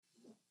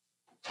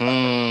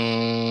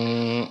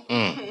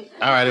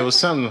All right, it was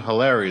something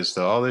hilarious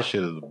though. All this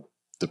shit is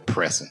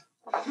depressing.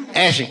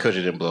 Ashton Kutcher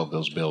didn't blow up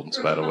those buildings,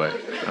 by the way.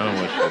 I don't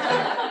want you to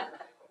think.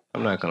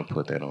 I'm not gonna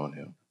put that on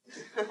him.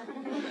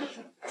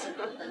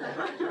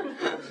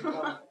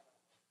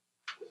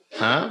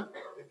 Huh?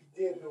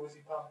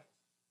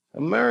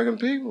 American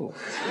people.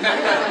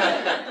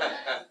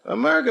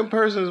 American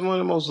person is one of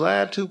the most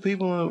lied to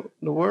people in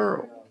the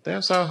world.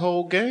 That's our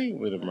whole game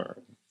with America.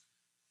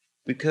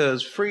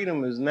 Because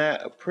freedom is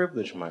not a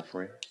privilege, my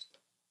friend.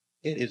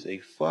 It is a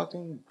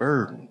fucking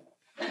burden.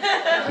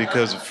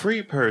 Because a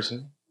free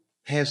person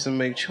has to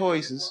make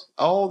choices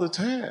all the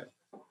time.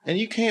 And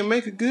you can't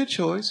make a good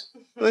choice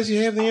unless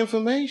you have the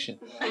information.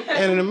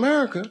 And in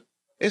America,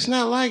 it's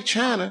not like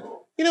China.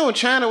 You know in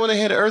China when they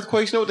had the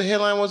earthquakes, you know what the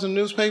headline was in the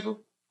newspaper?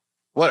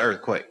 What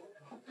earthquake?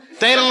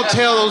 They don't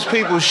tell those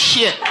people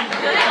shit.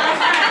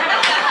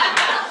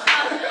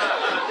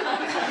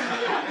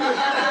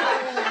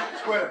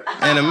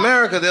 In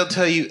America, they'll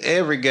tell you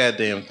every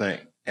goddamn thing.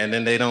 And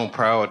then they don't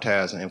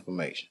prioritize the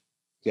information.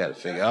 You gotta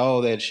figure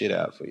all that shit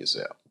out for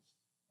yourself.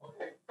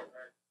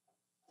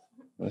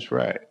 That's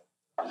right.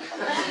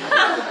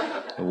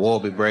 The war will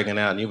be breaking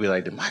out and you'll be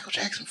like, did Michael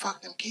Jackson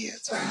fuck them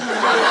kids?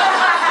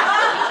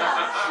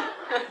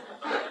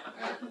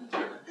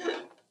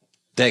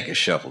 That gets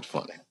shuffled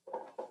funny.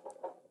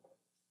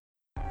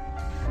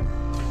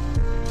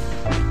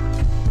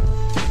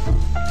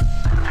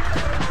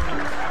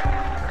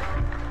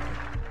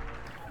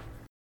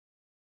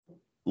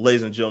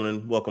 Ladies and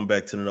gentlemen, welcome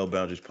back to the No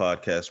Boundaries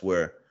podcast,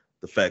 where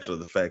the facts are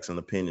the facts and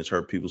opinions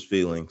hurt people's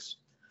feelings.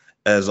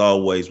 As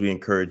always, we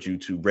encourage you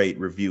to rate,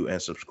 review,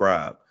 and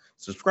subscribe.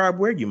 Subscribe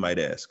where, you might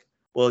ask?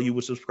 Well, you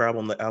would subscribe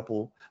on the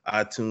Apple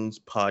iTunes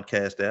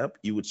podcast app.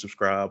 You would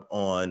subscribe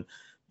on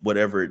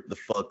whatever the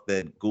fuck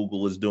that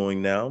Google is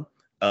doing now,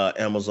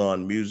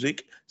 Amazon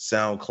Music,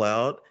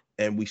 SoundCloud,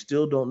 and we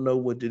still don't know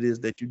what it is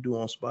that you do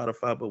on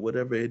Spotify, but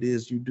whatever it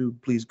is you do,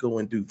 please go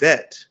and do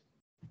that.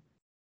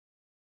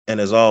 And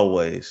as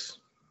always,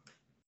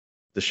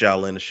 the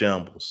Shaolin of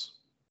Shambles.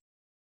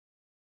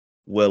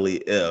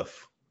 Welly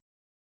F.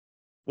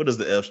 What does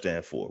the F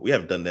stand for? We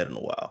haven't done that in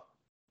a while.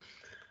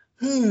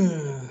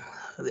 The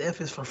F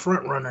is for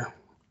front runner.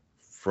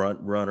 Front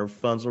runner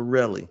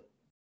Funzarelli.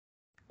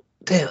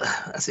 Damn,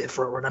 I said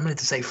front runner. I meant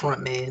to say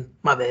front man.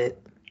 My bad.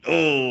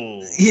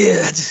 Oh.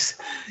 Yeah,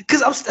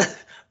 because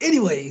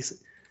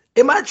anyways,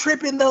 am I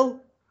tripping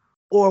though?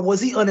 Or was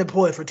he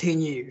unemployed for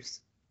 10 years?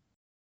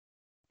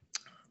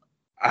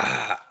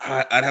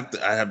 I'd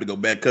have to go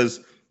back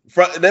because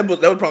that was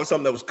probably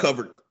something that was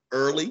covered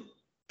early,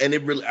 and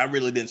I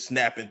really didn't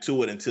snap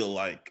into it until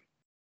like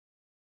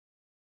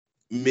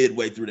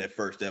midway through that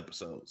first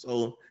episode.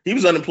 So he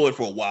was unemployed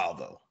for a while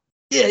though.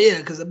 Yeah,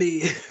 because I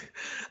mean,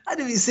 I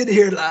didn't be sitting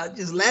here like,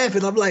 just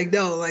laughing. I'm like,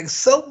 no, like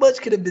so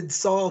much could have been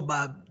solved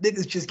by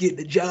niggas just getting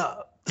a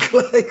job.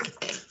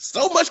 Like,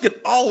 so much could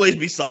always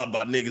be solved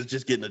by niggas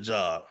just getting a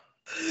job.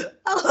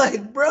 I'm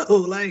like, bro,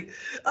 like,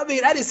 I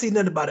mean, I didn't see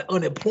nothing about an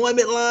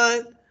unemployment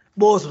line.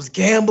 Boys was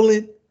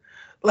gambling.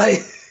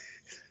 Like,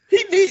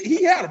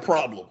 he had a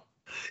problem.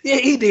 Yeah,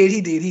 he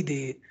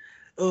did.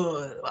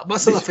 My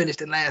son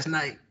finished it last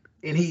night,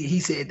 and he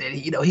said that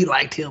he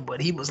liked him,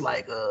 but he was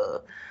like,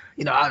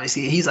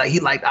 obviously he's like he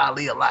liked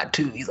Ali a lot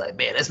too. He's like,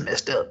 man, that's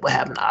messed up. What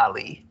happened to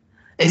Ali?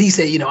 And he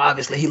said,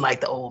 obviously he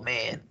liked the old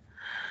man.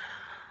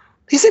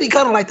 He said he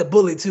kind of liked the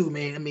bully too,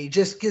 man. I mean,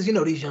 just because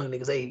these young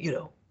niggas, they you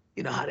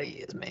know how they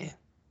is, man.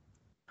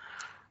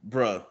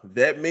 Bruh,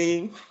 that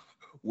meme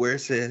where it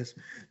says,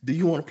 "Do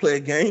you want to play a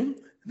game?"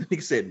 The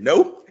nigga said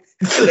no.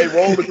 And they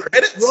roll the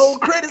credits. Roll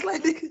credits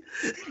like nigga.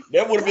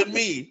 That would have been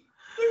me.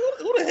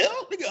 Who the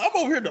hell? Nigga, I'm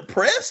over here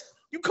depressed.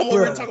 You come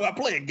over here and talk about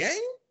playing a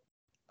game?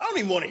 I don't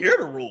even want to hear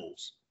the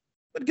rules.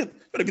 Better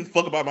get the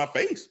fuck about my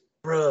face.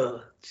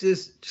 Bruh,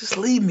 just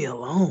leave me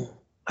alone.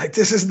 Like,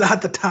 this is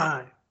not the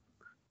time.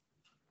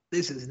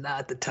 This is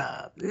not the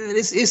time.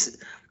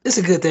 It's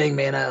a good thing,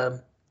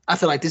 man. I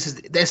feel like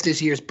that's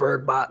this year's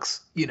Bird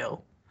Box.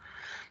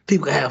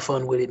 People can have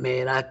fun with it,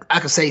 man. I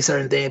can say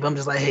certain things, but I'm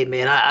just like, hey,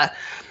 man, I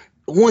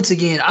once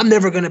again, I'm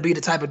never gonna be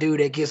the type of dude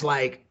that gets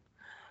like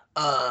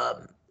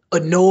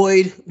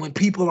annoyed when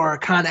people are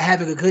kind of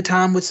having a good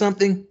time with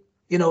something.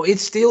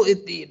 It's still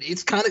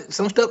it's kind of,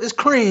 some stuff is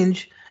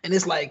cringe, and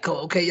it's like,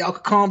 okay, y'all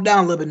can calm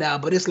down a little bit now.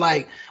 But it's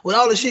like, with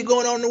all the shit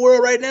going on in the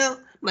world right now,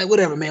 like,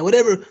 whatever, man,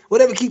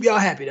 whatever keep y'all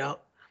happy, dog.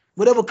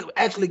 Whatever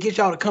actually get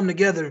y'all to come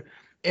together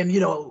and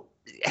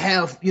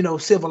have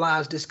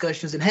civilized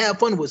discussions and have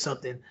fun with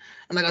something.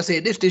 And like I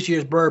said, this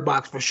year's Bird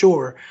Box for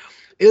sure.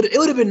 It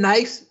would have been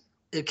nice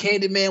if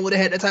Candyman would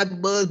have had that type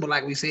of buzz, but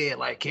like we said,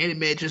 like,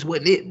 Candyman just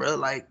wasn't it, bro.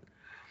 Like,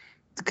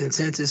 the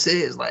consensus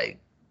says, like,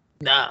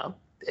 nah,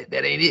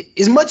 that ain't it.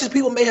 As much as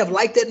people may have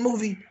liked that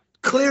movie,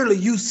 clearly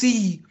you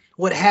see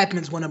what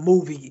happens when a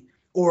movie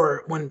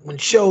or when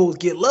shows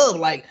get love.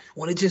 Like,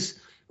 when it just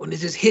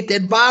hit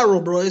that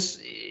viral, bro,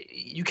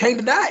 you can't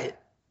deny it.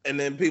 And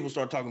then people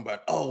start talking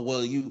about, oh,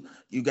 well, you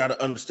got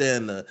to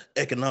understand the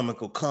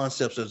economical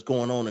concepts that's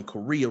going on in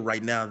Korea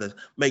right now that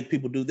make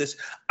people do this.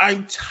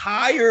 I'm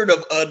tired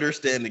of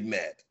understanding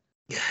that.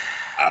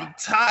 I'm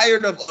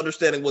tired of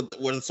understanding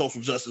where the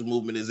social justice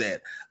movement is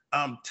at.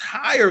 I'm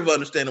tired of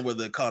understanding where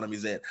the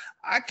economy's at.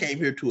 I came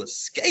here to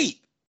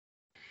escape.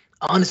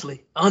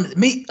 Honestly, I'm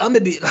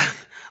gonna be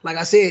like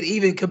I said,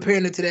 even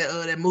comparing it to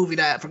that movie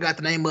that I forgot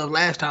the name of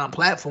last time,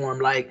 Platform.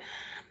 Like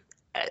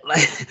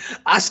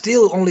I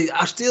still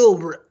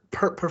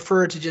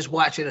prefer to just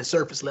watch it at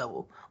surface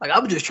level. Like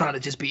I'm just trying to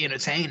just be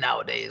entertained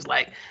nowadays.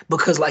 Like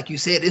because like you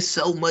said, there's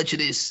so much of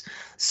this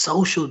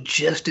social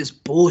justice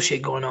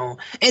bullshit going on.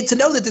 And to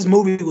know that this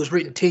movie was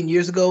written 10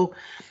 years ago,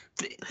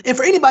 and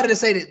for anybody to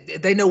say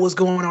that they know what's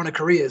going on in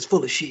Korea is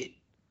full of shit.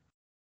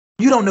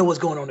 You don't know what's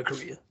going on in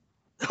Korea.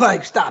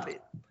 Like, stop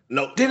it.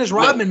 No, Dennis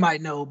Rodman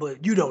might know,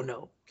 but you don't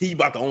know. He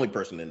about the only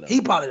person that knows.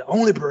 He probably the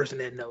only person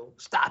that knows.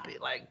 Stop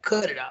it. Like,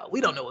 cut it out. We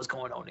don't know what's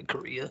going on in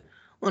Korea.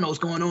 We don't know what's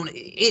going on.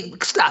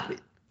 Stop it.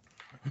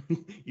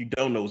 You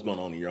don't know what's going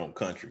on in your own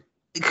country.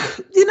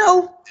 You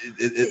know,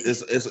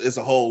 it's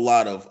a whole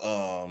lot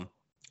of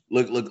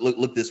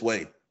look this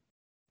way.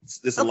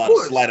 It's a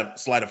lot of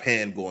sleight of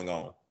hand going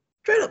on.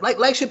 Straight up, like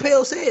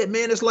Chappelle said,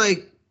 man, it's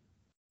like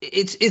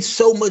it's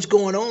so much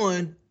going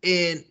on,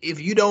 and if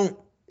you're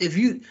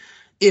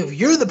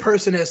the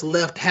person that's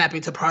left happy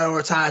to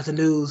prioritize the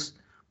news,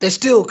 that's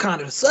still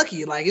kind of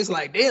sucky. Like it's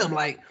like, damn,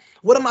 like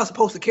what am I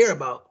supposed to care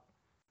about?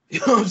 You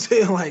know what I'm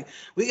saying? Like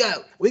we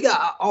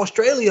got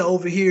Australia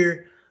over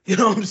here. You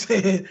know what I'm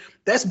saying?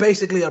 That's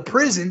basically a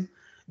prison.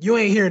 You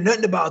ain't hearing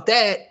nothing about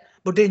that.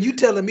 But then you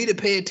telling me to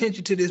pay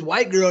attention to this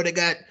white girl that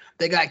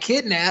got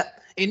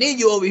kidnapped, and then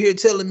you over here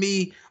telling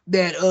me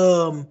that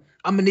I'm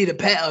gonna need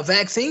a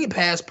vaccine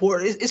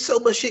passport. It's so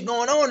much shit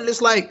going on, and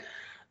it's like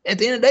at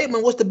the end of the day,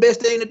 man, what's the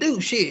best thing to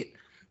do? Shit,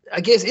 I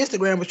guess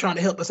Instagram was trying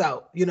to help us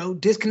out. You know,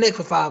 disconnect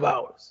for 5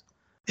 hours.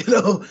 You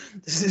know,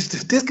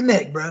 just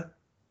disconnect, bro.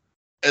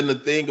 And the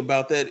thing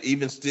about that,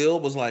 even still,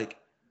 was like,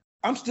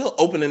 I'm still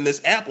opening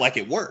this app like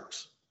it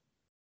works.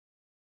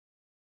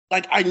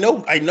 Like I know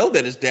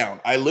that it's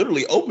down. I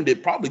literally opened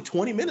it probably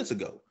 20 minutes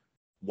ago.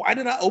 Why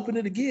did I open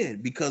it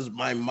again? Because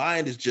my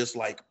mind is just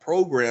like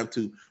programmed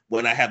to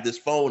when I have this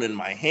phone in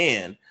my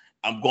hand,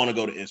 I'm going to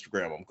go to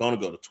Instagram. I'm going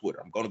to go to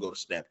Twitter. I'm going to go to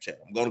Snapchat.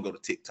 I'm going to go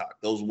to TikTok.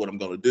 Those are what I'm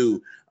going to do.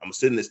 I'm going to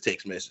send this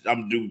text message.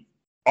 I'm going to do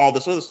all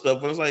this other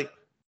stuff. And it's like,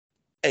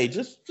 hey,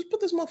 just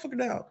put this motherfucker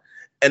down.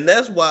 And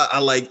that's why I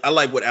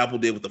like what Apple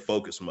did with the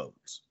focus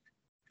modes.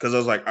 Because I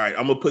was like, all right,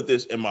 I'm going to put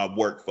this in my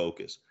work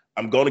focus.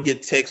 I'm going to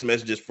get text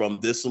messages from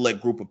this select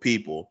group of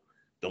people.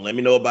 Don't let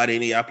me know about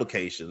any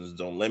applications.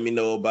 Don't let me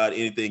know about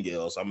anything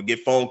else. I'm going to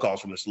get phone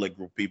calls from this select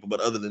group of people. But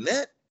other than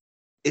that,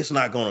 it's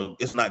not going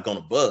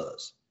to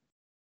buzz.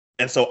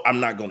 And so I'm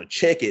not going to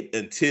check it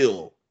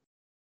until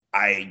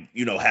I,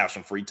 have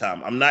some free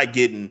time. I'm not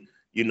getting,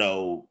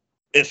 Instagram,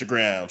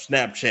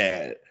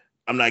 Snapchat.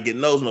 I'm not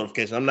getting those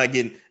notifications. I'm not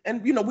getting,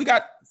 and we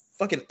got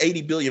fucking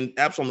 80 billion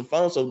apps on the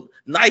phone. So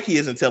Nike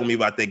isn't telling me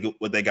about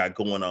what they got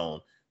going on.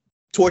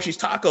 Torchy's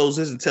Tacos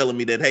isn't telling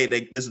me that, hey,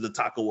 this is the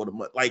taco of the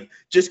month. Like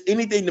just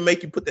anything to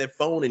make you put that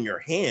phone in your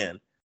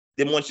hand.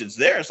 Then once it's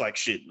there, it's like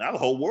shit. Now the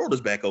whole world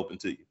is back open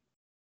to you.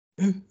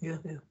 Yeah.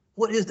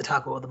 What is the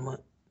taco of the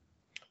month?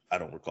 I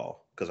don't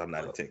recall because I'm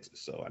not in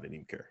Texas, so I didn't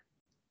even care.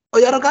 Oh,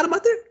 y'all don't got them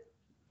out there?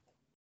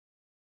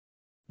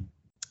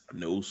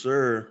 No,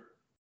 sir.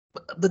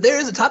 But there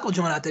is a taco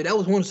joint out there. That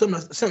was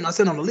something I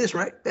sent on the list,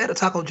 right? They had a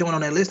taco joint on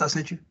that list I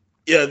sent you.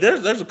 Yeah,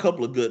 there's a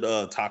couple of good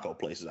taco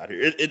places out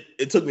here.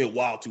 It took me a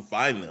while to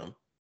find them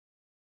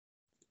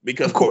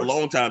because for a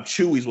long time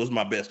Chuy's was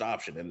my best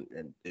option,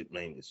 and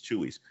it's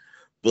Chuy's.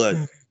 But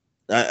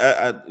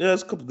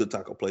there's a couple of good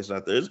taco places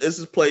out there. It's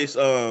this place.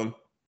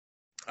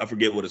 I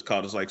forget what it's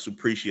called. It's like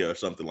Suprecia or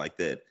something like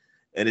that.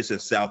 And it's in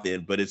South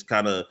End, but it's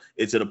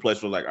in a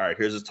place where like, all right,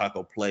 here's this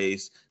taco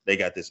place. They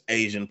got this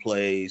Asian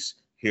place.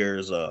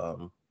 Here's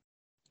an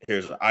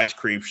ice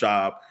cream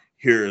shop.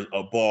 Here's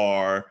a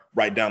bar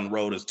right down the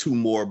road. There's 2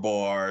 more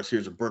bars.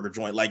 Here's a burger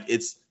joint. Like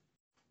it's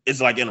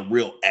like in a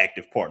real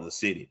active part of the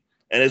city.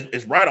 And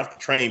it's right off the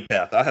train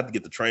path. I have to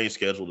get the train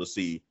schedule to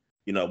see,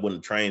 when the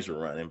trains are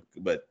running,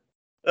 but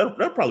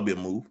that'll probably be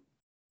a move.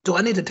 Do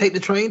I need to take the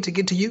train to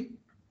get to you?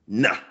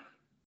 Nah.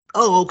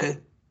 Oh, okay.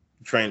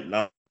 The train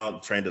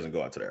doesn't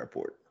go out to the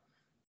airport.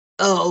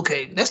 Oh,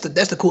 okay. That's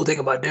the cool thing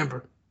about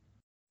Denver.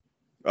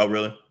 Oh,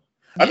 really?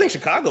 Yeah. I think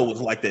Chicago was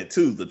like that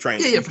too. The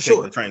train, for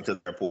sure. The train to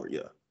the airport,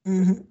 yeah. I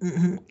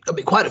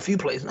mean, quite a few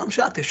places. I'm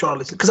shocked at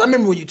Charlotte because I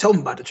remember when you told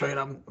me about the train.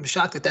 I'm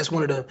shocked that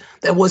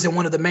that wasn't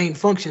one of the main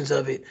functions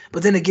of it.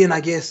 But then again, I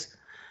guess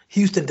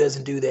Houston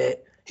doesn't do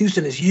that.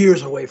 Houston is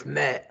years away from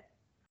that.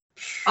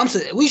 I'm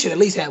saying we should at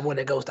least have one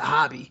that goes to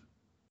Hobby.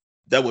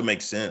 That would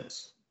make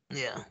sense.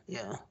 Yeah.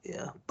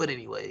 But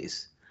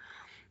anyways,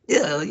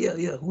 yeah.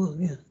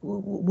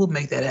 We'll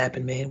make that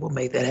happen, man. We'll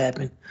make that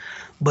happen.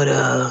 But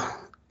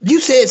you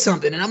said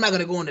something, and I'm not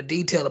gonna go into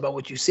detail about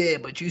what you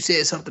said, but you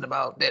said something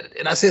about that,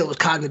 and I said it was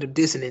cognitive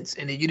dissonance,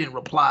 and then you didn't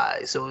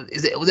reply. So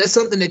was that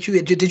something that you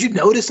had? Did you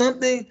notice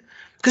something?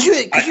 Because you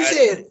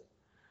said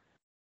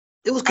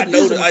it was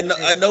confusing.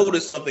 I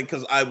noticed something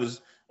because I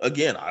was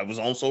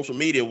on social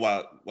media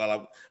while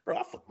I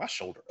fucked my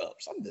shoulder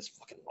up. Something that's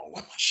fucking wrong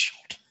with my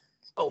shoulder.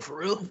 Oh, for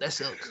real? That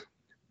sucks.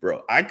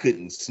 Bro, I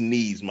couldn't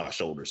sneeze. My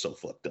shoulder so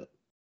fucked up.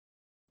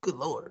 Good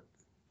Lord.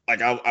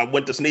 Like I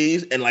went to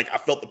sneeze and like I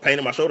felt the pain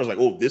in my shoulders. Like,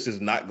 oh, this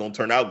is not gonna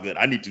turn out good.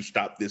 I need to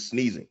stop this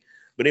sneezing.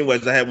 But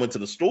anyways, I had went to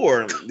the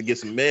store to get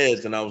some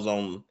meds, and I was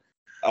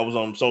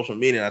on social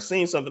media and I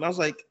seen something. I was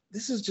like,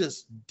 this is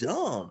just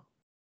dumb.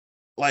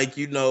 Like,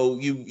 you know,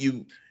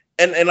 you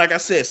and like I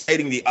said,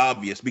 stating the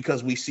obvious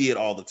because we see it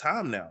all the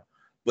time now.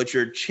 But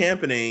you're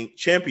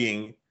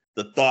championing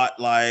the thought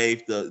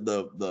life,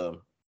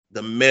 the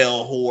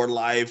male whore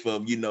life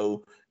of, you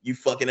know, you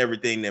fucking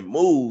everything that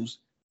moves.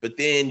 But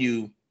then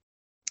you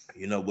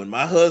know, when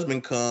my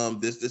husband come,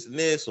 this and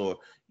this, or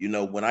you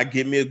know, when I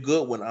get me a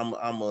good one,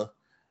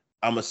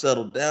 I'm a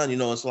settle down. You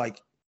know, it's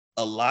like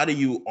a lot of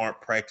you aren't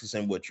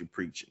practicing what you're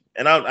preaching,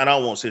 and I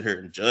don't want to sit here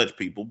and judge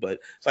people, but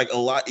it's like a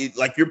lot,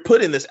 like you're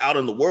putting this out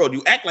in the world.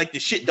 You act like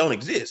this shit don't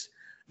exist.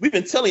 We've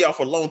been telling y'all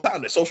for a long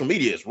time that social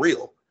media is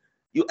real.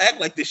 You act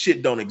like this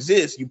shit don't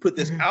exist. You put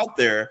this out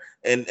there,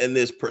 and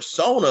this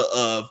persona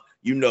of,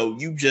 you know,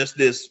 you just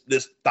this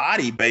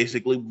thotty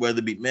basically, whether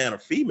it be man or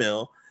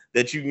female,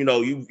 that you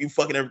know you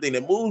fucking everything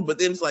that moves. But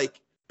then it's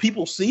like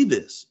people see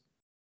this.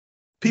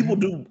 People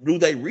do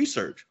they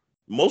research.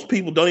 Most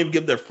people don't even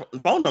give their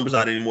phone numbers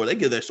out anymore. They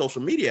give their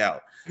social media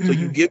out. So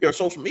you give your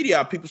social media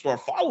out, people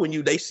start following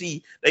you. They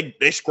see,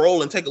 they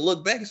scroll and take a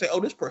look back and say, oh,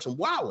 this person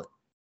wilding.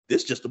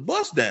 This just a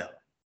bust down.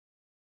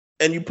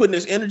 And you putting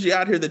this energy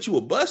out here that you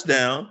a bust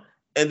down,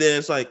 and then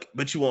it's like,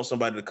 but you want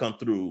somebody to come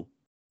through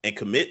and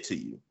commit to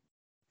you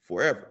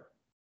forever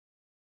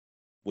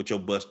with your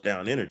bust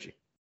down energy.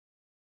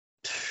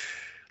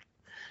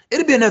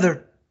 It'll be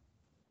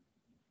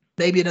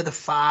maybe another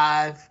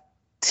 5-10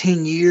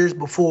 years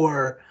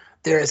before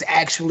there is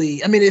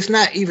actually, I mean, it's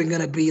not even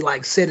going to be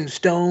like set in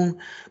stone,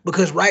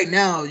 because right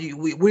now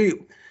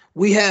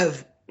we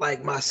have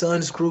like my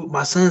son's group,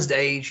 my son's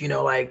age, you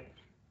know, like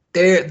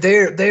they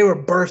were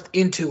birthed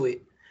into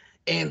it,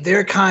 and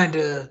they're kind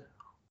of,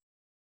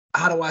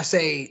 how do I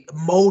say,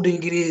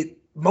 molding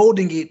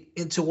it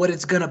into what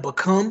it's gonna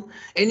become.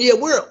 And yeah,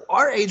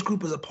 our age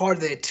group is a part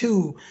of that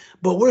too,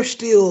 but we're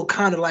still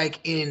kind of like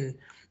in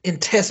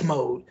test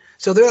mode.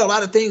 So there are a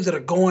lot of things that are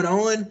going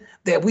on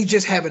that we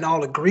just haven't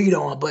all agreed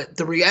on. But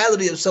the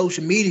reality of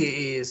social media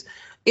is,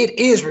 it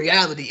is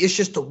reality. It's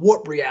just a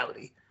warped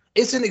reality.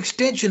 It's an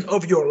extension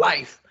of your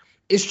life.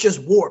 It's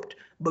just warped,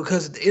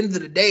 because at the end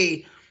of the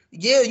day,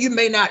 yeah, you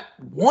may not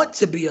want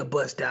to be a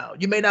bust down.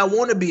 You may not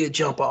want to be a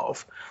jump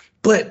off,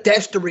 but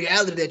that's the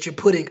reality that you're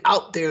putting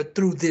out there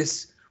through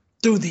these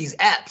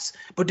apps.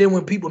 But then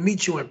when people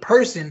meet you in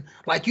person,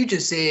 like you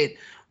just said,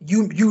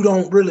 you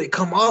don't really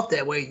come off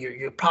that way.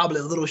 You're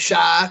probably a little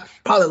shy,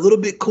 probably a little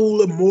bit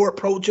cooler, more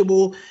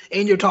approachable,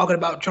 and you're talking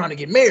about trying to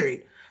get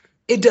married.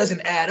 It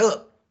doesn't add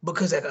up,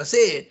 because like I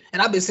said,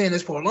 and I've been saying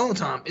this for a long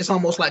time, it's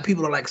almost like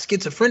people are like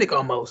schizophrenic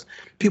almost.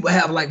 People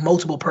have like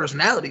multiple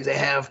personalities. They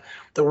have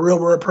the real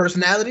world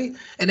personality,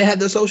 and they have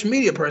their social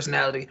media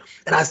personality.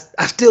 And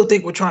I still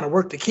think we're trying to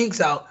work the kinks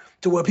out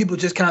to where people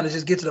just kind of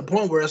just get to the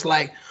point where it's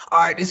like, all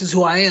right, this is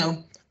who I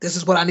am. This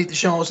is what I need to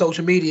show on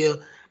social media.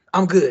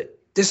 I'm good.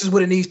 This is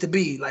what it needs to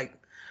be. Like,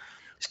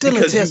 still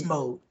because in test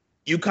mode.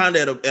 You kind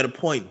of at a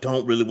point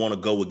don't really want to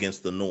go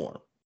against the norm,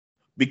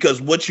 because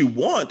what you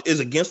want is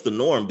against the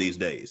norm these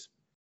days.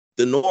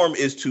 The norm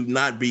is to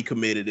not be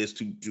committed, is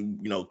to you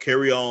know,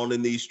 carry on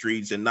in these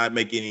streets and not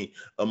make any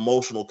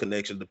emotional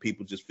connection to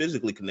people, just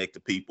physically connect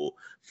to people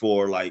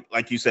for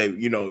like you say,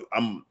 you know,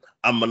 I'm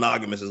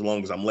monogamous as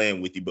long as I'm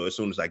laying with you, but as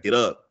soon as I get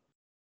up,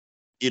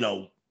 you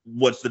know,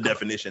 what's the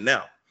definition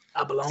now?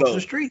 I belong to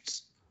the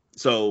streets.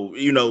 So,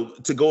 you know,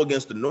 to go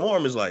against the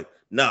norm is like,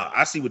 nah,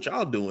 I see what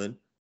y'all doing,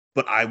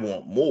 but I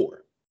want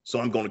more. So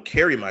I'm going to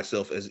carry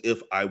myself as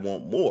if I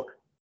want more.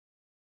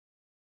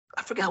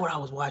 I forgot what I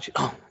was watching.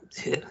 Oh,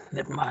 yeah,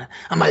 never mind.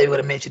 I might be able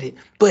to mention it.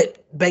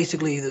 But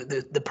basically,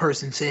 the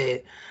person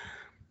said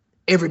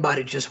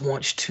everybody just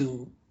wants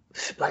to,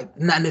 like,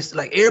 not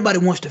necessarily, like, everybody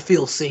wants to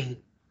feel seen.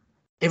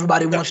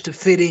 Everybody wants to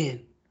fit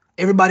in.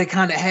 Everybody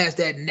kind of has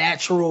that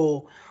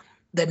natural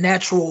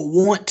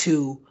want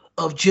to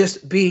of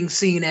just being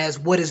seen as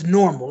what is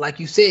normal, like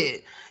you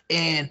said.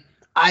 And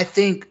I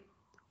think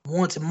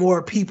once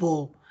more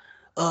people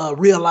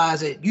realize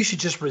that you should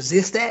just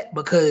resist that,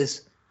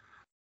 because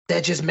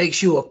that just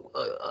makes you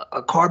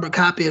a carbon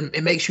copy, and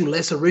it makes you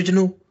less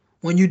original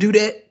when you do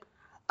that.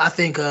 I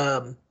think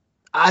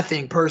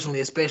personally,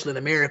 especially in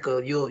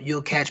America,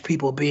 you'll catch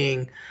people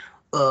being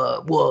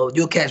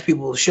you'll catch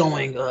people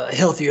showing a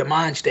healthier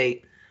mind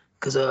state,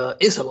 because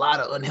it's a lot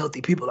of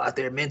unhealthy people out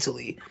there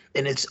mentally,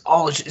 and it's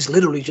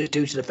literally just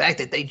due to the fact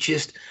that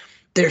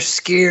they're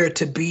scared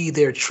to be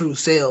their true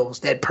selves,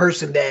 that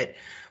person that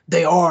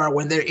they are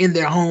when they're in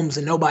their homes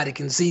and nobody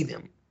can see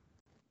them.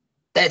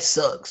 That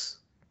sucks.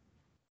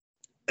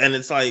 And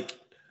it's like,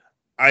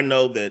 I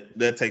know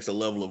that takes a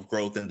level of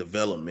growth and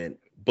development,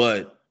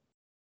 but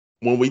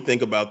when we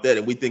think about that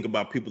and we think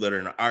about people that are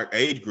in our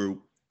age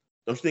group,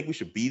 don't you think we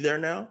should be there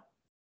now?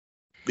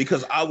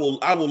 Because I will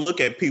look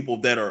at people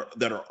that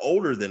are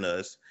older than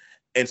us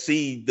and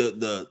see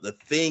the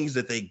things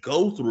that they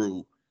go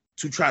through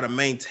to try to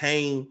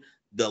maintain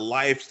the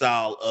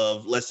lifestyle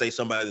of, let's say,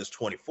 somebody that's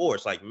 24.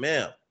 It's like,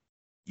 ma'am,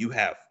 you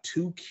have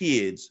 2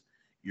 kids,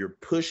 you're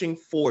pushing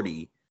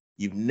 40,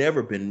 you've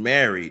never been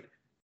married,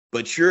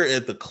 but you're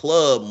at the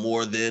club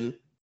more than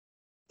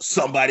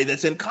somebody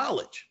that's in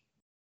college.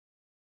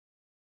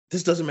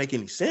 This doesn't make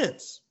any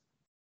sense.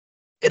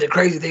 And the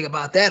crazy thing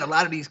about that, a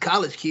lot of these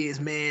college kids,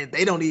 man,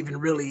 they don't even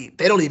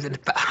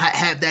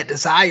have that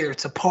desire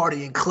to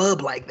party and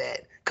club like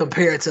that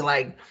compared to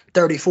like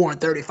 34 and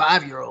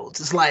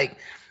 35-year-olds. It's like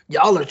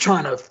y'all are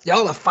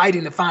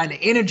fighting to find the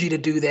energy to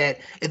do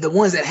that. And the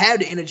ones that have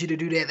the energy to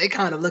do that, they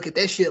kind of look at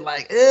that shit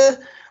like,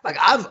 like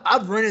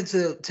I've run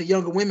into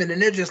younger women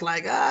and they're just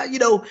like,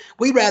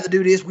 we rather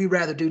do this, we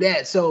rather do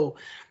that. So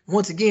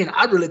once again,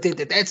 I really think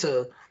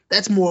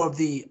that's more of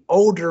the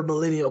older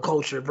millennial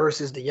culture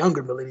versus the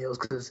younger millennials,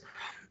 because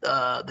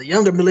the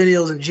younger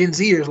millennials and Gen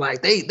Zers,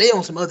 like they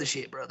on some other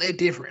shit, bro. They're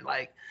different.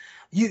 Like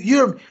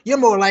you're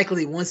more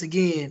likely once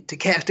again to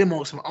catch them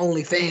on some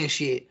OnlyFans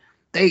shit.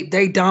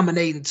 They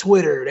dominating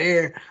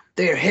Twitter.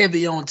 They're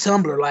heavy on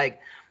Tumblr. Like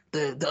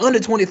the under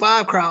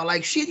 25 crowd,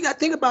 like shit. You got to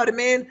think about it,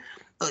 man.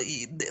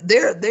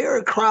 They're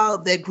a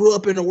crowd that grew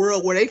up in a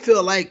world where they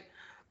feel like,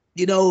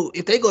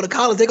 if they go to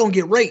college, they're gonna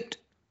get raped.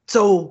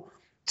 So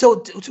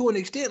to an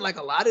extent, like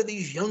a lot of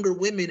these younger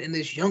women in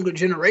this younger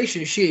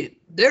generation shit,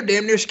 they're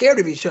damn near scared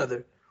of each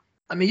other.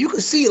 I mean, you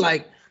could see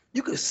the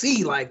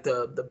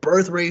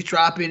birth rates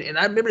dropping. And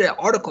I remember that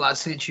article I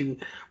sent you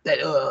that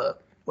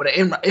where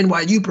the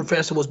NYU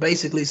professor was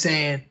basically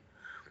saying,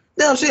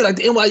 I'm saying, like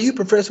the NYU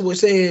professor was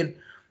saying,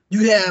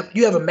 you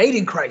have a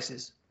mating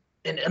crisis.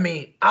 And I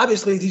mean,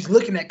 obviously he's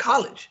looking at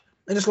college.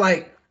 And it's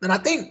like, and I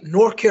think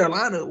North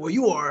Carolina, where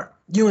you are,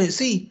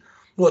 UNC,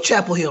 well,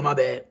 Chapel Hill, my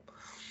bad.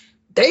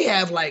 They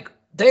have like,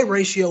 their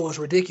ratio is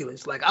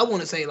ridiculous. Like I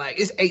want to say like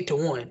it's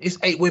 8-1. It's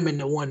 8 women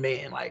to 1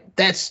 man. Like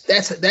that's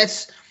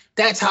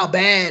how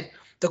bad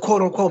the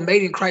quote unquote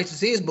mating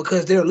crisis is,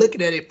 because they're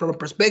looking at it from a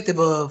perspective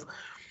of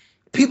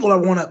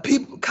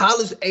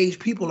college age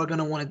people are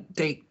gonna want to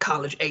date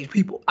college age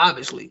people,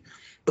 obviously.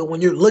 But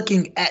when you're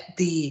looking at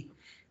the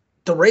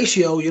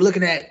ratio, you're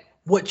looking at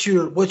what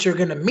you're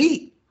gonna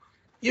meet,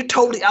 you're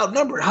totally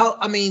outnumbered. How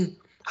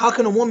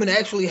can a woman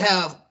actually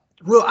have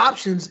real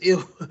options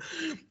if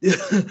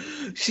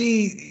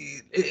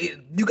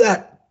you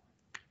got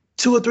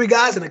 2 or 3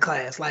 guys in the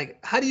class? Like,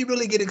 how do you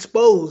really get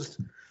exposed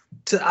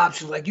to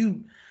options? Like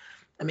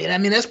I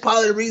mean that's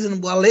probably the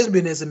reason why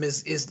lesbianism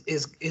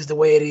is the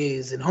way it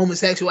is, and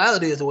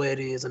homosexuality is the way it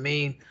is. I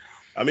mean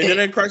it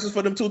ain't crisis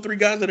for them 2 or 3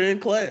 guys that are in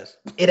class.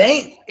 It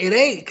ain't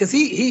because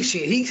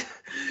he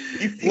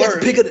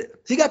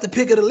got the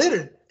pick of the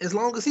litter as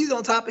long as he's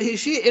on top of his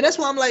shit. And that's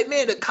why I'm like,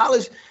 man, the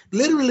college,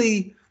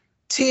 literally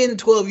 10,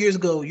 12 years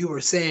ago, you were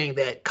saying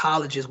that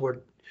colleges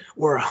were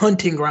a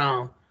hunting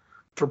ground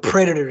for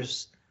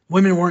predators.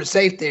 Women weren't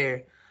safe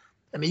there.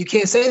 I mean, you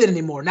can't say that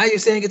anymore. Now you're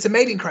saying it's a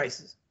mating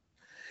crisis.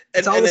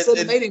 It's all of a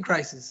sudden a mating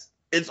crisis.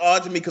 It's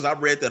odd to me because I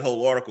read that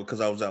whole article because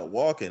I was out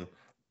walking,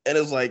 and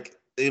it's like,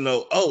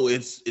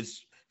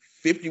 it's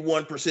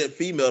 51%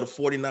 female to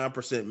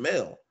 49%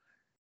 male.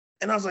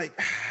 And I was like,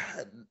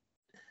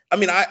 I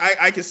mean,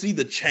 I can see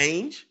the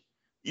change,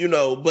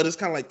 but it's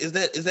kind of like, is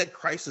that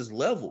crisis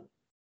level?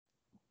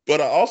 But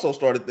I also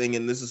started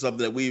thinking, this is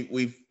something that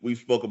we've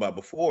spoke about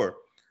before.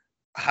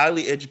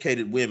 Highly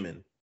educated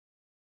women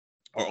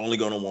are only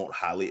going to want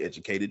highly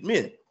educated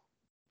men.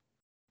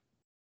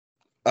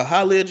 A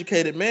highly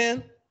educated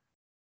man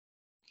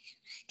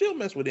still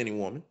mess with any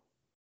woman.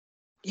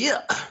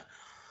 Yeah.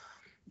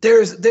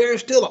 There's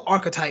still an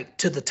archetype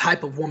to the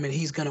type of woman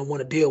he's going to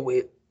want to deal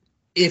with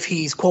if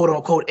he's quote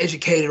unquote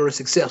educated or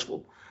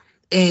successful.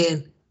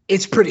 And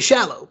it's pretty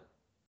shallow.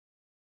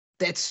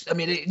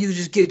 You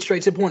just get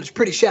straight to the point. It's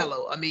pretty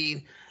shallow. I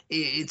mean,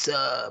 it's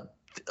a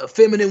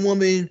feminine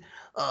woman,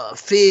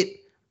 fit,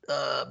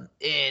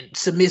 and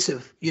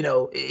submissive.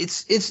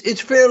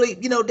 It's fairly,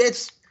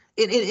 that's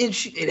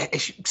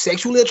it's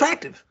sexually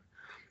attractive.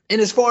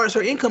 And as far as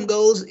her income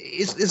goes,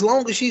 as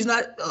long as she's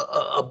not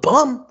a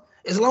bum,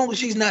 as long as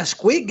she's not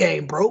Squid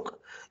Game broke,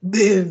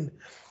 then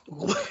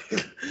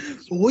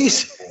we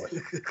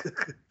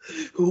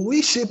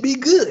should be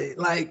good.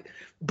 Like.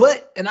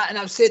 But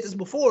I've said this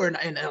before,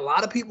 and a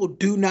lot of people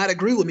do not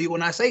agree with me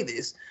when I say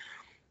this.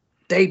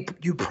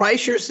 You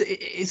price your.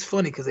 It's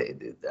funny because I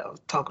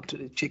was talking to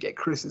the chick at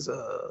Chris's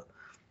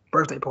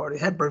birthday party.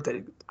 Happy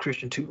birthday to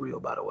Christian too, real,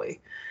 by the way.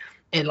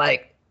 And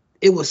like,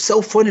 it was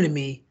so funny to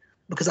me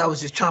because I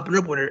was just chopping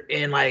up with her,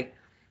 and like,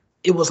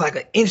 it was like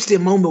an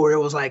instant moment where it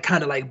was like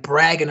kind of like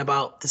bragging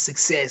about the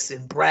success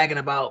and bragging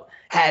about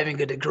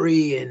having a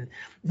degree and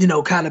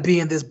kind of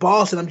being this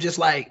boss. And I'm just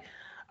like,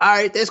 all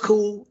right, that's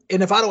cool.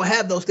 And if I don't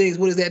have those things,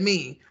 what does that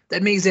mean?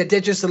 That means that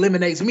just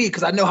eliminates me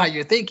because I know how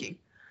you're thinking.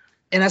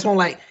 And that's when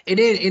like, and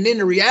then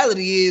the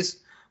reality is,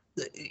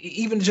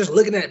 even just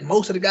looking at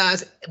most of the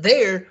guys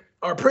there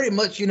are pretty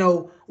much,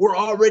 we're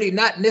already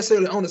not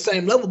necessarily on the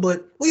same level,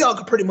 but we all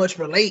can pretty much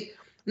relate,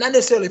 not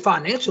necessarily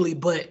financially,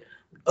 but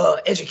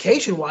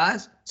education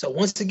wise. So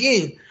once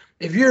again,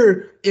 If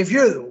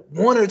you're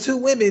one or two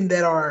women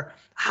that are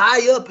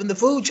high up in the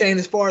food chain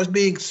as far as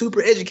being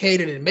super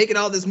educated and making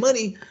all this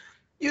money,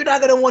 you're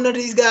not gonna want none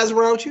of these guys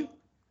around you.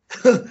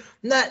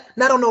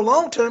 not on no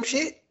long term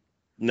shit.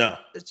 No,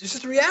 It's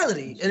just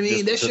reality. I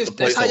mean, that's how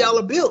placeholder. y'all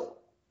are built.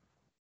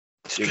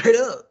 Straight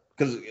up.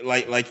 Because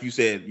like you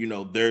said, you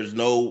know, there's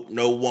no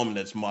woman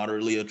that's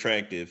moderately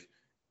attractive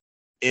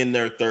in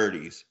their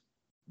 30s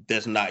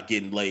that's not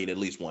getting laid at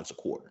least once a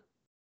quarter.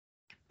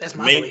 That's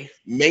my belief.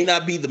 May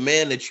not be the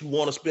man that you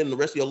want to spend the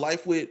rest of your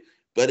life with,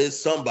 but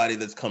it's somebody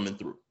that's coming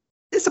through.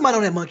 It's somebody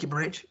on that monkey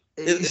branch.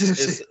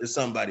 It's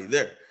somebody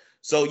there.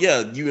 So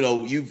yeah, you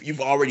know, you've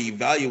already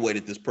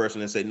evaluated this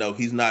person and said, no,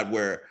 he's not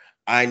where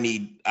I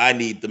need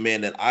the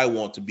man that I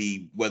want to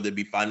be, whether it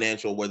be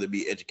financial, whether it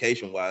be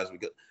education wise.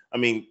 Because I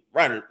mean,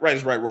 right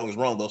is right, wrong is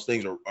wrong. Those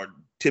things are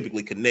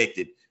typically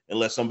connected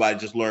unless somebody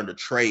just learned a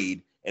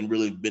trade and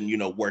really been, you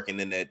know, working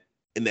in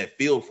that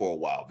field for a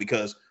while.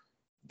 Because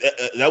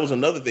that was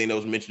another thing that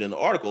was mentioned in the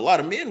article. A lot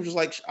of men were just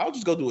like, I'll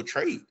just go do a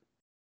trade.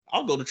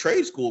 I'll go to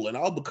trade school and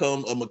I'll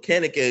become a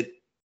mechanic at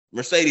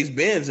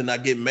Mercedes-Benz and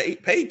not get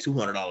paid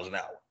 $200 an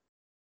hour.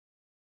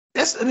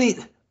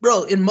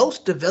 Bro, in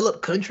most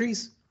developed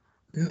countries,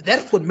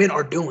 that's what men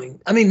are doing.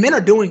 I mean, men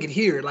are doing it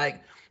here.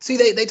 Like, see,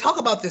 they talk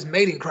about this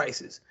mating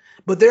crisis,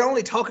 but they're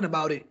only talking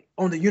about it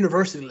on the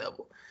university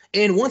level.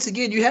 And once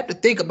again, you have to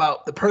think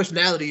about the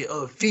personality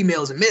of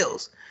females and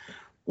males.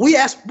 We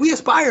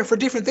aspire for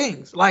different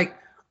things. Like,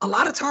 a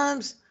lot of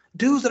times,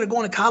 dudes that are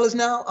going to college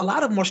now, a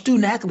lot of them are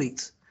student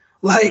athletes.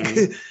 Like,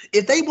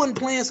 if they wasn't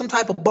playing some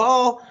type of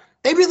ball,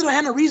 they really don't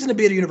have no reason to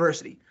be at a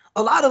university.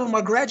 A lot of them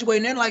are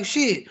graduating. They're like,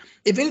 shit,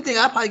 if anything,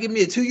 I'll probably give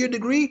me a 2-year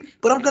degree,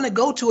 but I'm going to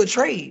go to a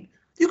trade.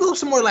 You go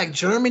somewhere like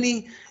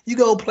Germany, you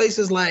go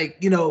places like,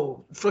 you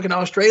know, freaking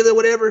Australia,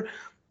 whatever.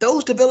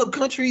 Those developed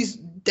countries,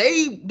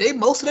 they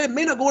most of their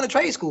men are going to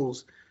trade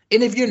schools.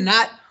 And if you're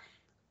not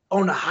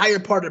on the higher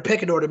part of the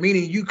pecking order,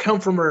 meaning you come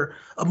from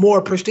a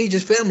more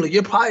prestigious family,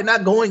 you're probably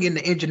not going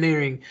into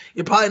engineering.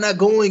 You're probably not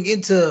going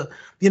into,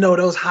 you know,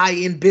 those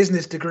high-end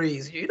business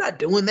degrees. You're not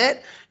doing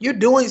that. You're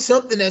doing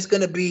something that's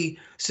going to be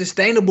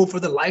sustainable for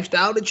the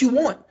lifestyle that you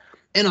want.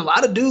 And a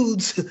lot of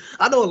dudes,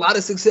 I know a lot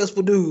of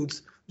successful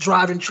dudes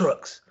driving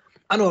trucks.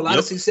 I know a lot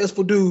of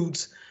successful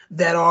dudes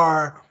that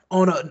are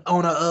on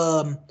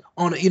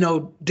a you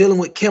know, dealing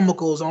with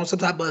chemicals on some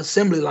type of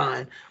assembly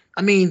line.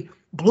 I mean,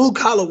 blue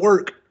collar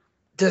work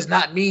does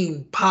not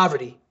mean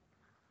poverty.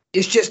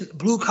 It's just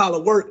blue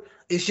collar work.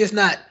 It's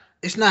not,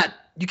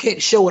 you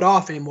can't show it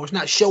off anymore. It's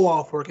not show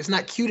off work. It's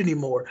not cute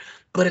anymore.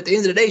 But at the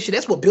end of the day, shit,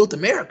 that's what built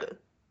America.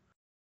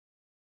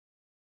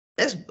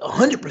 That's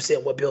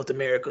 100% what built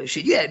America.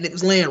 Shit, you had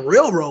niggas laying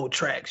railroad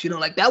tracks, you know,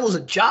 like that was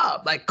a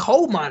job. Like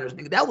coal miners,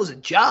 nigga, that was a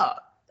job.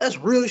 That's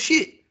real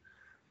shit.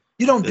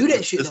 You don't do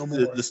that shit no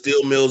more. The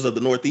steel mills of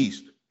the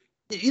Northeast.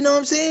 You know what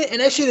I'm saying?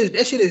 And that shit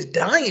is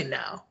dying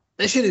now.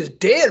 That shit is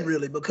dead,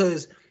 really,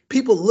 because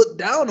people look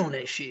down on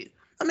that shit.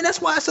 I mean,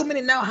 that's why so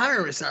many now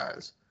hiring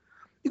signs.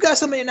 You got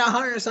so many now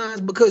hiring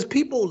signs because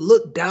people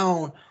look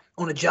down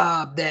on a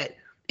job that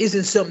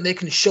isn't something they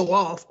can show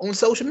off on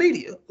social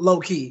media, low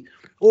key.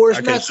 Or it's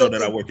I not can't show something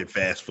that I work at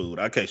fast food.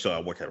 I can't show I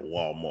work at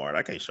Walmart.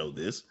 I can't show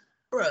this.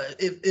 Bruh,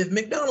 if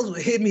McDonald's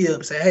would hit me up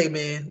and say, hey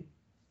man,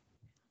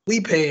 we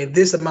paying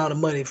this amount of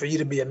money for you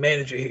to be a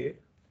manager here.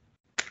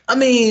 I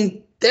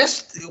mean,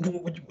 let's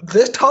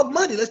talk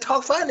money. Let's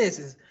talk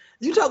finances.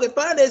 You talking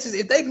finances,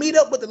 if they meet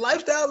up with the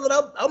lifestyle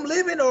that I'm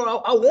living or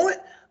I want,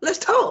 let's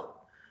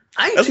talk.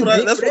 That's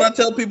what I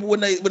tell people when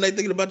they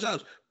thinking about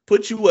jobs.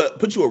 Put you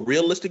a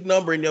realistic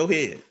number in your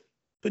head.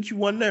 Put you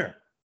one there.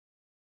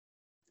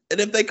 And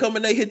if they come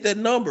and they hit that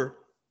number,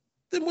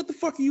 then what the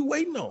fuck are you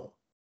waiting on?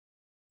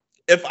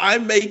 If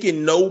I'm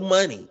making no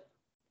money,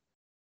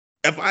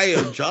 if I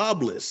am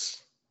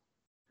jobless,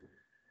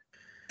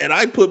 and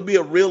I put me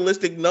a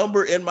realistic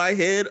number in my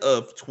head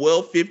of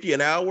 $12.50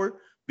 an hour,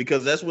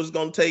 because that's what it's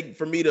going to take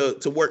for me to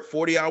work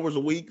 40 hours a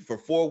week for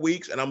 4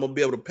 weeks, and I'm going to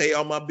be able to pay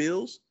all my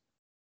bills.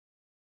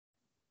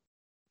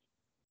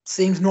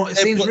 Seems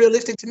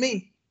realistic to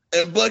me.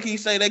 And Bucky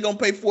say they're going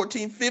to pay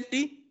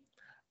 $14.50.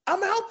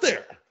 I'm out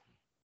there.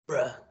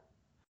 Bruh.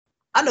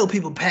 I know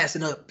people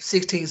passing up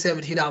 $16,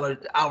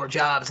 $17 hour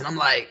jobs, and I'm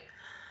like,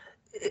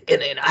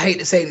 and I hate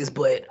to say this,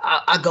 but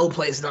I go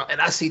places and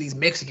I see these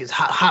Mexicans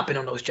hopping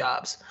on those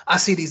jobs. I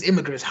see these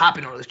immigrants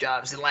hopping on those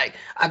jobs, and like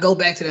I go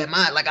back to that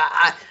mind. Like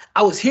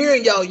I was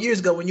hearing y'all years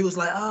ago when you was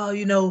like, oh,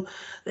 you know,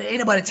 ain't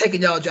nobody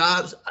taking y'all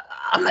jobs.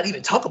 I'm not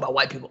even talking about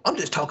white people. I'm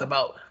just talking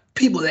about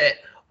people that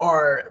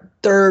are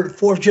 3rd,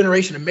 4th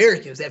generation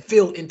Americans that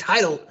feel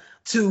entitled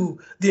to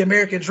the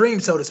American dream,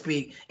 so to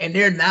speak, and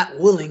they're not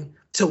willing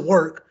to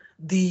work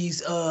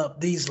these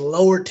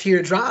lower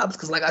tier jobs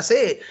because, like I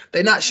said,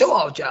 they're not show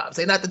off jobs.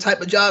 They're not the type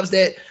of jobs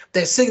that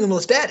signal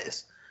a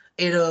status.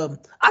 And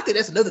I think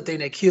that's another thing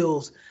that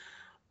kills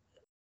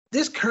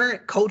this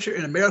current culture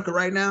in America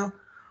right now.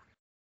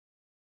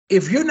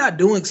 If you're not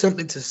doing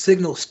something to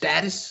signal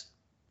status,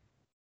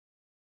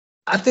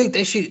 I think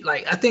that should,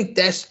 like, I think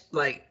that's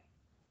like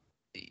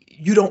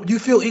you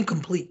feel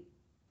incomplete.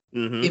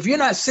 Mm-hmm. If you're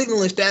not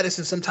signaling status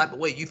in some type of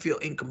way, you feel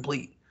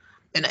incomplete.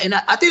 And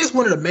I think it's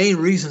one of the main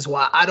reasons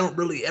why I don't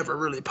really ever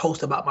really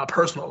post about my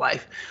personal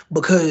life,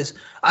 because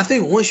I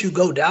think once you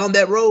go down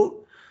that road,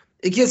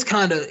 it gets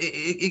kind of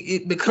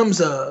it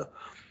becomes an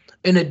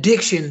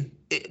addiction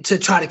to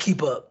try to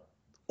keep up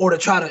or to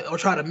try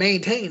to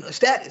maintain a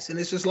status. And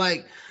it's just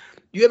like,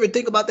 you ever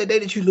think about that day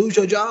that you lose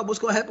your job? What's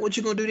gonna happen? What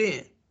you gonna do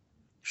then?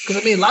 Because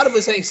I mean, a lot of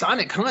us ain't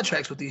signing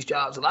contracts with these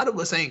jobs. A lot of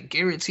us ain't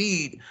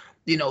guaranteed,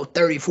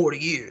 30, 40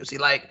 years.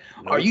 You're like,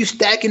 are you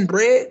stacking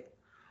bread?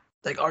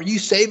 Like, are you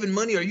saving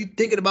money? Are you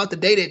thinking about the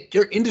day that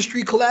your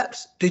industry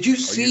collapsed? Did you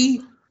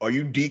see? Are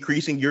you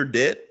decreasing your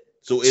debt?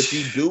 So if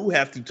you do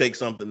have to take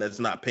something that's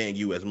not paying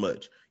you as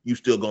much, you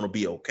still gonna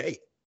be okay.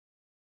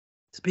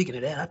 Speaking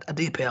of that, I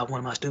did pay off one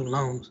of my student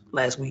loans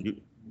last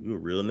week. You a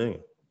real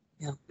nigga.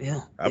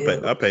 Yeah.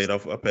 I paid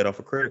off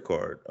a credit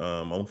card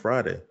on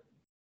Friday.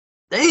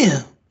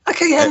 Damn, I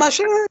can't have my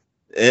shirt.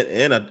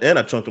 And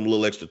I chunked him a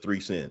little extra 3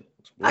 cents.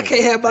 I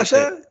can't have my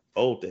shirt.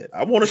 Hold that.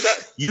 I want to shine.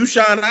 You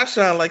shine, I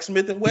shine like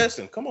Smith and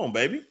Wesson. Come on,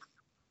 baby.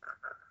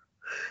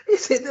 He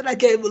said that I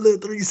gave him a little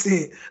 3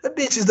 cents. The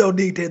bitches don't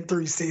need that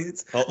 3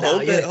 cents.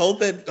 Hold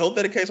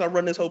that in case I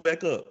run this whole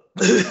back up.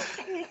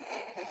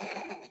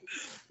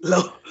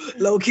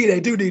 Low key, they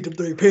do need them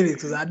 3 pennies,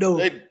 because I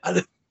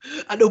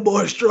know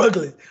boys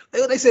struggling.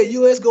 They said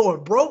US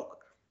going broke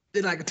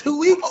in like 2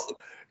 weeks.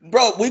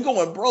 Bro, we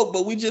going broke,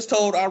 but we just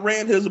told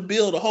Iran here's a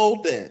bill to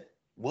hold that.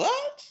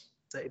 What?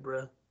 Say,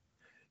 bro.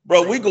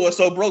 Bro, we going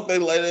so broke, they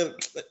like,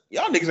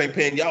 y'all niggas ain't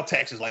paying y'all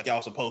taxes like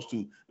y'all supposed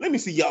to. Let me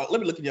see y'all.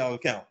 Let me look at y'all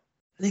account.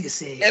 Nigga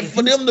said, and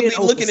for them to be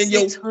looking in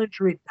your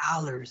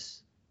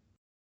 $600,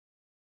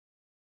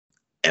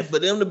 and for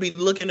them to be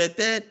looking at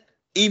that,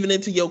 even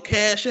into your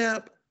Cash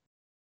App,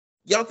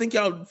 y'all think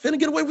y'all finna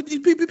get away with these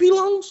PPP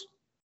loans?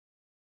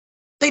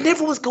 They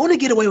never was going to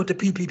get away with the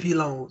PPP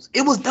loans.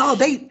 It was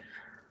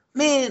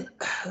man,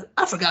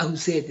 I forgot who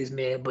said this,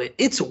 man, but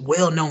it's a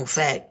well-known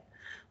fact.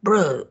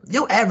 Bruh,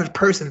 your average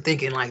person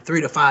thinking like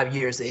 3 to 5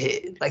 years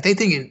ahead. Like, they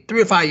thinking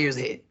 3 or 5 years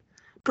ahead.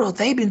 Bro,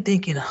 they've been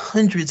thinking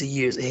hundreds of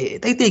years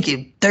ahead. They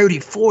thinking 30,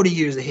 40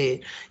 years ahead.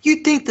 You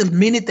think the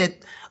minute that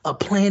a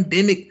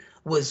pandemic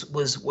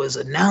was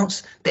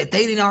announced that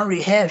they didn't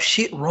already have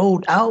shit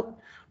rolled out?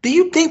 Do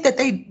you think that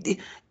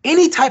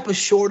any type of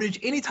shortage,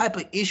 any type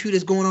of issue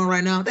that's going on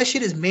right now, that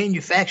shit is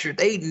manufactured?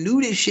 They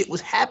knew this shit was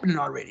happening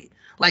already.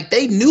 Like,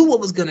 they knew what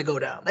was gonna go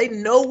down. They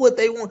know what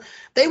they want.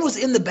 They was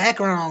in the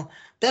background.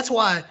 That's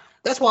why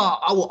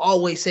I will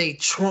always say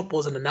Trump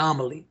was an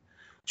anomaly.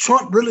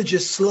 Trump really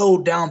just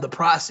slowed down the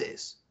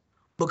process,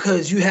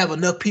 because you have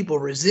enough people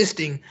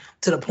resisting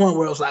to the point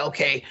where it was like,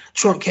 okay,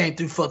 Trump came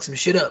through, fucked some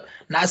shit up.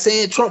 Not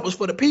saying Trump was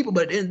for the people,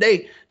 but at the end of the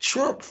day,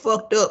 Trump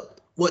fucked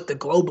up what the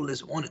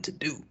globalists wanted to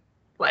do.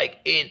 Like,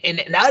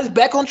 and now it's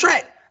back on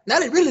track. Now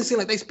they really seem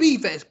like they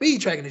speed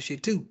tracking this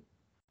shit too.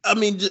 I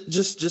mean,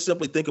 just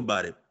simply think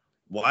about it.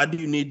 Why do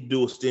you need to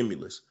do a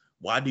stimulus?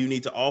 Why do you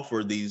need to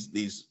offer these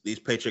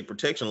paycheck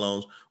protection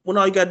loans when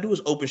all you got to do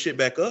is open shit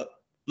back up,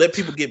 let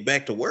people get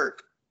back to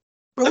work?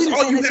 Bro, that's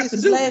all you have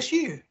to do. Last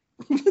year.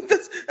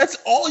 that's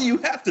all you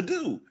have to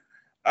do.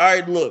 All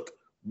right, look,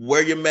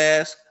 wear your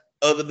mask.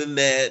 Other than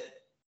that,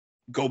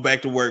 go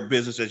back to work,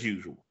 business as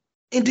usual.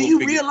 And do you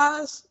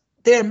realize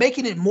they're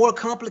making it more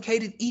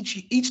complicated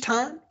each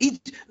time?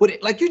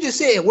 Like you just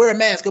said, wear a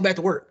mask, go back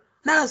to work.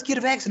 Now it's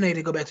get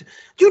vaccinated, go back to.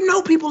 You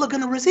know people are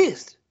gonna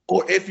resist.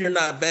 Or if you're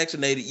not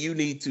vaccinated, you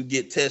need to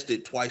get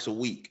tested twice a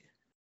week.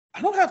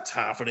 I don't have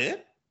time for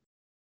that.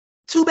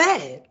 Too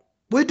bad.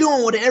 We're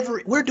doing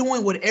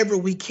whatever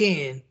we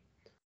can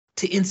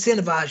to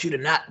incentivize you to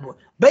not.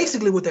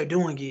 Basically, what they're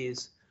doing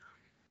is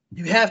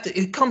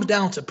it comes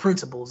down to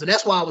principles. And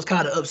that's why I was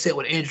kind of upset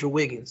with Andrew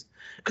Wiggins.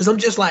 Because I'm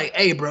just like,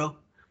 hey, bro,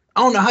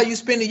 I don't know how you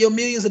spending your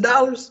millions of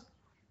dollars,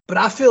 but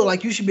I feel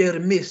like you should be able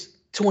to miss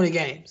 20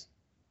 games.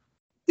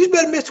 You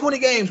better miss 20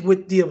 games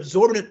with the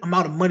absorbent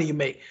amount of money you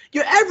make.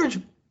 Your average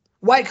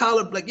white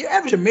collar, like your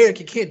average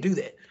American can't do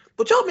that.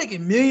 But y'all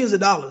making millions of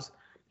dollars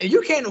and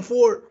you can't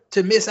afford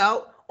to miss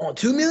out on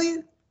 $2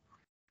 million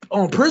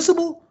on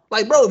principle.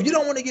 Like, bro, if you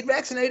don't want to get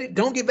vaccinated,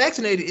 don't get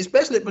vaccinated,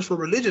 especially if it's for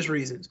religious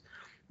reasons.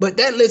 But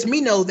that lets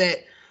me know that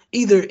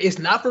either it's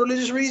not for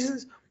religious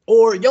reasons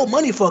or your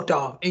money fucked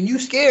off and you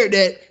scared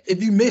that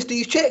if you miss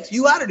these checks,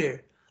 you out of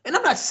there. And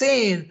I'm not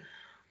saying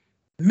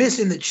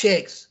missing the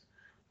checks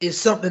is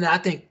something that I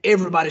think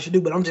everybody should do,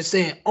 but I'm just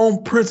saying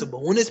on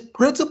principle. When it's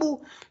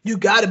principle, you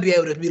got to be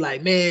able to be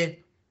like, man,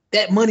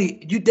 that money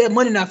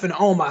not finna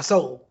own my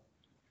soul.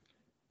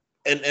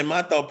 And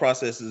my thought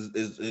process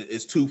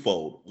is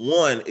twofold.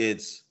 One,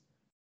 it's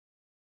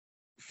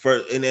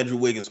in Andrew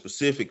Wiggins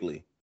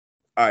specifically.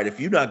 All right, if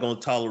you're not going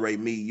to tolerate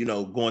me,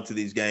 going to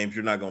these games,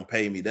 you're not going to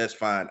pay me. That's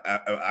fine.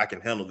 I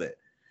can handle that.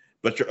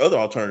 But your other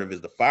alternative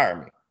is to fire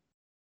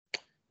me.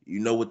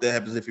 You know what that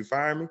happens if you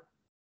fire me?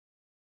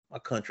 My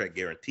contract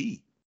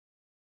guaranteed.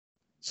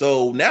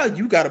 So now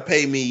you got to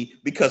pay me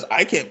because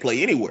I can't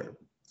play anywhere.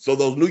 So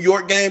those New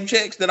York game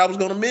checks that I was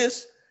going to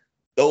miss,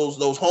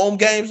 those home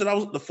games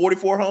that the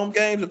 44 home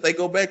games, if they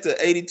go back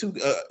to 82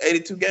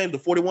 games, the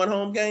 41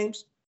 home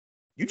games,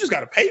 you just got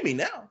to pay me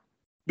now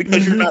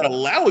because you're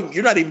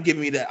not even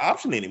giving me that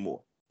option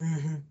anymore.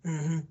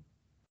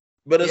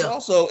 But it's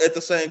also at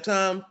the same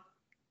time,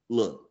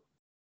 look,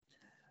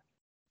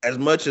 as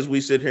much as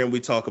we sit here and we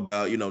talk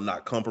about,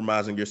 not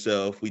compromising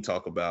yourself, we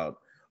talk about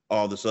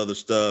all this other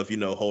stuff,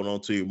 hold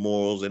on to your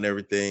morals and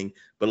everything.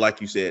 But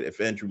like you said, if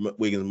Andrew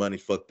Wiggins'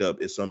 money's fucked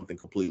up, it's something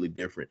completely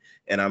different.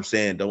 And I'm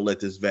saying, don't let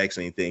this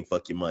vaccine thing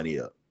fuck your money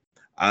up.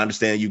 I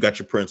understand you got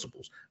your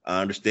principles.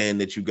 I understand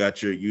that you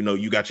got your,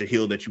 you got your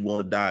hill that you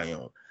want to die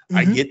on.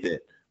 I get that.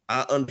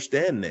 I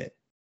understand that.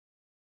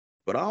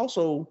 But I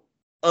also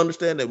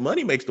understand that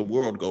money makes the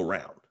world go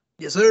round.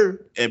 Yes, sir.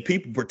 And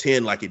people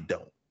pretend like it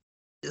don't.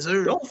 Yes,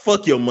 sir. Don't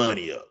fuck your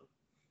money up.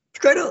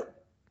 Straight up.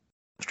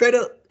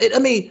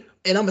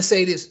 And I'm gonna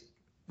say this: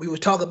 we were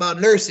talking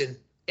about nursing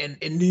in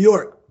New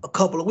York a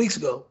couple of weeks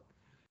ago,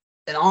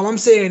 and all I'm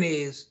saying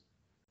is,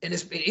 and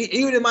it's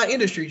even in my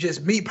industry,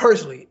 just me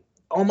personally,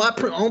 on my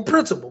own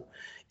principle,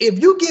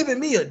 if you giving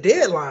me a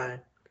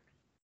deadline,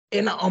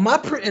 and on my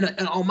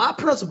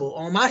principle,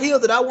 on my hill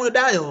that I want to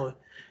die on,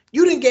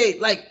 you didn't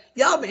get like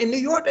y'all in New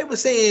York. They were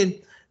saying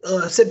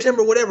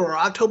September whatever or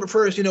October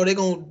 1st. They're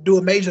gonna do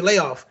a major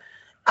layoff.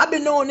 I've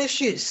been knowing this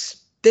shit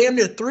damn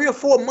near 3 or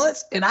 4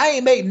 months, and I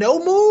ain't made no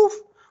move.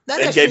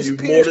 They gave you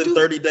more than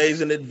 30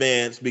 days in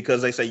advance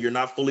because they say you're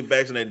not fully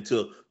vaccinated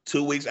until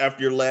 2 weeks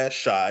after your last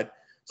shot.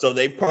 So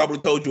they probably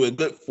told you a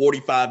good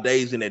 45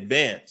 days in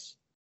advance.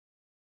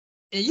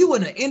 And you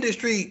in the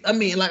industry,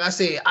 like I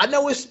said, I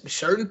know it's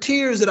certain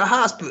tiers at a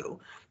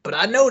hospital, but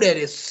I know that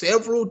it's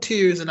several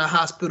tiers in a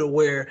hospital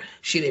where,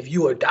 shit, if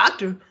you're a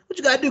doctor, what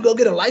you got to do, go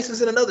get a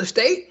license in another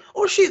state?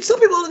 Or shit, some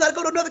people only got to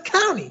go to another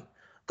county.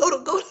 Go to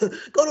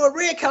a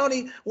red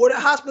county where the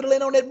hospital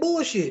ain't on that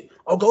bullshit.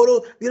 Or go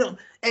to,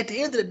 at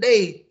the end of the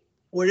day,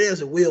 where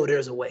there's a will,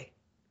 there's a way.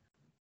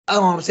 I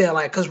don't know what I'm saying,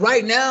 like, because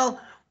right now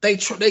they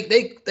trying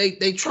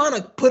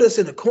to put us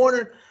in a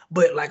corner,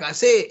 but like I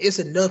said, it's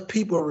enough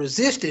people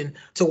resisting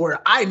to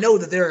where I know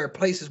that there are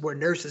places where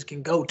nurses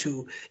can go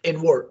to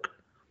and work.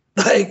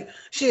 Like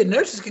shit,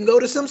 nurses can go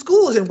to some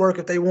schools and work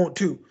if they want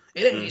to.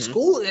 It ain't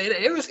school.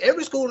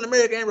 Every school in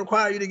America ain't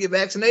require you to get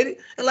vaccinated.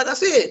 And like I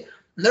said,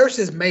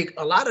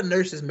 a lot of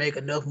nurses make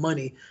enough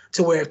money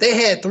to where if they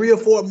had 3 or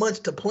 4 months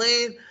to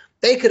plan,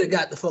 they could have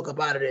got the fuck up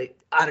out of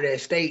that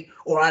state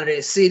or out of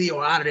that city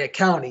or out of that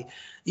county.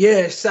 Yeah,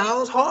 it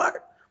sounds hard,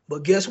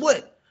 but guess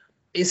what?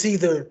 It's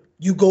either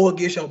you go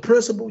against your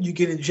principle, you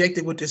get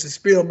injected with this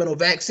experimental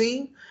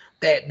vaccine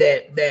that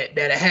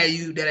had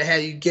you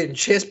getting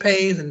chest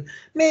pains. And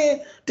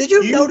man, did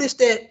you notice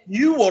that?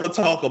 You want to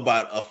talk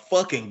about a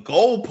fucking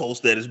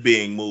goalpost that is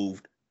being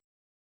moved?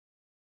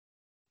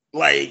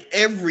 Like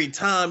every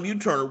time you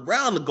turn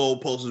around, the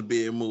goalpost is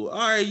being moved. All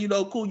right,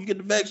 cool. You get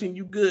the vaccine,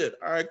 you good.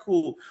 All right,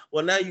 cool.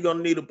 Well, now you're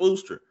gonna need a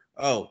booster.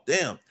 Oh,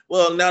 damn.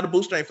 Well, now the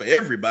booster ain't for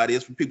everybody.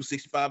 It's for people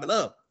 65 and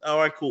up. All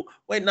right, cool.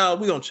 Wait, no,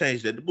 we're gonna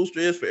change that. The booster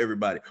is for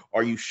everybody.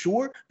 Are you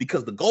sure?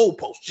 Because the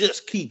goalpost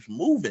just keeps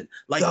moving.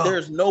 Like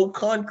there's no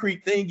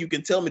concrete thing you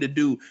can tell me to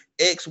do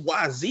X,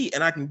 Y, Z,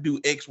 and I can do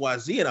X, Y,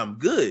 Z, and I'm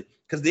good.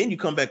 Because then you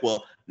come back.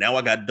 Well, now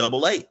I got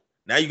double A.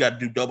 Now you got to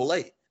do double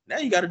A. Now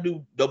you got to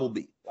do double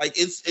B. Like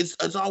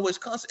it's always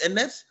constant,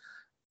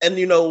 and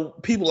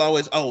people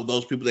always,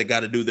 those people that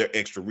got to do their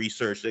extra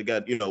research, they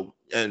got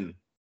and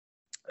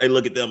they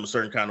look at them a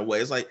certain kind of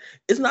way. It's like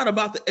it's not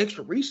about the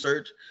extra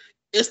research,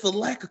 it's the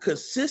lack of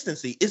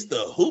consistency. It's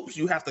the hoops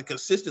you have to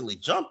consistently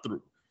jump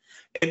through.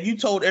 If you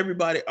told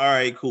everybody, all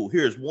right, cool,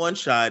 here's one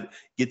shot,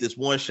 get this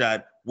one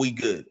shot, we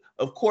good.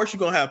 Of course, you're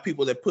gonna have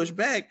people that push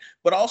back,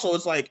 but also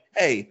it's like,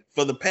 hey,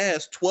 for the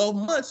past 12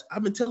 months,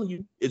 I've been telling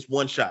you it's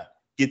one shot.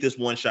 Get this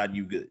one shot,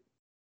 you good.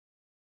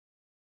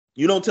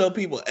 You don't tell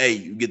people, hey,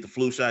 you get the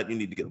flu shot, you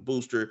need to get a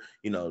booster.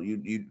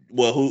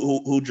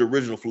 Who'd your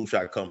original flu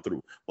shot come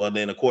through? Well,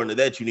 then according to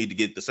that, you need to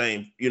get the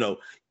same,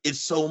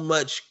 it's so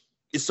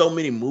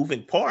many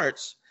moving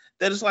parts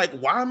that it's like,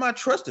 why am I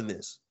trusting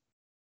this?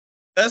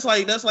 That's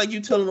like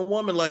you telling a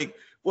woman like,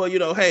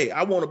 well, hey,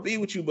 I want to be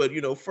with you, but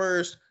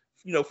first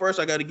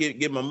I got to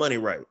get my money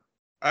right.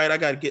 All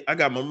right, I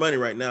got my money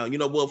right now. Now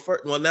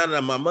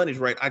that my money's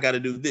right, I got to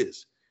do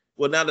this.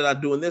 Well, now that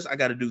I'm doing this, I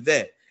got to do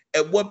that.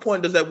 At what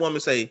point does that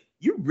woman say,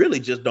 you really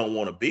just don't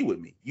want to be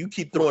with me? You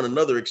keep throwing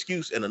another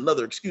excuse and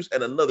another excuse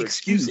and another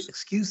excuse. To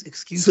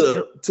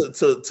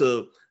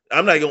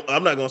I'm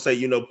not gonna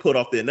say, put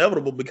off the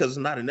inevitable, because it's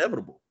not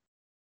inevitable.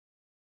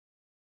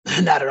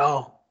 Not at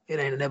all. It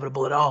ain't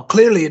inevitable at all.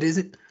 Clearly it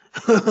isn't.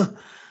 But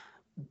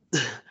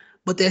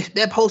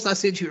that post I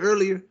sent you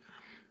earlier,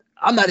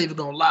 I'm not even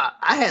gonna lie.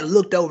 I had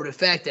looked over the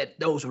fact that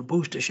those were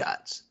booster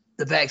shots,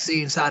 the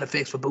vaccine side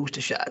effects for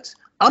booster shots.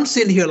 I'm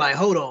sitting here like,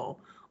 hold on.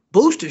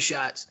 Booster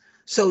shots.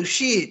 So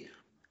shit,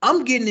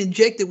 I'm getting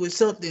injected with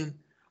something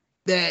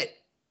that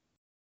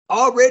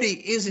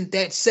already isn't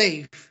that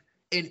safe.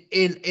 And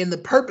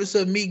the purpose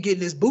of me getting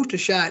this booster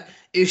shot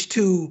is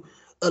to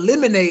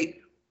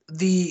eliminate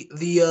the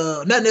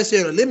not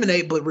necessarily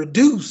eliminate, but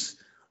reduce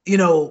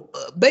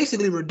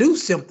basically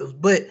reduce symptoms.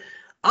 But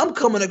I'm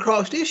coming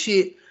across this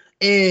shit,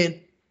 and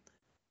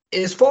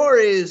as far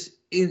as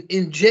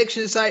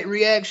injection site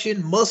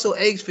reaction, muscle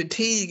aches,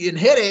 fatigue, and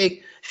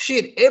headache,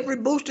 shit, every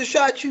booster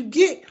shot you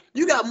get,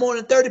 you got more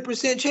than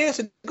 30% chance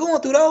of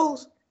going through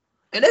those.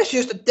 And that's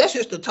just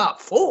the top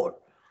 4.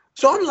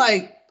 So I'm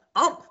like,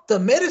 the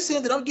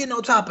medicine that I'm getting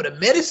on top of the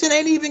medicine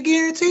ain't even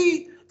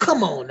guaranteed.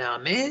 Come on now,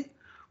 man.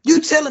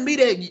 You telling me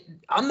that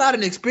I'm not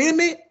an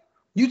experiment?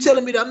 You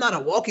telling me that I'm not a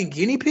walking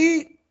guinea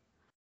pig?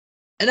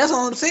 And that's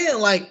all I'm saying.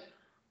 Like,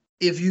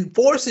 if you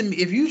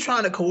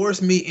trying to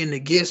coerce me into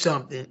getting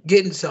something,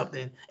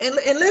 and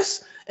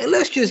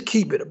let's just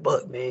keep it a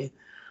buck, man.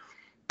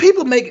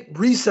 People make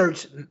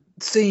research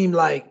seem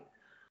like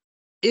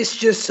it's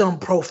just some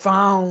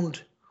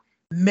profound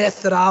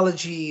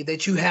methodology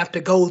that you have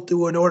to go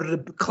through in order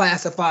to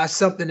classify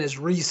something as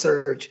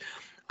research.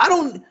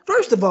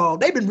 First of all,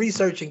 they've been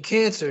researching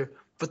cancer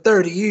for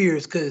 30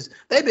 years because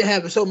they've been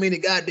having so many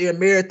goddamn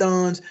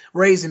marathons,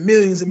 raising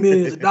millions and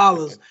millions of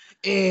dollars.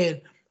 And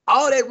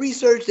all that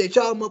research that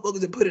y'all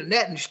motherfuckers have put in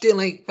that and still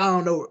ain't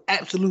found no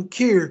absolute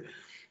cure.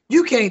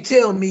 You can't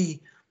tell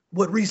me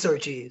what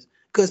research is.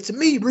 Because to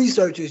me,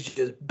 research is just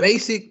a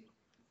basic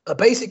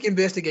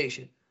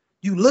investigation.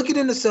 You looking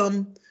into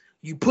something,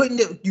 you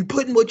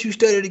putting what you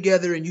study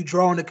together, and you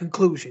drawing a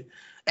conclusion.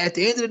 At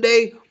the end of the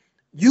day,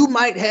 you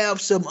might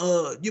have some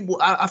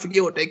I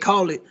forget what they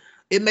call it.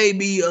 It may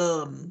be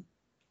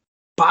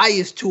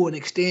biased to an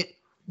extent,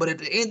 but at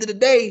the end of the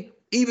day,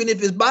 even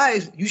if it's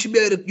biased, you should be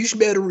able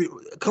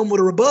to come with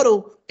a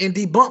rebuttal and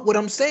debunk what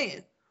I'm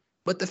saying.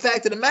 But the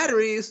fact of the matter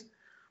is,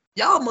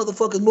 y'all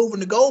motherfuckers moving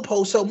the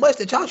goalpost so much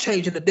that y'all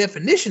changing the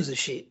definitions of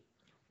shit.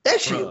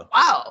 That shit,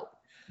 wow.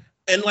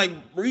 And like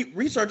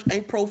research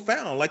ain't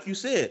profound, like you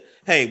said.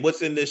 Hey,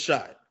 what's in this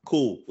shot?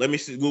 Cool. Let me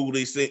see. Google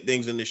these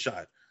things in this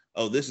shot.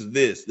 Oh, this is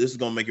this. This is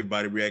gonna make your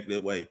body react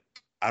that way.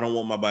 I don't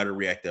want my body to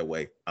react that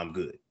way. I'm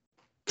good.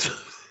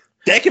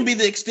 That can be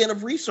the extent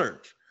of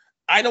research.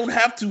 I don't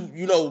have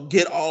to,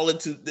 get all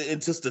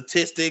into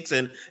statistics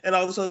and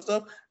all this other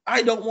stuff.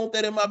 I don't want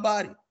that in my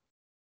body.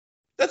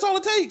 That's all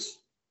it takes.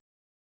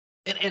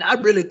 And I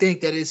really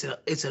think that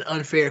it's an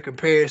unfair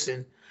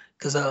comparison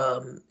because I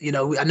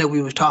know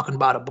we was talking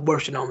about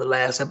abortion on the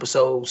last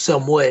episode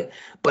somewhat,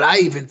 but I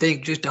even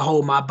think just the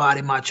whole my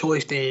body, my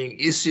choice thing,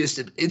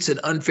 it's an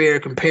unfair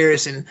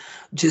comparison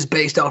just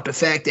based off the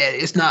fact that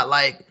it's not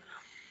like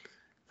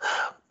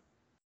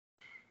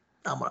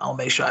I'll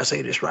make sure I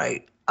say this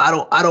right.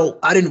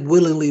 I didn't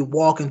willingly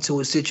walk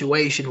into a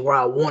situation where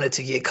I wanted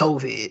to get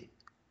COVID.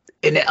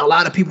 And a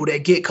lot of people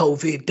that get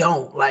COVID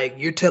don't. Like,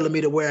 you're telling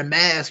me to wear a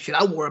mask. Shit,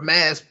 I wore a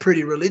mask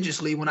pretty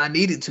religiously when I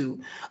needed to.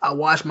 I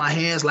washed my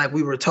hands like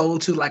we were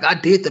told to. Like, I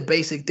did the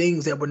basic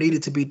things that were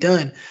needed to be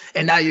done.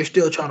 And now you're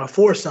still trying to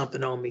force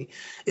something on me.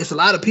 It's a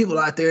lot of people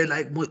out there,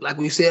 like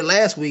we said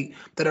last week,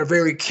 that are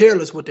very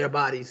careless with their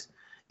bodies.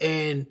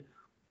 And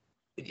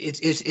it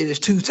is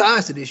two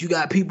sides to this. You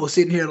got people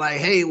sitting here like,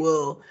 hey,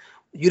 well,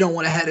 you don't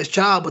want to have this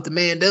child, but the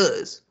man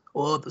does.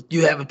 Or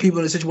you have people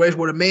in a situation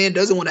where the man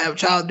doesn't want to have a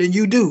child, then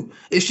you do.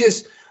 It's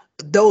just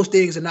those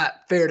things are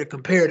not fair to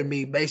compare to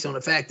me based on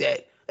the fact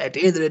that at the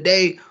end of the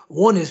day,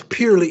 one is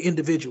purely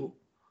individual.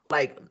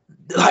 Like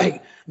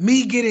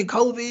me getting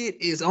COVID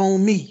is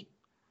on me.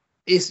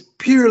 It's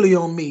purely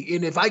on me.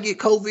 And if I get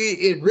COVID,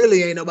 it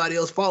really ain't nobody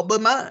else's fault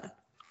but mine.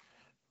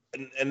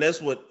 And that's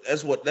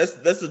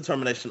the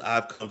determination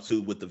I've come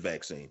to with the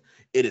vaccine.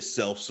 It is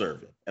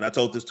self-serving. And I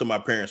told this to my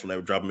parents when they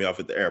were dropping me off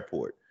at the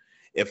airport.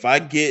 If I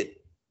get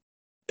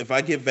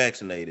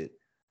vaccinated,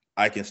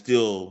 I can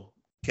still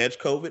catch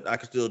COVID. I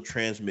can still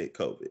transmit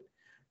COVID.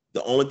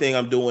 The only thing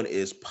I'm doing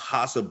is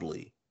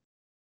possibly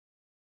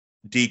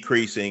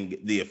decreasing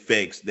the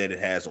effects that it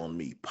has on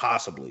me.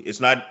 Possibly. It's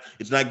not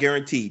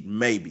guaranteed.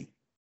 Maybe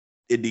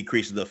it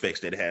decreases the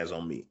effects that it has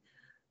on me.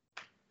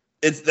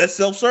 That's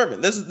self-serving.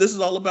 This is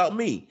all about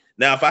me.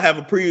 Now, if I have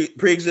a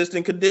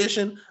pre-existing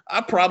condition, I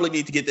probably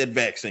need to get that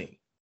vaccine.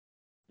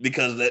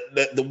 Because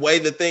the way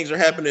that things are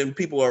happening,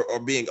 people are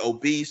being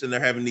obese and they're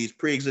having these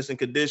pre-existing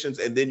conditions,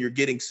 and then you're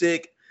getting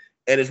sick,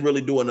 and it's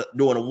really doing a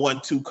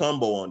 1-2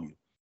 combo on you.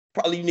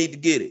 Probably you need to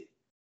get it.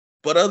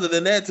 But other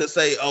than that, to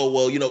say, oh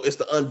well, it's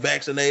the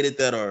unvaccinated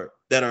that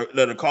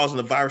are causing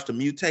the virus to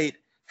mutate.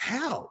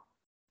 How?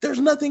 There's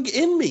nothing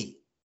in me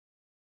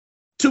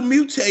to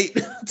mutate.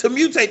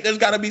 There's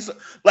got to be some,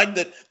 like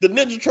the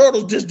Ninja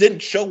Turtles just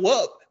didn't show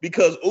up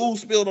because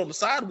ooze spilled on the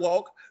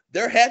sidewalk.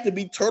 There had to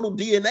be turtle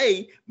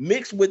DNA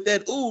mixed with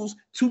that ooze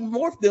to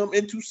morph them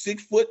into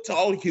 6-foot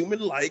tall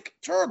human-like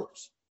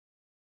turtles.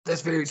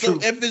 That's very true.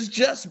 So if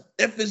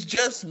it's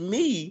just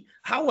me,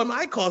 how am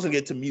I causing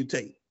it to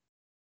mutate?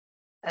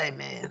 Hey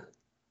man,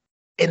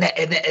 and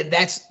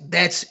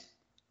that's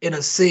in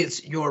a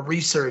sense your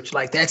research.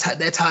 Like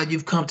that's how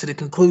you've come to the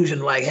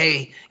conclusion. Like,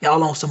 hey,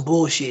 y'all on some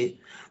bullshit.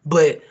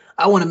 But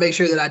I want to make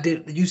sure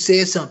that you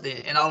said something,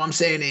 and all I'm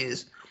saying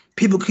is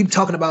people keep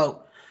talking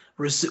about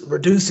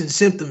reducing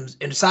symptoms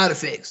and side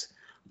effects,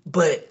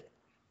 but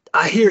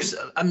I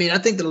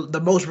think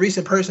the most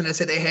recent person that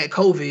said they had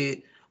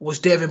COVID was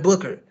Devin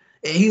Booker,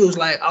 And he was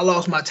like, I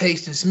lost my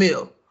taste and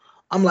smell.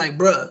 I'm like,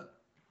 bruh,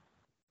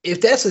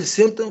 if that's a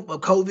symptom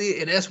of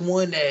COVID and that's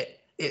one that,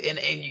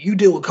 and you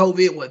deal with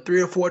COVID, what,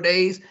 3 or 4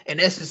 days, and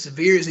that's as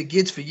severe as it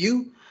gets for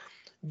you,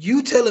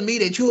 you telling me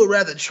that you would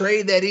rather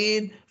trade that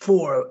in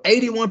for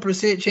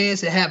 81%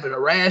 chance of having a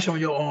rash on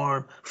your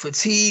arm,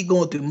 fatigue,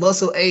 going through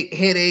muscle ache,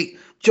 headache,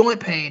 joint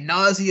pain,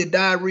 nausea,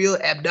 diarrhea,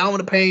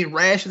 abdominal pain,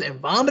 rashes, and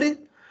vomiting?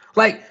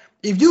 Like,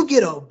 if you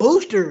get a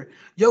booster,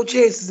 your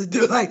chances to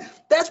do, like,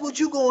 that's what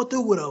you going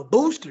through with a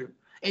booster.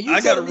 And you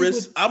I got to telling me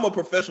risk. I'm a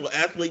professional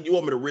athlete. You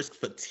want me to risk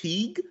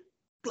fatigue?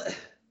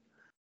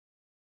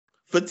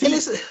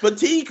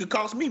 Fatigue could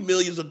cost me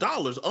millions of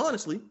dollars,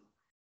 honestly.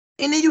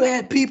 And then you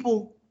had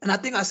people, and I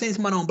think I seen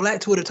somebody on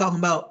Black Twitter talking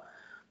about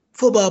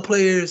football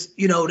players,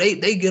 you know,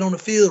 they get on the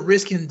field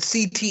risking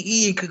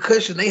CTE and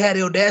concussion. They had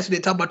the audacity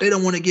to talk about they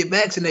don't want to get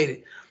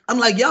vaccinated. I'm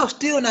like, y'all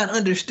still not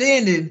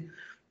understanding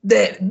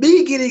that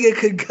me getting a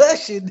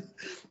concussion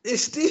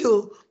is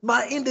still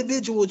my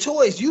individual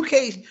choice.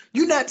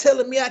 You're not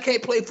telling me I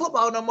can't play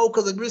football no more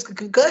because of risk of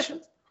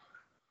concussion.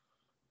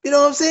 You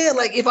know what I'm saying?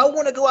 Like, if I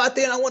want to go out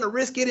there and I want to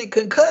risk getting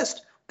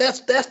concussed,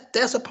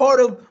 that's a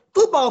part of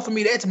football for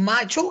me. That's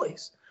my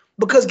choice.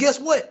 Because guess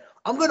what?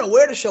 I'm going to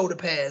wear the shoulder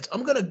pads.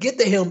 I'm going to get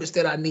the helmets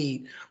that I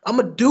need. I'm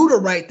going to do the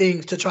right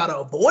things to try to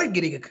avoid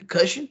getting a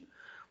concussion.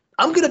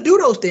 I'm going to do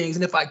those things.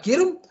 And if I get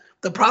them,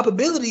 the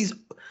probabilities,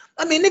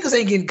 I mean, niggas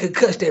ain't getting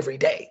concussed every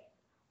day.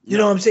 You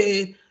know what I'm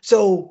saying?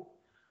 So,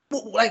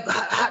 like,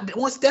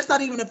 once that's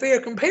not even a fair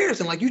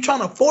comparison. Like, you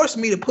trying to force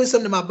me to put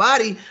something in my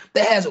body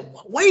that has a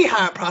way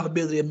higher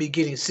probability of me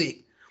getting sick.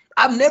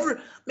 I've never,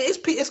 man,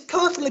 it's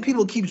constantly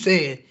people keep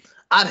saying,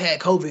 I've had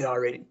COVID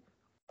already.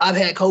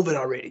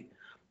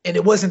 And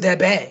it wasn't that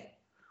bad.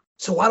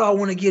 So why do I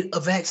want to get a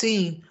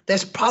vaccine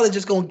that's probably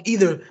just going to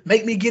either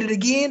make me get it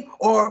again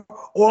or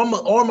I'm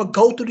gonna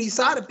go through these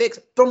side effects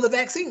from the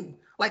vaccine?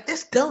 Like,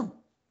 that's dumb.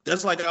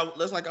 That's like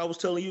I was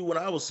telling you when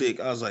I was sick.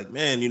 I was like,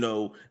 man, you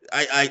know,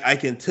 I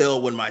can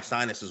tell when my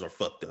sinuses are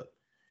fucked up.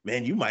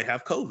 Man, you might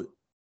have COVID.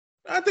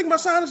 I think my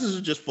sinuses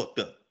are just fucked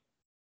up.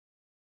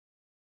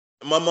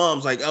 My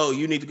mom's like, oh,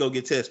 you need to go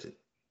get tested.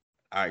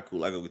 All right,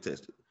 cool. I go get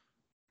tested.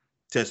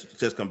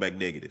 Test come back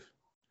negative.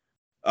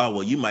 Oh,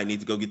 well, you might need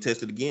to go get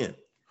tested again.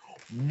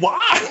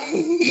 Why?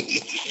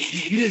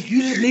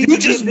 You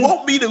just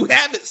want me to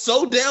have it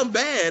so damn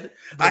bad.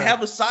 Bro. I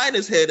have a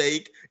sinus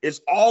headache. It's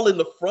all in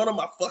the front of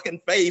my fucking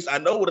face. I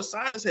know what a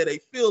sinus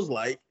headache feels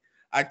like.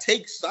 I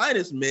take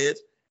sinus meds.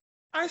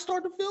 I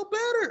start to feel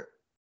better.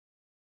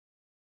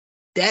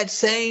 That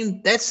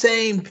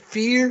same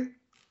fear,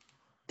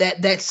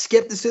 that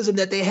skepticism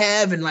that they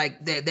have, and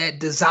like that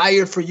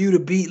desire for you to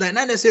be, like,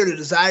 not necessarily the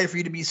desire for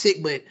you to be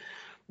sick, but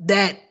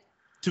that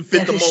to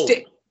fit the mold.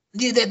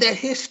 Yeah, that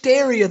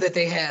hysteria that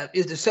they have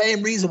is the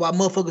same reason why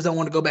motherfuckers don't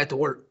want to go back to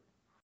work.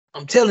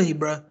 I'm telling you,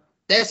 bro.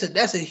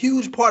 That's a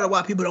huge part of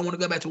why people don't want to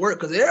go back to work,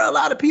 because there are a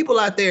lot of people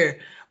out there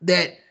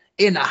that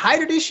in the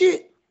height of this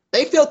shit,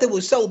 they felt it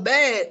was so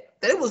bad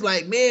that it was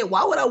like, man,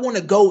 why would I want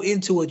to go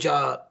into a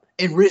job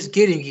and risk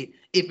getting it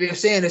if you're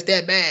saying it's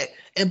that bad?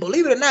 And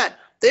believe it or not,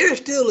 there's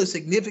still a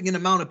significant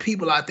amount of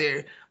people out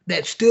there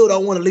that still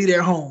don't want to leave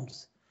their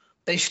homes.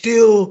 They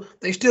still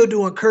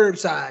doing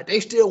curbside. They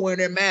still wearing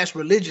their mask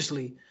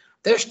religiously.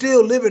 They're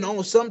still living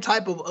on some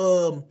type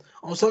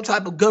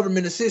of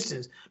government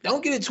assistance.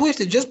 Don't get it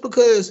twisted. Just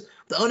because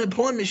the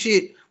unemployment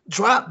shit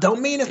dropped,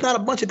 don't mean it's not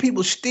a bunch of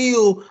people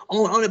still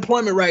on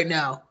unemployment right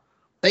now.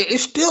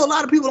 It's still a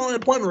lot of people on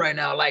unemployment right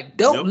now. Like,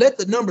 don't let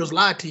the numbers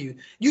lie to you.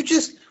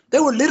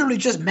 There were literally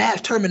just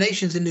mass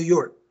terminations in New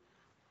York.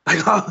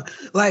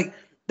 Like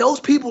those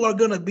people are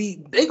gonna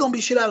be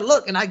shit out of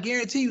luck. And I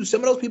guarantee you,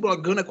 some of those people are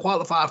gonna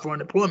qualify for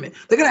unemployment.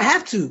 They're gonna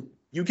have to.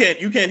 You can't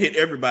hit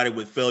everybody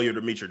with failure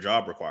to meet your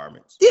job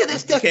requirements. Yeah,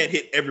 you can't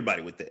hit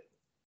everybody with that.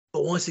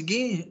 But once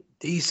again,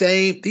 these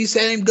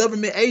same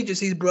government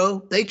agencies,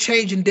 bro, they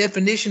changing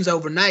definitions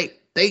overnight.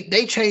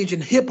 They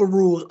changing HIPAA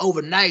rules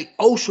overnight,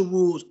 OSHA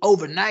rules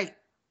overnight,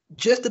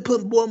 just to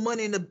put more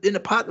money in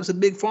the pockets of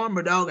Big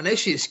Pharma, dog. And that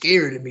shit's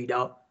scary to me,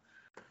 dog.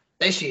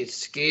 That shit's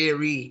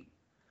scary.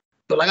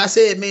 But like I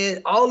said,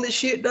 man, all this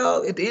shit,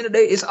 dog, at the end of the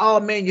day, it's all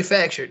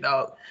manufactured,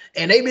 dog.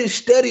 And they've been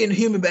studying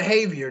human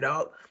behavior,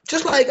 dog.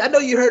 Just like, I know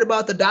you heard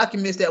about the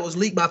documents that was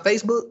leaked by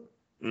Facebook.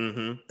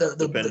 Mm-hmm.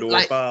 The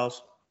Pandora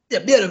files. Yeah.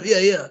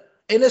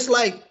 And it's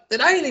like,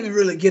 and I didn't even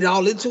really get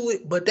all into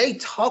it, but they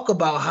talk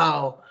about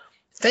how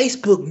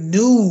Facebook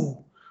knew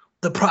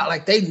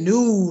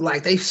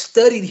they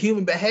studied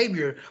human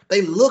behavior.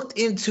 They looked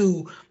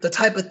into the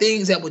type of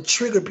things that would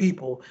trigger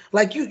people.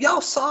 Like,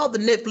 y'all saw the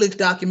Netflix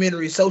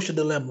documentary Social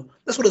Dilemma.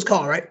 That's what it's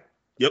called, right?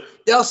 Yep.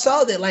 Y'all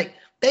saw that. Like,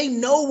 they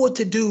know what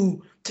to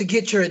do to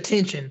get your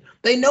attention.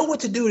 They know what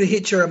to do to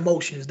hit your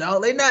emotions,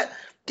 dog.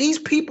 These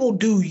people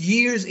do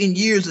years and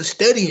years of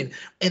studying,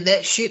 and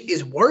that shit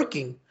is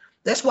working.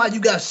 That's why you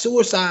got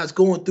suicides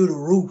going through the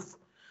roof.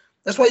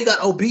 That's why you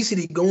got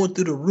obesity going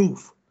through the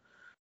roof.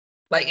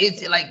 Like,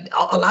 it's like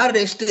a lot of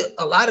that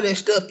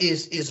stuff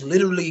is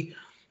literally,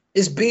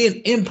 it's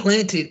being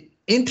implanted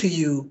into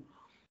you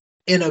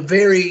in a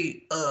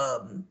very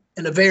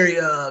in a very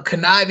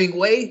conniving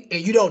way,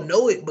 and you don't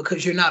know it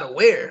because you're not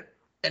aware.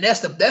 And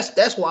that's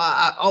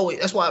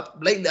why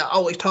lately I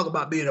always talk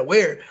about being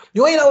aware.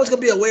 You ain't always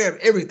gonna be aware of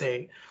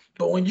everything,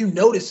 but when you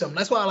notice something,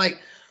 that's why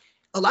like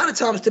a lot of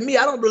times to me,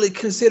 I don't really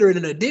consider it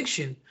an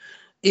addiction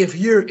if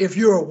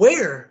you're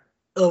aware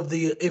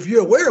if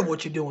you're aware of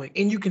what you're doing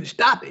and you can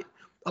stop it.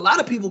 A lot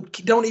of people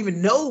don't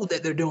even know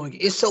that they're doing it.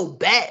 It's so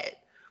bad.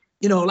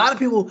 There are a lot of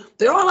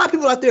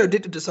people out there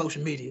addicted to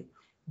social media,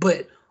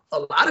 but a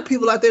lot of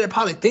people out there that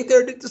probably think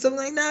they're addicted to something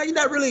like, nah, you're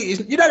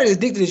not as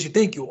addicted as you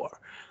think you are.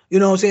 You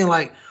know what I'm saying?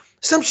 Like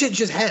some shit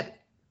just happen.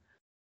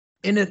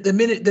 And the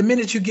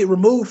minute you get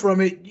removed from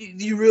it,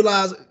 you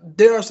realize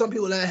there are some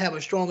people that have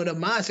a strong enough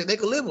mindset they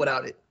can live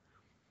without it.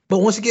 But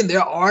once again,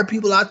 there are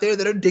people out there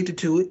that are addicted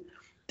to it.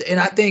 And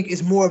I think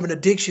it's more of an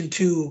addiction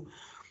to,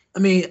 I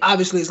mean,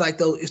 obviously it's like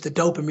it's the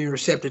dopamine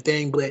receptor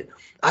thing, but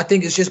I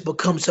think it's just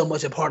become so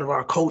much a part of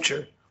our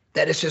culture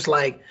that it's just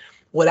like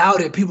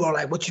without it, people are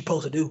like, what you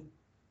supposed to do?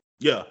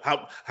 Yeah.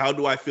 How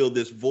do I fill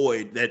this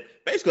void that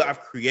basically I've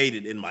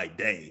created in my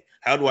day?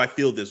 How do I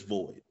fill this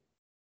void?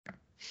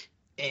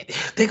 And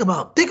think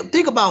about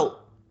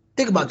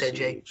that,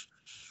 Jay.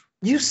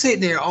 You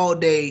sit there all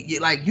day,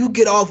 you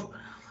get off.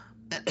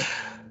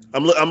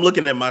 I'm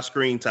looking at my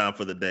screen time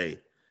for the day.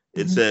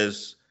 It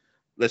says,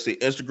 let's see,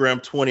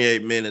 Instagram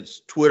 28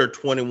 minutes, Twitter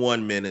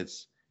 21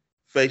 minutes,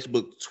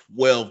 Facebook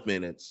 12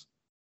 minutes.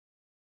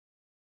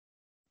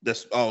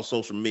 That's all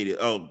social media.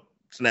 Oh,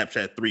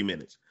 Snapchat 3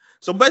 minutes.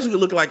 So basically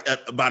looking like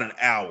about an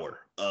hour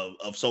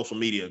of social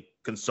media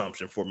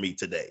consumption for me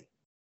today.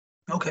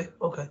 Okay.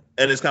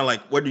 And it's kind of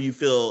like, where do you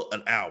feel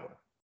an hour?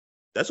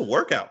 That's a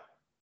workout.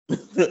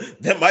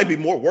 That might be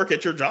more work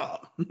at your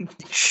job.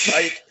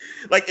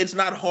 like it's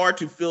not hard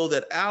to fill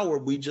that hour.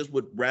 We just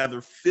would rather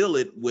fill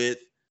it with,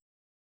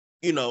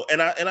 and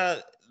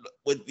I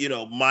with,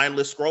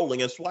 mindless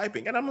scrolling and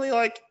swiping. And I'm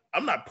like,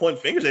 I'm not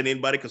pointing fingers at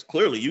anybody because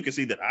clearly you can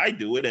see that I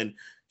do it. And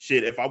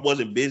shit, if I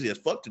wasn't busy as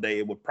fuck today,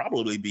 it would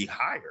probably be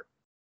higher.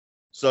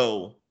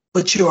 So,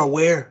 but you're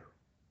aware.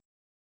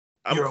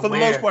 For the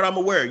most part, I'm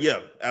aware.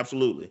 Yeah,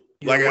 absolutely.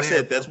 Like I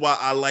said, that's why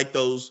I like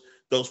those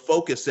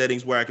focus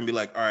settings where I can be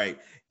like, all right,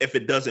 if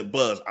it doesn't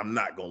buzz, I'm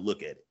not gonna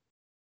look at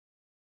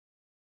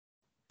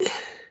it.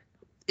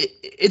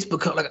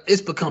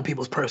 It's become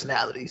people's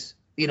personalities.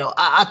 When the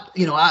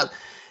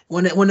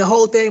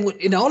whole thing,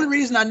 and the only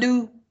reason I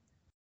knew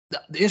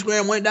the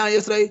Instagram went down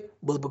yesterday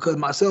was because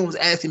my son was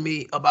asking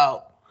me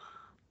about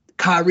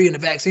Kyrie and the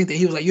vaccine thing.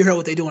 He was like, "You heard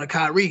what they doing to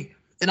Kyrie?"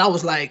 And I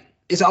was like,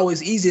 "It's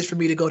always easiest for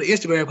me to go to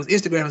Instagram because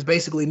Instagram is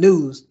basically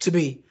news to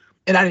me."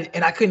 And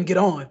I couldn't get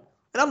on.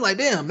 And I'm like,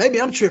 "Damn,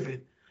 maybe I'm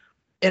tripping."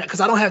 And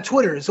because I don't have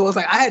Twitter, so it's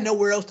like I had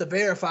nowhere else to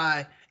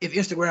verify if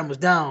Instagram was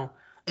down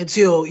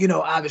until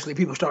obviously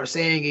people start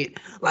saying it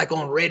like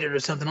on Reddit or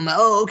something. I'm like,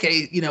 oh,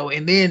 okay,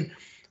 and then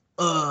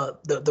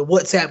the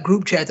WhatsApp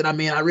group chat that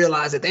I'm in, I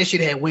realized that shit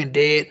had went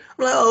dead.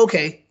 I'm like, oh,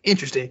 okay,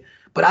 interesting.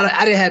 But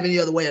I didn't have any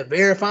other way of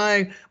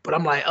verifying. But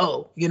I'm like,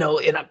 oh,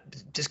 and I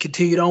just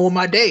continued on with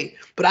my day.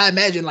 But I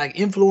imagine like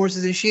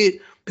influencers and shit,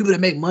 people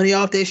that make money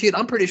off that shit,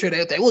 I'm pretty sure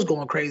that they was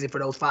going crazy for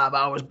those 5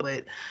 hours.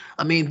 But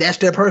I mean, that's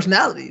their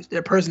personalities.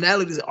 Their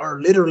personalities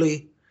are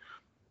literally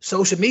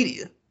social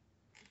media.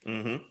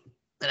 Mm-hmm.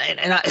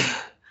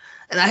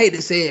 And I hate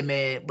to say it,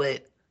 man,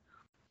 but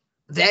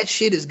that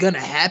shit is gonna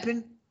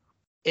happen.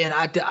 And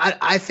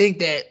I think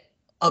that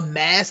a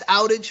mass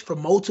outage for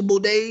multiple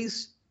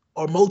days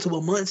or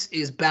multiple months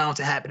is bound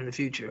to happen in the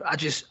future.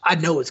 I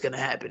know it's gonna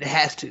happen. It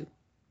has to.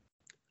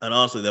 And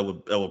honestly, that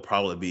would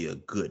probably be a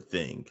good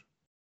thing.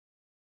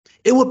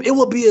 It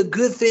would be a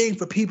good thing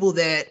for people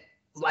that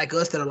like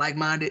us that are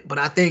like-minded. But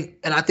I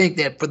think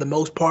that for the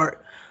most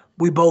part,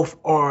 we both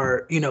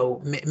are,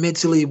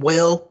 mentally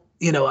well.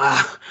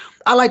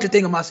 I like to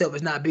think of myself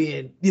as not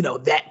being,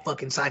 that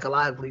fucking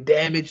psychologically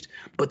damaged.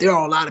 But there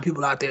are a lot of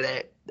people out there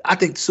that I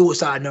think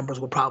suicide numbers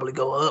will probably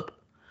go up.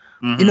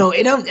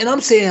 Mm-hmm. And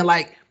I'm saying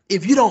like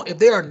if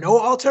there are no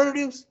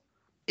alternatives,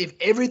 if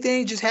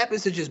everything just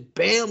happens to just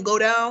bam go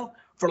down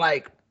for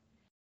like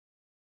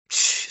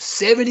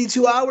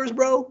 72 hours,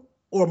 bro,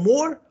 or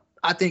more,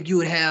 I think you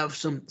would have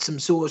some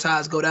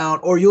suicides go down,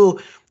 or you'll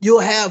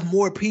have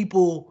more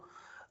people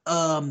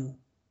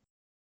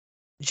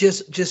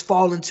just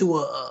fall into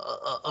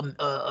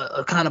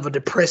a kind of a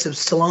depressive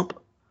slump,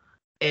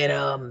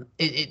 and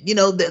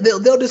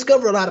they'll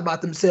discover a lot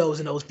about themselves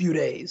in those few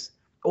days.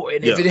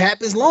 If it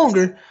happens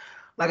longer,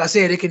 like I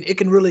said, it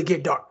can really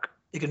get dark.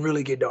 It can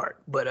really get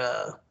dark. But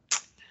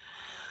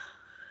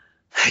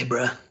hey,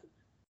 bro,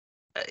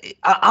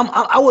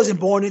 I wasn't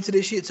born into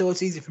this shit, so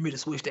it's easy for me to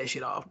switch that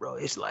shit off, bro.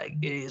 It's like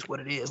it is what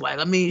it is. Like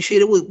I mean,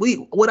 shit,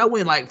 I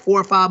went like 4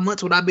 or 5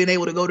 months without being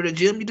able to go to the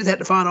gym. You just had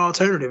to find an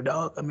alternative,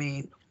 dog. I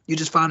mean, you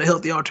just find a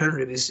healthy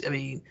alternative.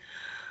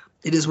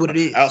 It is what it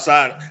is.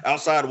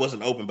 Outside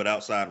wasn't open, but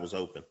outside was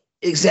open.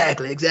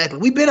 Exactly.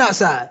 We've been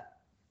outside.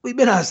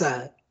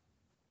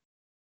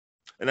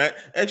 And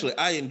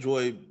I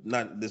enjoy,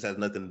 not, this has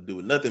nothing to do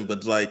with nothing,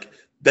 but like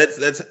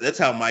that's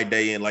how my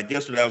day ended. Like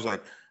yesterday I was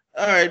like,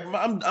 All right,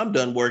 I'm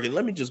done working.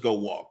 Let me just go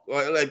walk.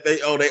 Like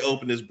they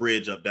opened this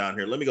bridge up down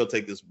here. Let me go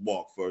take this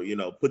walk for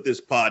put this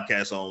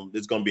podcast on.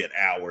 It's gonna be an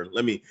hour.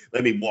 Let me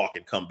walk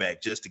and come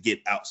back just to get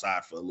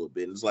outside for a little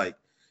bit. It's like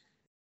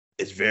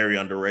it's very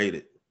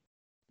underrated,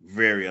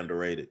 very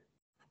underrated.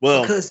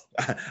 Well, because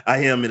I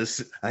am in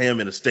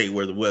a state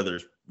where the weather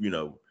is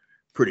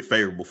pretty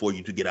favorable for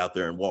you to get out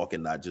there and walk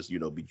and not just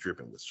be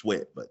dripping with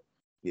sweat. But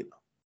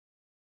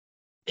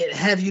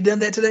have you done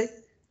that today?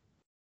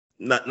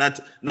 Not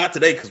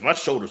today because my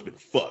shoulder's been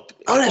fucked.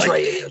 Oh, that's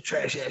right. Yeah, your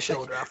trash ass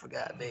shoulder. I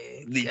forgot,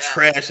 man. The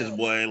trash is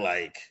boy.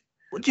 Like,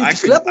 what you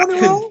slept on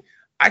it wrong?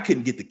 I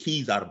couldn't get the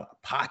keys out of my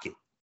pocket.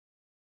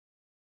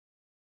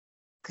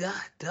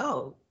 God,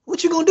 dog.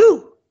 What you gonna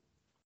do?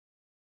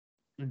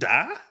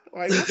 Die?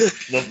 Like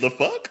the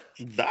fuck?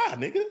 Die,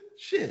 nigga.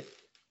 Shit.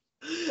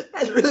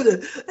 That's really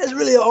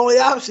the only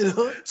option,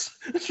 huh?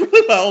 It's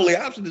really my only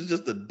option is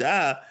just to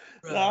die.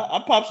 Right.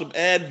 I popped some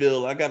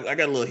Advil. I got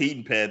a little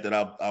heating pad that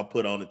I'll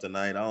put on it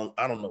tonight.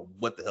 I don't know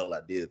what the hell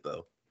I did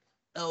though.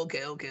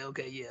 Okay.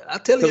 Yeah, I'll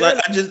tell you.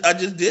 Because I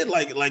just did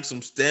like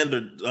some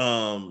standard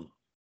some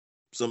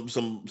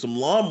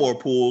lawnmower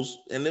pulls,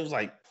 and it was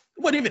like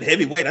it wasn't even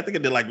heavyweight. I think I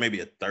did like maybe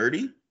a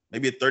 30,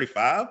 maybe a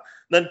 35.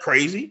 Nothing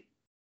crazy.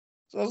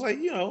 So I was like,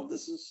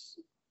 this is.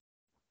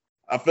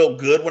 I felt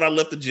good when I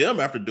left the gym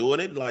after doing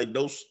it. Like I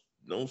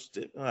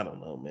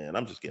don't know, man.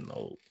 I'm just getting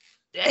old.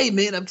 Hey,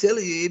 man, I'm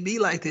telling you, it be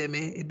like that,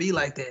 man. It be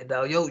like that,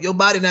 dog. Your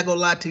body not gonna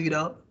lie to you,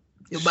 dog.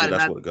 Your body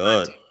not gonna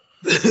lie to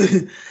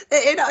you.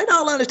 in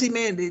all honesty,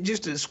 man,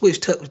 just to switch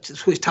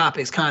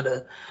topics kind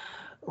of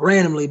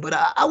randomly, but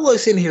I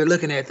was sitting here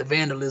looking at the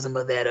vandalism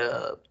of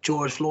that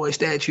George Floyd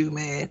statue,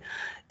 man.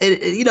 And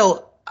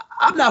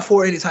I'm not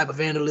for any type of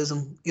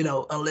vandalism,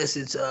 unless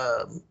it's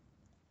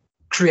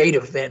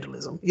creative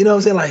vandalism. You know what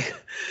I'm saying? Like,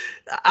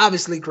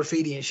 obviously,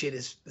 graffiti and shit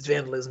is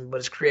vandalism, but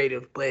it's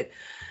creative. But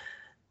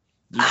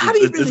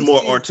it's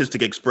more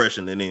artistic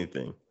expression than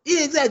anything.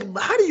 Yeah, exactly.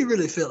 But how do you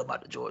really feel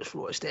about the George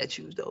Floyd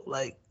statues, though?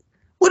 Like,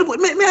 matter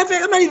of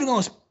fact, I'm not even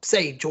going to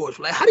say George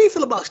Floyd. How do you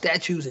feel about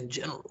statues in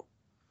general?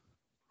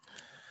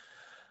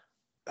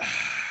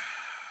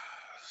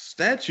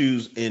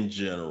 Statues in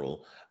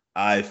general,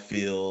 I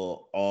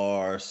feel,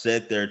 are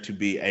set there to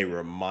be a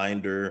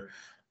reminder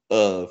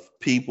of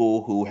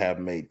people who have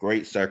made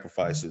great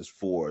sacrifices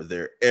for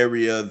their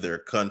area, their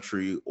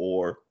country,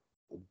 or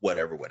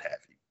whatever, what have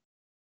you.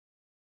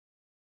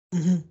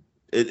 Mm-hmm.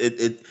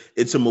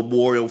 It's a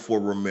memorial for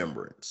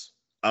remembrance.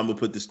 I'm gonna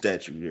put the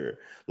statue here.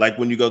 Like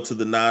when you go to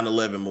the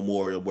 9/11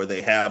 memorial where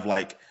they have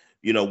like,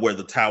 where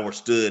the tower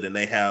stood and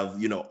they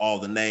have, all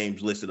the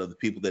names listed of the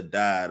people that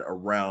died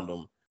around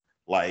them.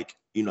 Like,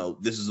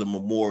 this is a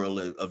memorial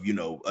of,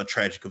 a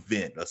tragic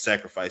event, a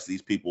sacrifice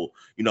these people,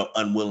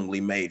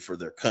 unwillingly made for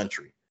their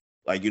country.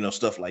 Like,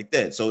 stuff like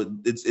that. So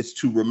it's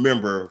to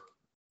remember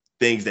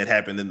things that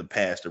happened in the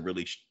past to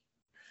really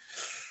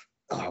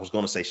I was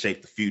going to say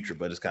shape the future,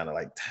 but it's kind of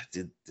like,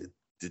 did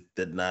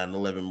the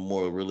 9/11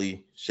 memorial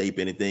really shape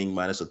anything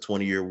minus a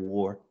 20-year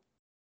war?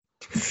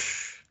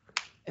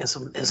 And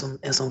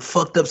some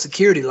fucked up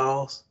security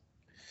laws.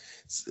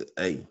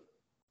 Hey,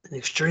 an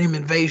extreme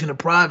invasion of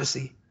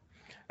privacy.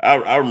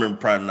 I remember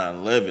prior to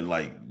 9/11,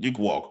 like you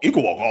could walk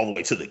all the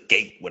way to the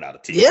gate without a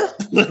ticket. Yeah,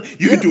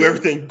 you can do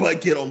everything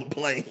but get on the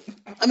plane.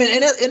 I mean,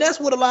 and that's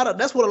what a lot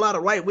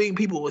of right wing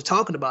people was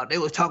talking about. They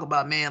was talking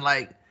about, man,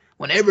 like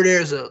whenever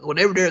there's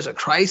a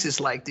crisis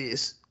like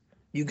this,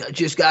 you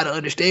just got to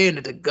understand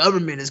that the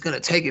government is gonna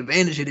take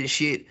advantage of this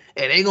shit,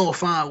 and they gonna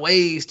find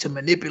ways to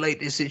manipulate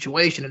this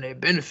situation in their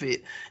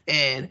benefit.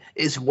 And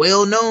it's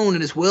well known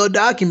and it's well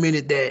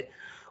documented that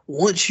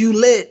once you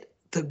let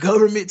the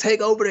government take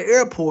over the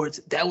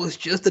airports, that was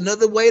just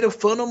another way to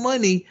funnel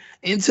money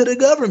into the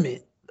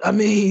government. I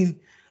mean,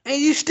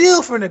 and you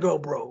still finna go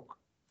broke.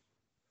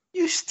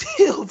 You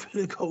still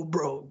finna go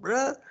broke,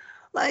 bruh.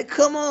 Like,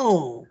 come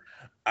on.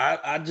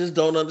 I just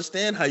don't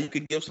understand how you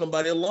could give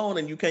somebody a loan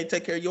and you can't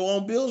take care of your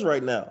own bills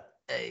right now.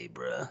 Hey,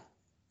 bruh.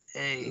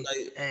 Hey.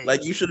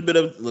 Like you should have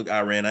been look,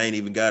 Iran, I ain't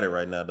even got it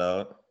right now,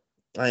 dog.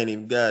 I ain't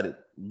even got it.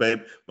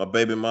 Babe, my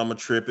baby mama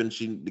tripping.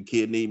 The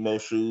kid need more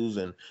shoes,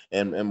 and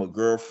my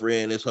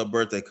girlfriend, it's her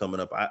birthday coming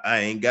up. I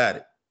ain't got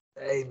it.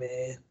 Hey,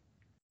 man.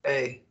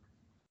 Hey,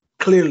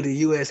 clearly the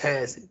U.S.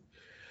 has it.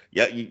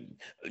 Yeah,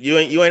 you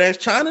ain't asked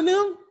China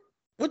them?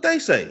 What they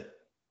say?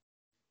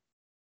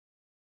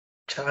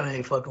 China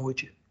ain't fucking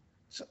with you.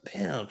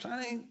 Damn,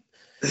 China ain't.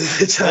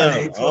 China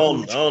ain't fucking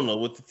with you. I don't know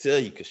what to tell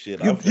you, cause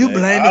shit. You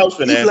blame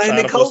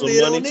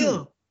COVID on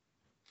them,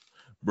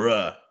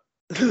 bruh.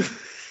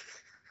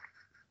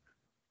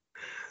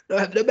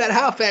 No matter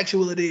how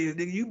factual it is,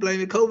 nigga, you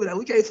blaming COVID.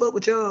 We can't fuck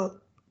with y'all,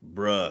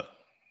 bruh.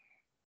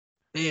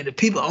 Man, the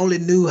people only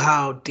knew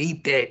how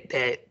deep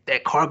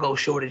that cargo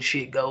shortage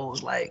shit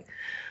goes. Like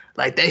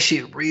that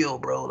shit real,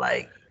 bro.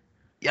 Like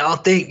y'all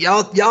think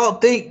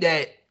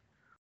that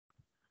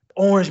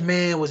Orange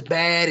Man was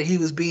bad and he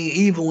was being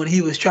evil when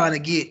he was trying to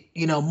get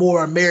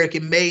more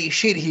American made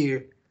shit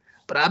here.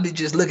 But I be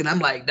just looking, I'm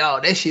like,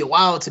 dog, that shit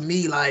wild to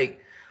me. Like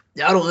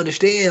y'all don't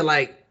understand.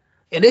 Like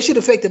And that shit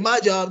affected my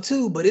job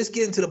too. But it's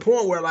getting to the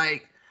point where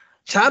like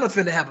China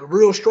finna have a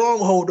real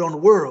stronghold on the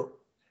world.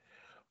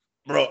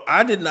 Bro,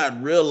 I did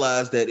not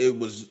realize that it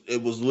was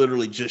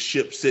literally just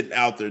ships sitting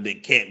out there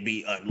that can't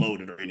be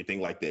unloaded or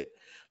anything like that.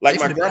 Like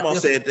my grandma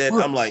said that,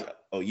 I'm like,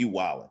 oh, you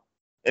wildin'.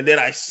 And then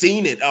I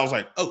seen it, I was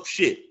like, oh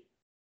shit.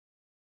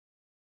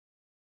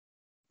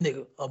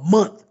 Nigga, a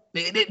month.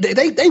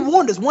 They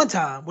warned us one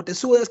time with the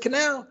Suez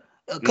Canal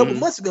a couple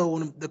months ago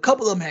when the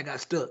couple of them had got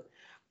stuck.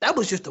 That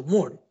was just a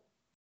warning.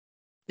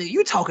 Nigga,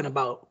 you talking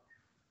about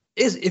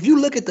is if you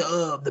look at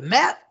the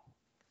map,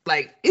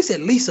 like it's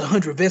at least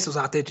 100 vessels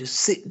out there just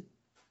sitting.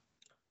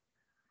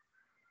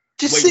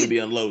 Just waiting sitting. To be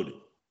unloaded.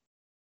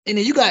 And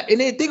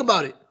then think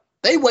about it.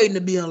 They waiting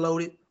to be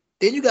unloaded.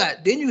 Then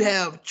you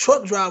have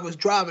truck drivers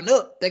driving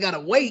up. They gotta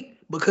wait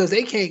because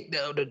they can't.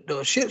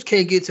 The ships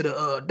can't get to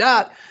the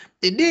dock.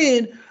 And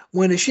then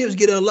when the ships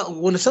get unloaded,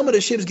 when some of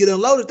the ships get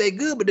unloaded, they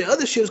good. But the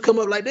other ships come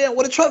up like, damn,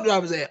 where the truck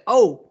drivers at?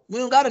 Oh, we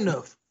don't got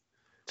enough.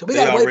 So we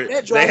gotta wait for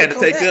that driver. They had to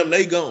take them.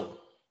 They gone.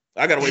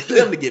 I gotta wait for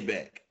them to get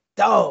back.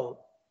 Dog.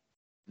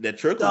 That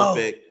trickle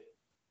effect.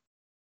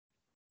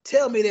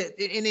 Tell me that,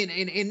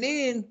 and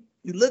then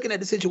you're looking at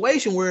the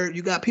situation where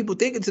you got people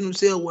thinking to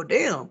themselves, well,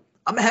 damn,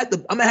 I'm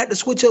gonna have to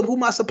switch up who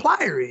my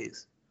supplier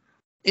is.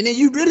 And then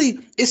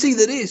it's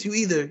either this, you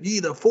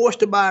either forced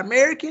to buy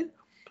American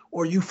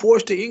or you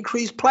forced to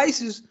increase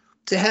prices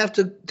to have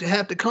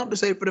to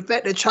compensate for the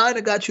fact that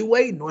China got you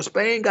waiting or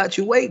Spain got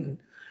you waiting.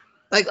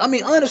 Like, I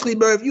mean, honestly,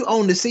 bro, if you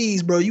own the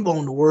seas, bro, you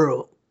own the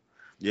world.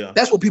 Yeah.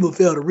 That's what people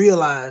fail to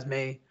realize,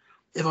 man.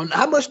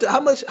 How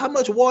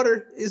much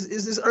water is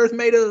this earth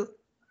made of?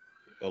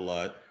 A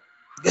lot.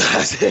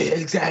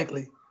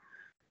 Exactly.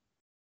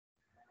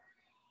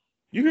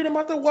 You heard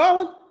about the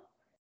wilding?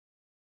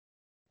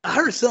 I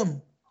heard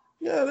something.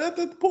 Yeah, that's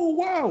the pool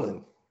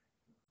wilding.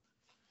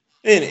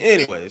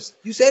 Anyways,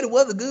 you said it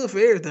wasn't good for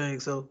everything,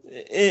 so.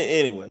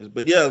 Anyways,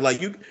 but yeah,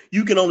 like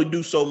you can only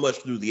do so much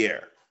through the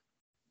air.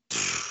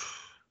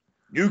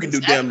 You can do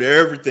damn near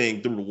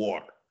everything through the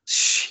water.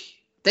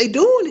 They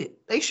doing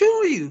it. They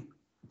showing you.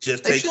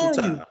 Just take some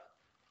time.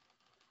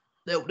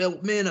 That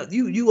man,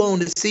 you own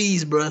the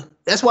seas, bro.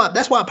 That's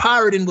why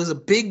pirating was a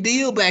big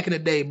deal back in the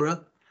day,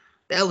 bro.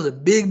 That was a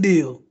big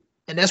deal,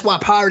 and that's why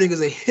pirating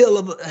is a hell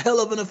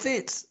of an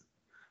offense.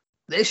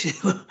 That shit,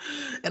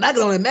 and I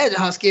can only imagine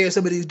how scared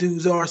some of these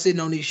dudes are sitting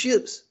on these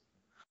ships.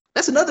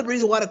 That's another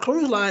reason why the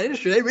cruise line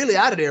industry, they really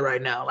out of there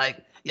right now.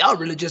 Like, y'all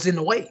really just in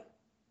the way.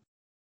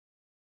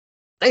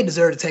 They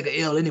deserve to take an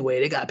L anyway.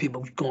 They got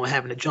people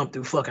having to jump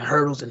through fucking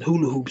hurdles and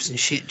hula hoops and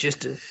shit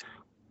just to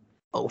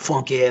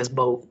funky ass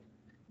boat.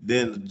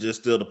 Then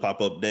just still to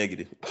pop up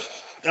negative.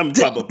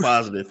 Pop up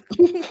positive.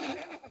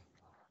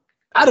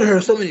 I done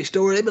heard so many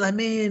stories. They be like,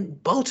 man,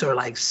 boats are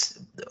like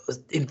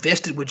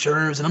infested with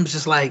germs, and I'm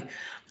just like,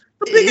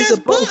 it's a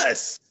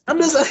bus. I'm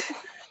just like,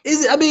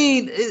 is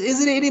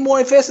it any more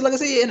infested, like I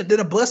said, than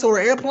a bus or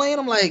an airplane?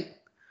 I'm like,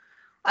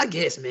 I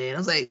guess, man. I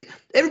was like,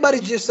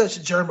 everybody's just such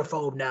a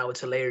germaphobe now. It's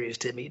hilarious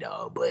to me,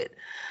 dog. But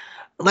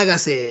like I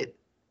said,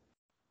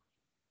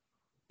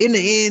 in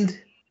the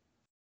end,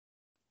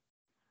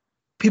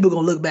 people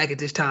gonna look back at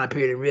this time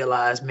period and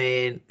realize,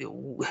 man,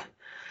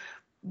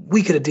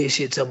 we could have did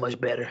shit so much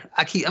better.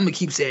 I'm gonna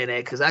keep saying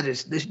that because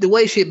the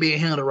way shit being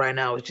handled right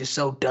now is just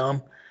so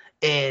dumb.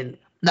 And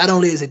not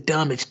only is it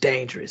dumb, it's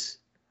dangerous.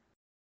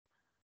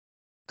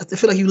 I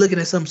feel like you're looking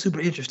at something super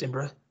interesting,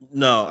 bro.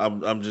 No,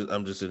 I'm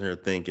just sitting here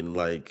thinking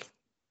like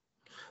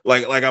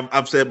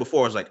I've said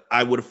before, it's like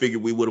I would have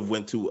figured we would have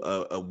went to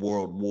a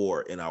world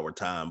war in our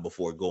time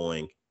before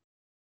going,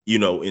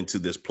 into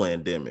this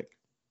pandemic.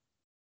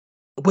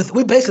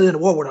 We're basically in a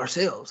war with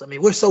ourselves. I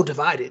mean, we're so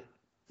divided.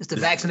 It's the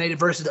vaccinated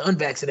versus the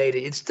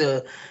unvaccinated. It's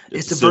the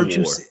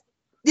virtue.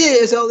 Yeah,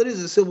 it's all it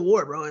is. A civil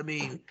war, bro. I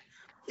mean,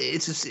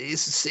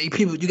 it's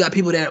people. You got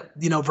people that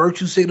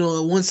virtue signal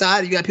on one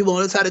side. You got people on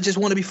the other side that just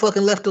want to be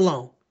fucking left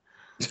alone.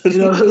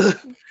 That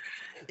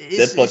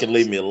fucking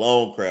leave me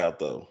alone crowd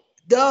though.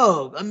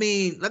 Dog. I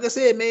mean, like I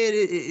said, man,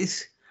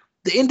 it's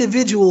the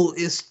individual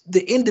is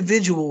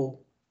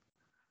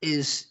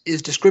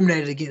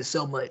discriminated against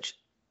so much.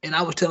 And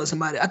I was telling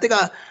somebody, I think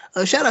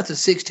shout out to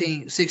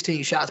 16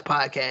 Shots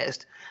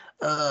podcast.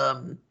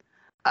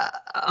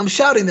 I'm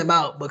shouting them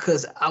out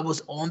because I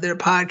was on their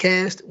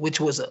podcast, which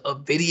was a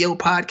video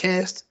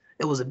podcast.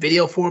 It was a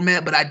video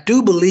format, but I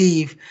do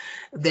believe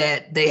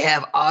that they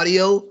have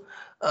audio.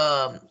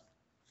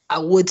 I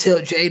would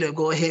tell Jay to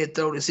go ahead and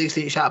throw the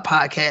 16 Shot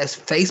podcast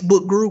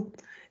Facebook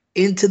group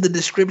into the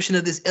description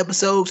of this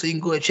episode so you can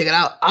go ahead and check it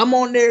out. I'm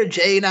on there.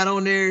 Jay not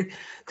on there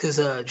because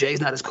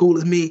Jay's not as cool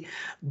as me.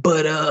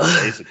 But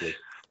basically,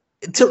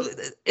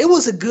 it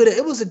was a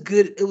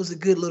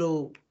good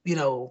little,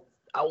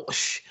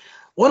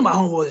 one of my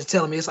homeboys was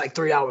telling me it's like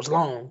 3 hours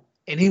long.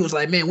 And he was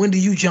like, man, when do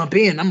you jump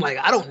in? I'm like,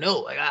 I don't know.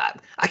 Like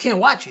I can't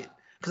watch it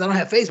because I don't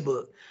have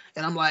Facebook.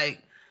 And I'm like,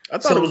 I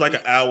thought it was like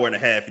an hour and a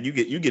half, and you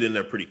get in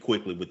there pretty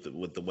quickly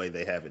with the way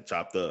they have it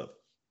chopped up.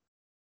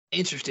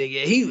 Interesting.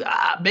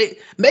 Yeah,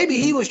 maybe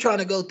he was trying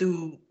to go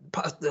through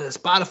the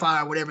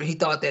Spotify or whatever, he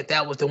thought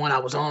that was the one I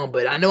was on.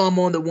 But I know I'm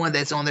on the one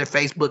that's on their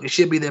Facebook. It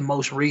should be their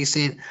most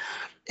recent,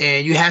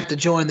 and you have to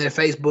join their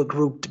Facebook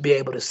group to be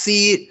able to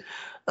see it.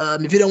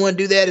 If you don't want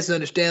to do that, it's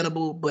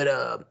understandable. But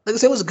like I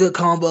said, it was a good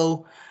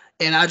combo.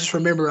 And I just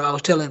remember I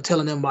was telling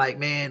them like,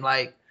 man,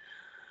 like,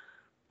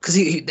 because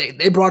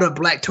they brought up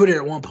Black Twitter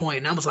at one point,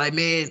 and I was like,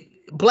 man,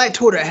 Black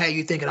Twitter had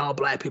you thinking all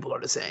black people are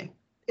the same.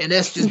 And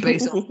that's just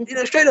based on,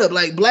 straight up,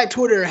 like Black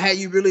Twitter had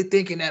you really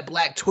thinking that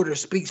Black Twitter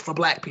speaks for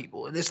black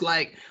people. And it's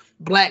like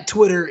Black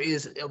Twitter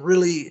is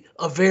really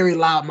a very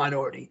loud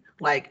minority.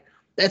 Like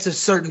that's a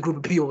certain group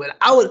of people. And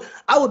I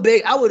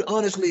would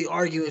honestly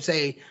argue and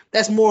say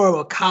that's more of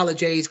a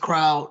college age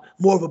crowd,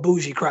 more of a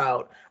bougie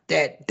crowd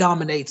that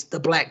dominates the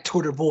Black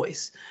Twitter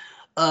voice.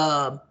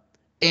 I'm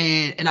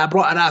saying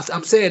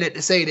that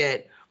to say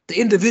that the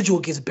individual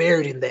gets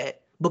buried in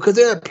that, because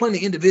there are plenty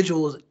of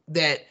individuals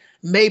that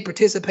may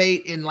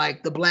participate in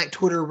like the Black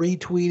Twitter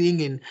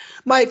retweeting and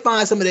might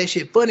find some of that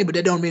shit funny, but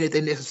that don't mean that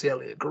they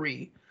necessarily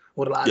agree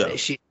with a lot of that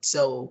shit.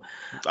 So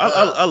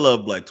I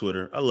love Black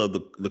Twitter. I love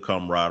the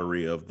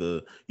camaraderie of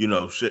the,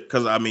 shit.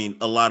 Cause I mean,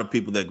 a lot of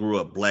people that grew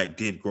up black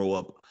did grow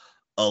up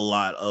a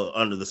lot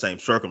under the same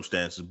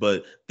circumstances,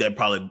 but that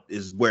probably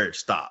is where it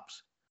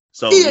stops.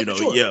 So,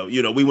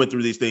 sure. We went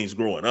through these things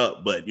growing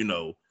up, but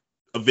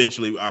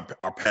eventually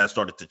our paths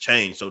started to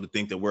change. So to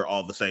think that we're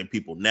all the same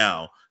people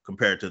now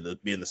compared to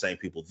being the same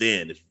people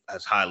then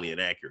is highly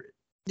inaccurate.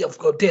 Yeah,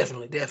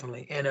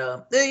 definitely. And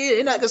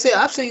like I said,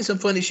 I've seen some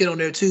funny shit on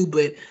there too,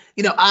 but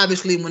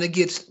obviously when it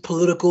gets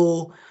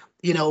political,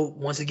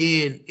 once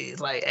again, it's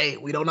like, hey,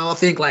 we don't all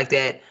think like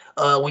that.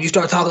 When you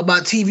start talking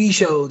about TV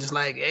shows, it's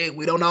like, hey,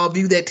 we don't all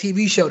view that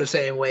TV show the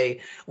same way.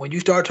 When you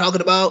start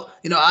talking about,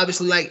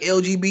 obviously like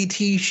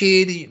LGBT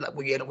shit, like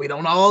we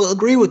don't all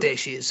agree with that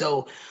shit.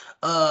 So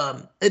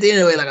at the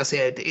end of it, like I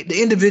said,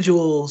 the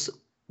individual's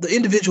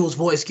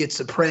voice gets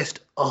suppressed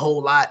a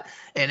whole lot,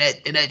 and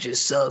that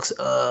just sucks.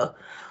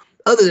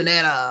 Other than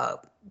that,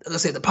 like I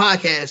said, the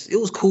podcast, it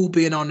was cool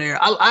being on there.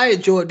 I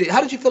enjoyed it. How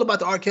did you feel about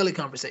the R. Kelly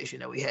conversation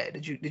that we had?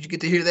 Did you get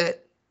to hear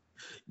that?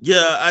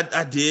 Yeah,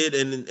 I did,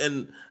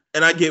 and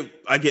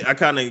I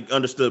kind of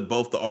understood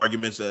both the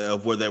arguments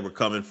of where they were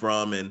coming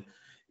from, and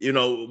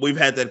we've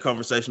had that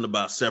conversation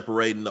about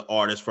separating the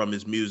artist from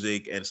his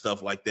music and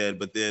stuff like that.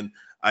 But then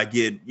I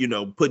get,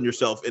 putting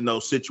yourself in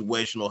those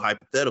situational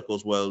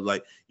hypotheticals. Well,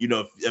 like,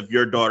 if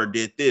your daughter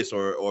did this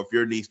or if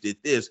your niece did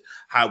this,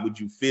 how would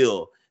you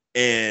feel?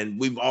 And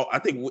I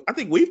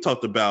think we've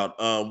talked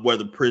about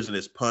whether prison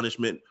is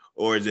punishment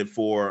or is it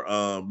for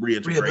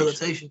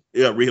rehabilitation?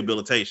 Yeah,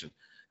 rehabilitation.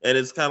 And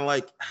it's kind of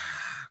like,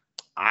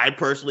 I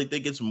personally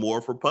think it's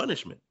more for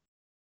punishment.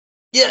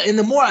 Yeah, and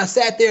the more I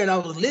sat there and I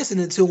was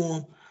listening to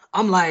him,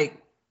 I'm like,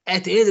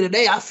 at the end of the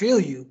day, I feel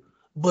you.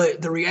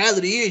 But the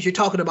reality is you're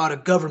talking about a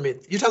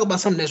government. You're talking about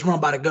something that's run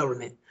by the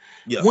government.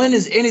 Yeah. When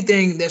is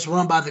anything that's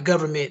run by the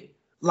government,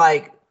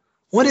 like,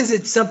 when is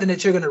it something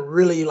that you're going to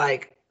really,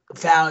 like,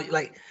 value?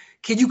 Like,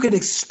 you can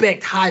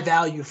expect high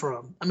value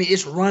from? I mean,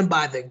 it's run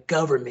by the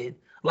government.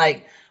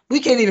 Like, we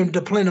can't even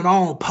depend on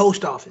our own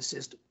post office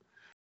system.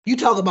 You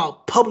talk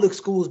about public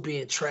schools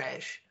being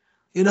trash.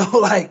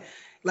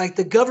 Like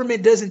the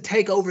government doesn't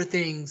take over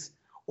things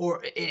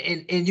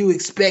and you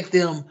expect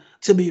them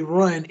to be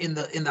run in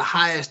the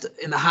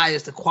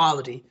highest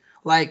quality.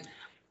 Like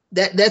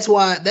that's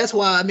why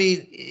I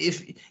mean,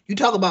 if you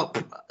talk about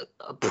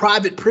a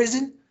private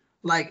prison,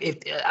 like if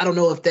I don't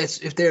know if there's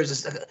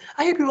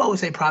I hear people always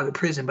say private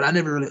prison, but I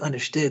never really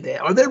understood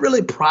that. Are there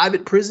really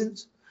private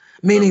prisons?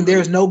 Meaning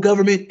there's no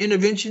government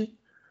intervention?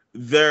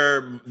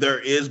 There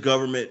is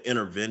government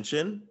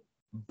intervention,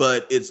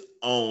 but it's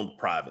owned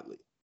privately.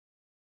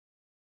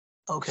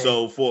 Okay.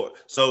 So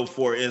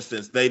for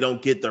instance, they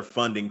don't get their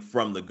funding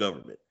from the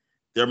government.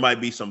 There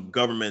might be some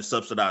government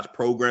subsidized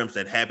programs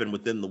that happen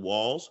within the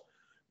walls,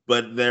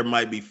 but there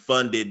might be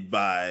funded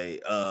by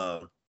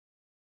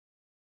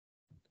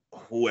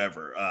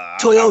whoever.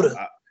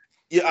 Toyota.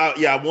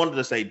 I wanted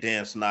to say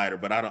Dan Snyder,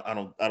 but I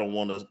don't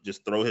want to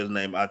just throw his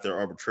name out there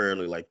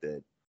arbitrarily like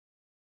that.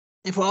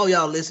 And for all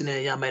y'all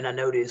listening, y'all may not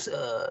know this.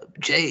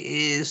 Jay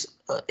is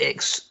an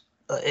ex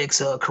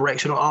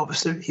correctional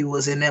officer. He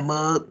was in that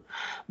mug,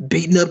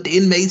 beating up the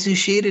inmates and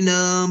shit. And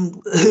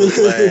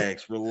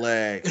relax.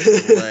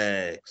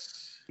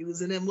 He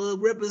was in that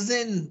mug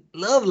representing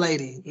Love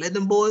Lady. Let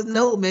them boys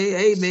know, man.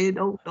 Hey, man,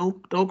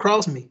 don't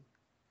cross me.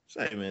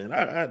 Say, man,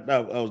 I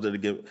was there to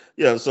give.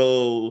 Yeah,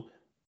 so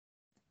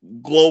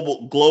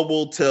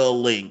Global Tel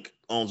Link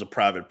owns a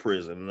private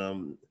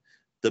prison.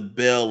 The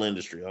Bell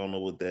Industry. I don't know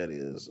what that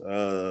is.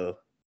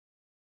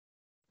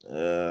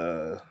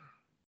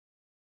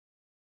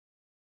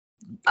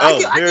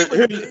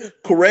 Here's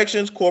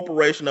Corrections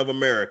Corporation of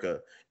America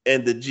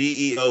and the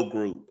GEO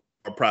Group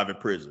are private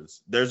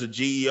prisons. There's a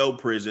GEO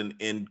prison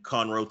in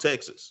Conroe,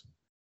 Texas.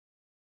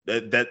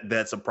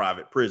 That's a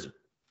private prison.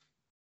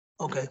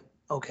 Okay.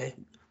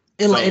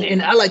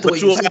 And I like the way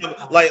you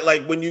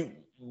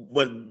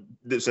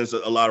say, since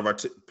a lot of our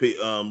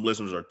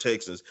listeners are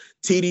Texans,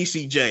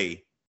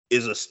 TDCJ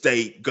is a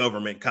state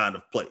government kind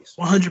of place.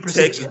 100%.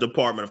 Texas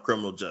Department of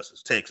Criminal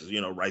Justice, Texas,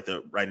 right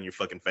there, right in your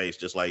fucking face,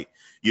 just like,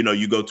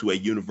 you go to a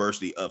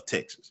University of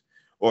Texas,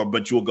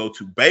 but you'll go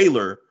to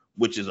Baylor,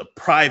 which is a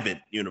private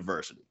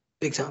university.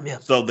 Big time, yeah.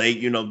 So they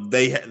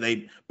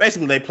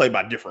basically they play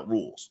by different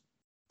rules.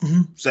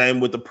 Mm-hmm. Same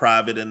with the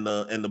private and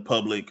the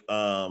public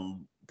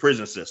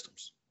prison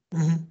systems.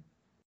 Mm-hmm.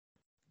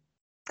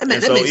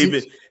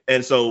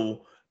 And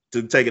so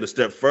to take it a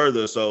step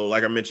further, so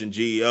like I mentioned,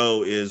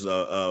 GEO is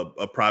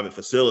a private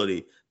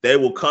facility. They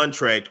will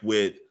contract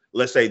with,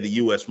 let's say, the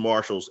U.S.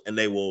 Marshals, and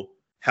they will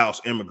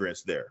house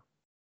immigrants there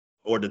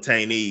or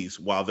detainees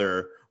while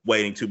they're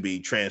waiting to be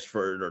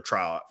transferred or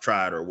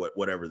tried or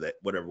whatever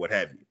what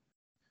have you.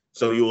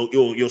 So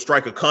you'll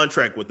strike a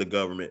contract with the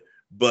government,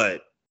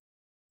 but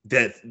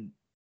that's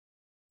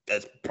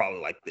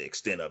probably like the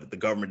extent of it. The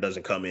government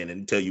doesn't come in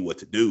and tell you what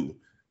to do.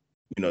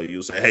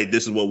 You'll say, hey,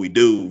 this is what we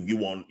do.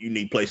 You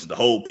need places to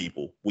hold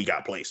people. We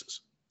got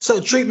places. So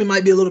treatment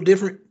might be a little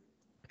different.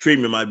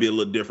 Treatment might be a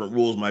little different.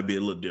 Rules might be a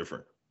little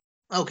different.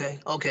 Okay.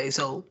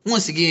 So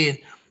once again,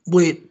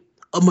 with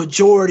a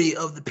majority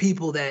of the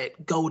people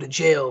that go to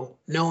jail,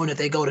 knowing that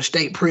they go to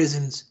state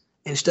prisons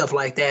and stuff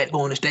like that,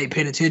 going to state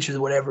penitentiaries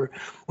or whatever,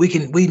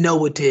 we know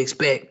what to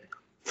expect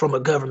from a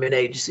government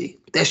agency.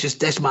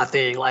 That's my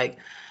thing. Like,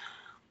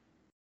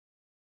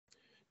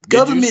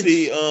 government. Did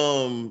you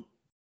see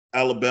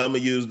Alabama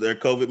used their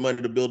COVID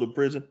money to build a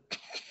prison?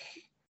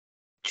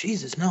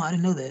 Jesus, no, I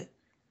didn't know that.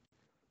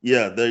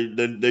 Yeah,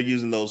 they're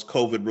using those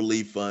COVID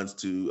relief funds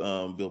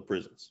to build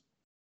prisons.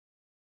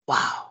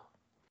 Wow.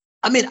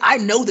 I mean, I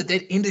know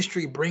that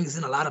industry brings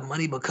in a lot of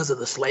money because of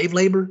the slave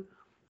labor,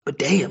 but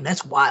damn,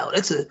 that's wild.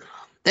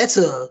 That's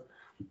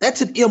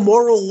an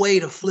immoral way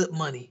to flip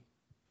money.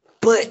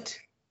 But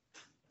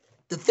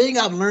the thing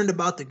I've learned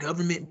about the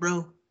government,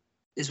 bro,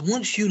 is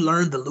once you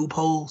learn the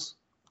loopholes,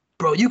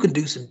 bro, you can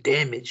do some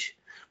damage.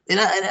 And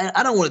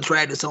I don't want to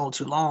drag this on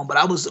too long, but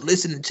I was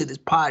listening to this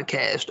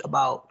podcast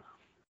about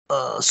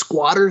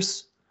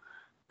squatters.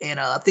 And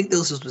I think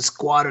this was the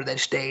squatter that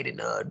stayed in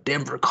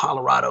Denver,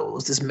 Colorado. It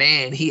was this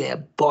man, he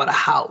had bought a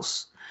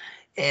house.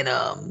 And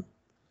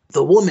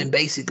the woman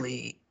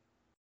basically,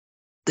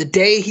 the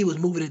day he was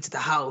moving into the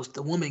house,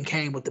 the woman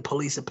came with the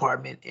police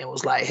department and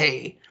was like,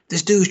 hey,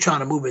 this dude's trying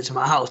to move into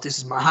my house. This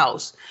is my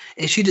house.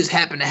 And she just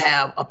happened to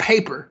have a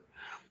paper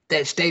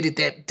that stated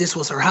that this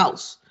was her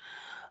house.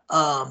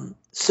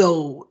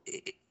 So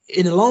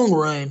in the long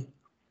run,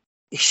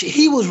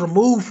 he was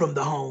removed from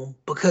the home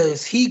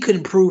because he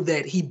couldn't prove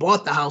that he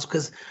bought the house,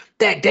 because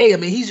that day, I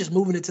mean, he's just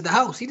moving into the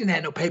house. He didn't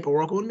have no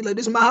paperwork on him. Like,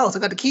 this is my house. I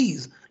got the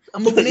keys.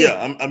 I'm moving in.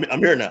 Yeah, I'm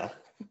here now.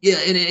 Yeah,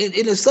 and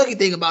the sucky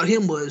thing about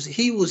him was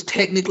he was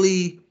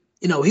technically,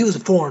 he was a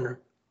foreigner,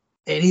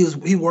 and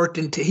he worked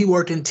in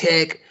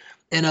tech.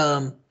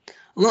 And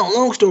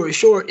long story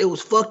short, it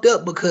was fucked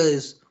up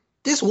because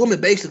this woman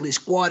basically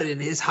squatted in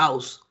his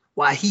house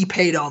while he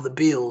paid all the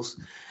bills.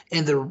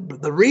 And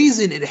the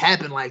reason it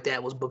happened like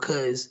that was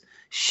because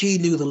she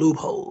knew the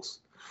loopholes.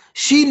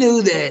 She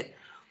knew that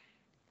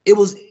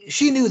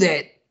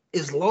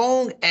as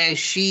long as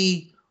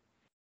she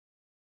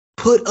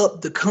put up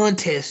the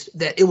contest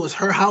that it was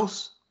her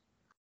house,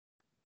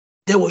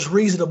 that was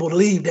reasonable to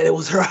believe that it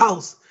was her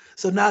house.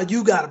 So now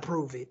you got to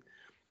prove it.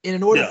 And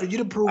in order for you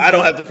to prove it, I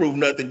don't have to prove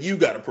nothing. You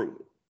got to prove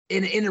it.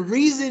 And the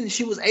reason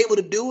she was able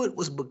to do it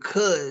was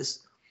because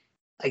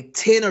like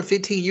 10 or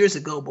 15 years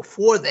ago,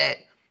 before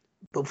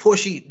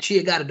she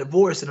had got a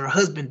divorce and her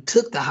husband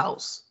took the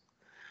house,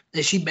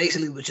 and she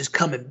basically was just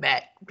coming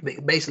back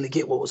to basically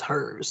get what was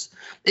hers.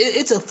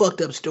 It's a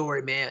fucked up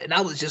story, man. And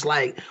I was just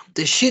like,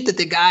 the shit that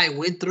the guy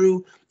went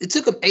through, it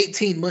took him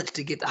 18 months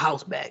to get the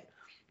house back.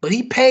 But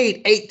he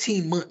paid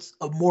 18 months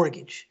of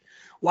mortgage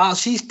while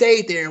she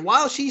stayed there. And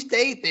while she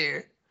stayed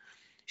there,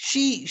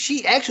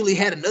 she actually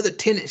had another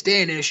tenant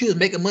staying there. She was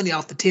making money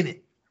off the tenant.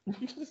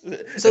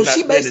 So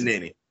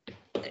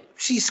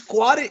she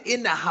squatted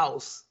in the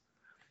house,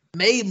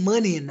 made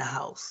money in the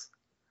house,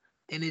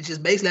 and it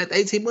just basically after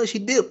 18 months she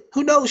dipped.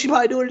 Who knows? She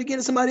probably doing it again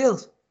to somebody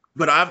else.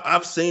 But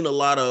I've seen a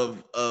lot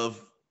of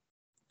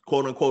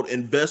quote unquote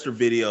investor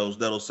videos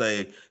that'll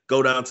say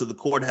go down to the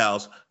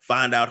courthouse,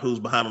 find out who's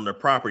behind on their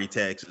property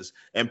taxes,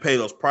 and pay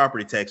those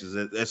property taxes.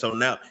 And so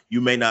now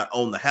you may not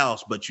own the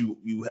house, but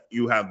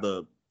you have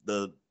the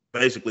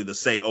basically the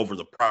say over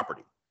the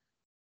property.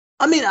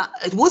 I mean,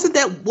 wouldn't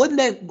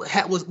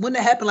that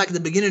happen like at the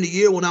beginning of the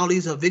year when all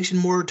these eviction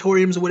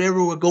moratoriums or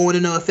whatever were going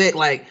into effect?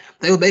 Like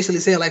they were basically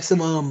saying like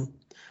some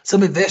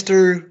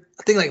investor,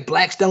 I think like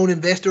Blackstone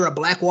investor or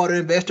Blackwater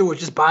investor, was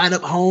just buying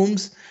up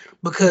homes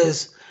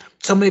because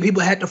so many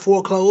people had to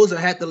foreclose or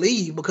had to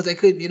leave because they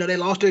couldn't, they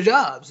lost their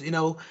jobs,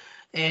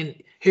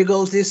 and here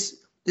goes this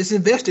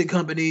investor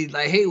company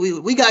like, hey,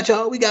 we got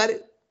y'all, we got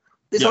it.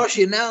 This our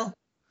shit now.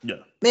 Yeah,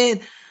 man.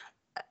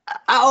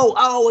 I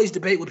always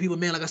debate with people,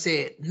 man. Like I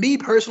said, me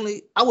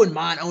personally, I wouldn't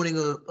mind owning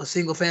a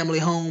single family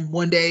home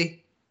one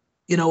day,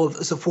 if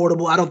it's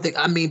affordable.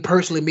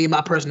 Personally, me and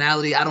my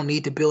personality, I don't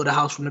need to build a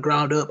house from the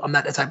ground up. I'm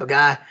not that type of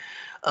guy.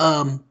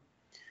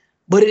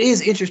 But it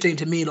is interesting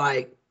to me,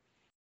 like,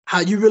 how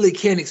you really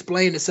can't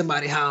explain to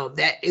somebody how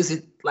that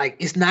isn't like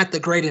it's not the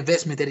great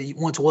investment that it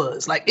once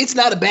was. Like it's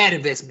not a bad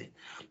investment,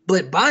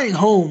 but buying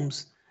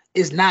homes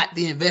is not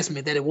the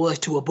investment that it was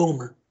to a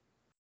boomer.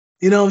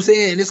 You know what I'm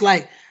saying? It's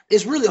like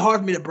it's really hard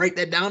for me to break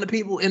that down to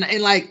people, and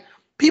like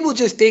people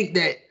just think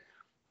that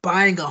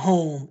buying a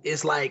home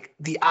is like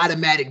the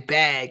automatic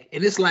bag,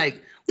 and it's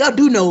like y'all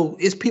do know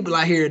it's people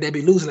out here that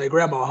be losing their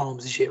grandma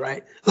homes and shit,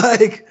 right?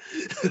 Like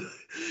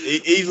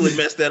Easily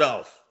mess that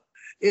off.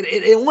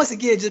 And once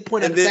again, just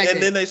point out And the then fact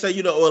and that then they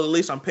say, well, at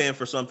least I'm paying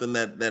for something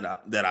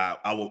that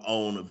I will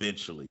own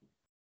eventually.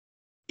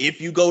 If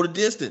you go the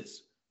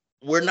distance,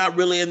 we're not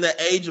really in the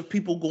age of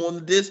people going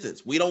the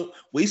distance.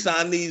 We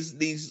sign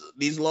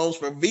these loans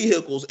for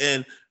vehicles,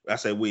 and I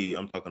say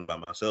I'm talking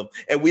about myself,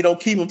 and we don't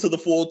keep them to the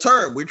full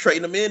term. We're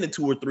trading them in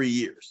 2 or 3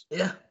 years.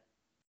 yeah.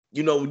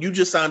 You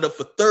just signed up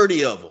for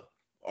 30 of them.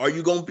 Are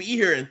you gonna be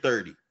here in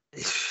 30?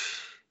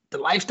 The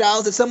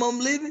lifestyles that some of them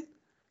living,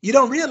 you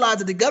don't realize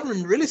that the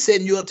government really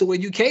setting you up to where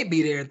you can't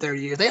be there in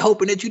 30 years. They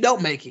hoping that you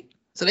don't make it,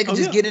 so they can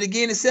just get it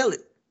again and sell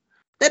it.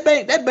 That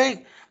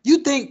bank, you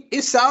think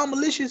it sound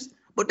malicious,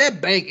 but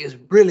that bank is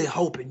really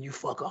hoping you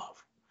fuck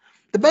off.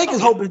 The bank is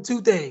hoping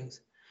 2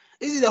 things.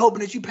 It's either hoping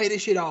that you pay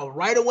this shit off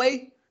right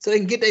away so they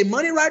can get their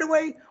money right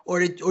away,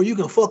 or you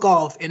can fuck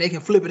off and they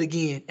can flip it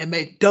again and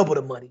make double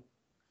the money.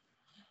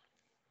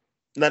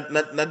 Not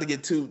to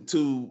get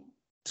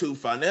too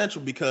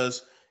financial,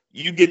 because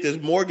you get this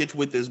mortgage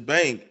with this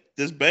bank.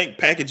 This bank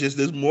packages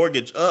this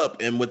mortgage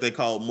up in what they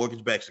call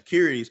mortgage-backed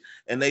securities,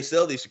 and they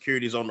sell these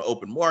securities on the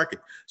open market.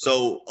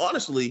 So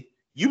honestly,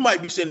 you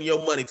might be sending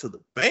your money to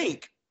the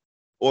bank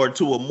or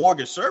to a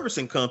mortgage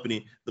servicing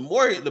company.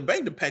 The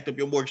bank to packed up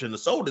your mortgage and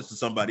sold it to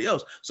somebody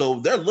else. So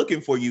they're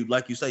looking for you,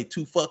 like you say,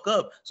 to fuck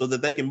up so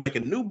that they can make a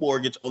new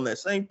mortgage on that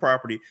same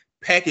property,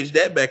 package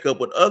that back up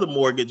with other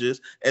mortgages,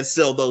 and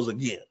sell those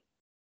again,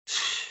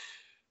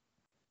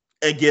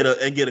 and get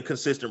a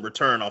consistent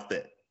return off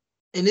that.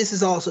 And this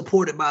is all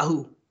supported by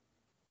who?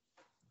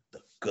 The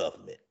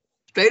government.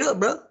 Straight up,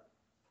 bro.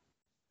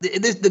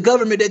 The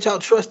government that y'all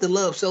trust and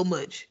love so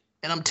much.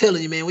 And I'm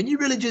telling you, man, when you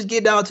really just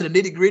get down to the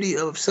nitty gritty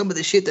of some of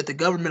the shit that the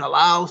government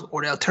allows,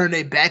 or they'll turn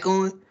their back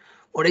on,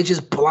 or they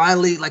just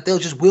blindly, like they'll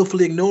just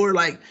willfully ignore,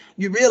 like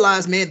you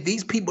realize, man,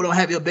 these people don't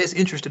have your best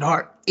interest at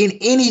heart in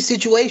any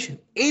situation.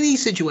 Any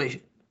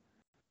situation.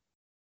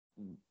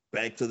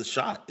 Back to the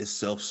shot. It's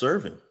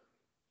self-serving.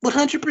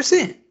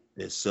 100%.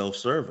 It's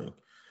self-serving.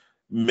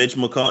 Mitch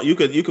McConnell,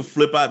 you could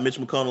flip out Mitch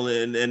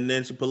McConnell and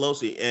Nancy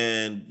Pelosi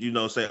and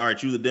say, all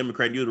right, you're the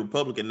Democrat, you're the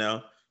Republican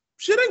now.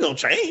 Shit ain't gonna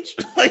change.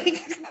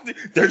 Like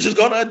they're just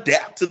gonna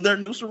adapt to their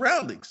new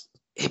surroundings.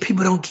 And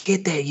people don't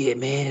get that yet,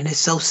 man, and it's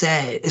so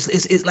sad.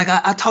 It's like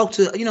I talk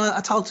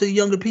to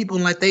younger people,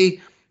 and like they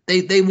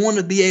want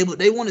to be able,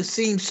 they want to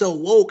seem so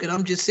woke, and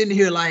I'm just sitting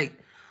here like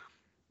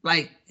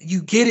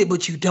you get it,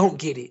 but you don't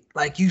get it.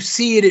 Like you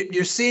see it,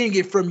 you're seeing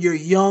it from your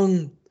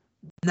young,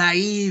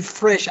 naive,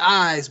 fresh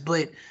eyes,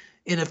 but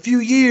in a few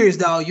years,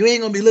 dog, you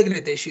ain't gonna be looking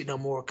at that shit no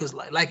more. Cause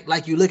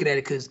like you looking at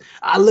it, cause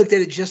I looked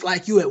at it just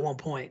like you at one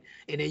point,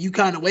 and then you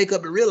kind of wake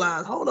up and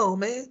realize, hold on,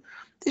 man,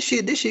 this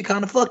shit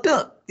kind of fucked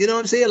up. You know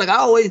what I'm saying? Like I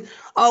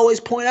always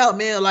point out,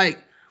 man,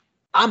 like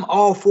I'm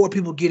all for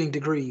people getting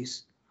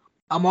degrees.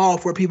 I'm all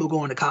for people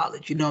going to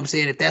college. You know what I'm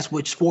saying? If that's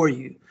what's for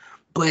you,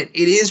 but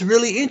it is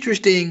really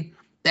interesting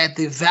that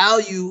the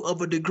value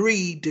of a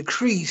degree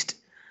decreased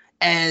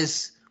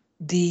as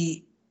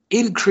the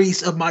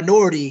increase of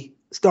minority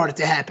started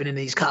to happen in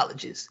these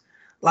colleges.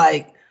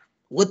 Like,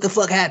 what the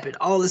fuck happened?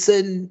 All of a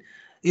sudden,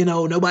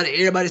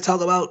 everybody's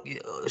talking about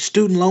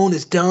student loan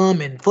is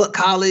dumb and fuck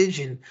college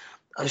and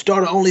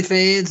start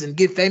OnlyFans and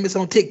get famous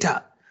on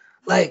TikTok.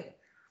 Like,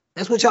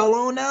 that's what y'all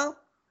on now?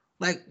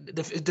 Like,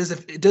 does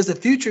the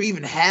future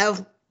even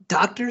have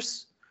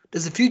doctors?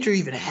 Does the future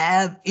even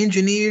have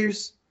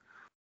engineers?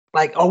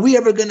 Like, are we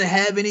ever gonna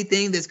have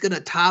anything that's gonna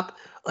top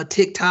a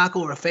TikTok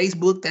or a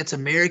Facebook that's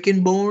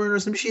American born or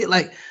some shit?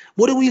 Like,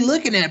 what are we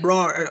looking at,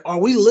 bro? Are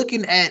we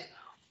looking at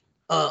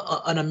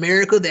an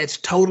America that's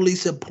totally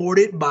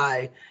supported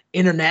by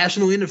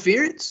international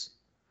interference?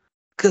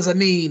 Because I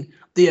mean,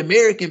 the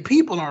American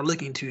people aren't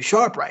looking too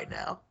sharp right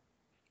now,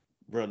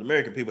 bro. The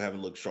American people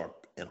haven't looked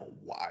sharp in a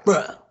while,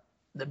 bro.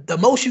 The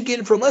most you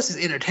getting from us is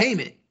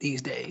entertainment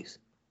these days.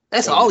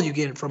 That's all you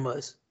getting from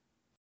us.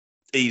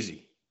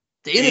 Easy.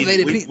 The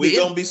innovative people. We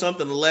gonna be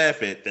something to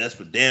laugh at. That's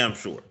for damn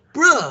sure.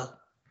 Bruh.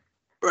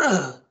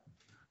 But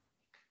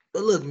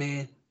look,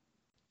 man.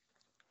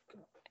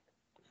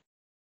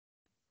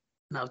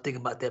 Now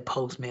thinking about that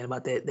post, man.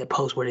 About that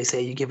post where they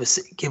say you give a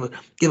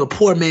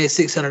poor man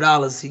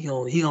 $600,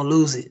 he gonna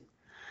lose it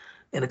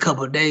in a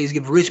couple of days.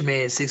 Give a rich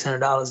man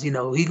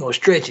 $600, he gonna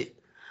stretch it.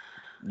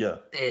 Yeah.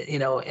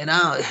 And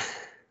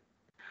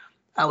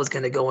I was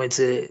gonna go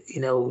into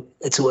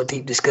a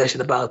deep discussion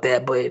about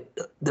that, but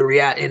the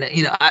reality,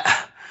 and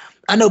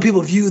I know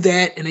people view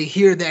that and they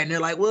hear that and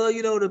they're like, well,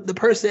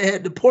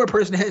 the poor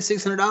person that had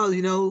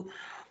 $600,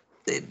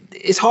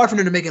 it's hard for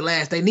them to make it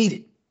last. They need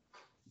it.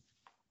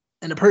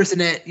 And the person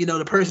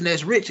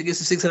that's rich and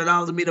gets the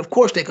 $600, I mean, of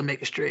course they can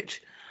make it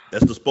stretch.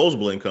 That's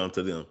disposable income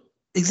to them.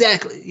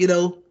 Exactly, you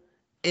know,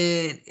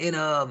 and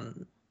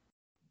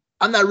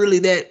I'm not really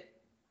that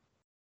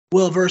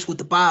well versed with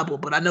the Bible,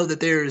 but I know that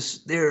there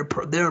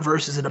are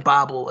verses in the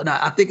Bible, and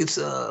I think it's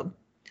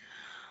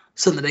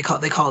something they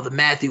call the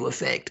Matthew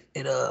effect.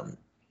 And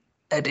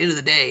at the end of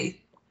the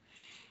day,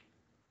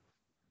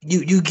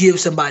 you give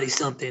somebody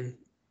something.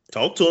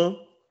 Talk to them.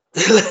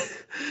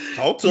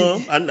 Talk to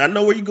them. I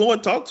know where you're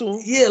going. Talk to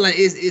them. Yeah, like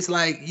it's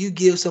like you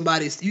give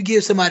somebody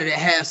that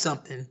has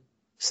something,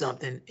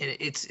 and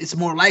it's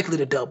more likely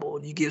to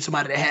double. You give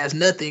somebody that has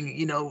nothing,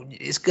 you know,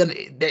 it's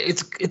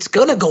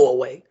gonna go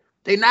away.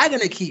 They're not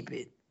gonna keep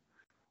it,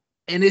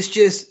 and it's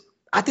just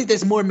I think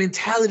that's more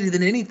mentality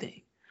than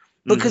anything,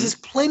 because there's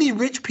plenty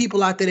rich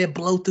people out there that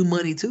blow through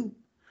money too.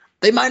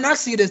 They might not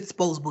see it as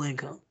disposable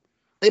income.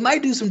 They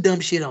might do some dumb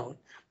shit on it.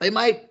 They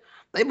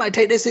might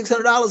take their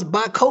 $600,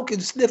 buy coke,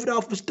 and sniff it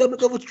off the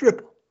stomach of a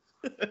stripper.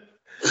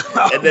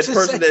 And that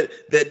person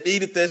that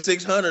needed that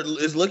 600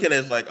 is looking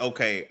at it like,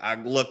 okay, I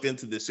looked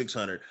into this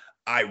 600.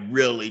 I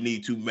really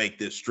need to make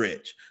this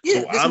stretch.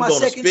 Yeah, so I'm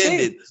going to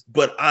spend it,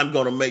 but I'm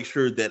going to make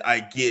sure that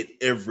I get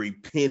every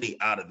penny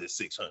out of this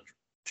 600.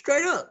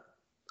 Straight up.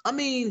 I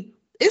mean,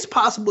 it's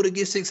possible to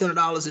get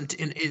 $600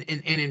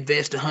 and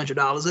invest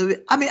 $100 of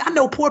it. I mean, I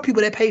know poor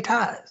people that pay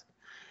tithes.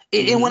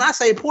 And when I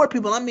say poor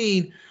people, I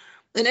mean,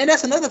 and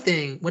that's another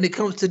thing when it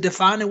comes to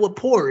defining what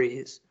poor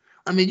is.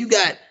 I mean, you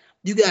got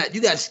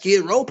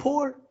Skid Row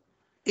poor,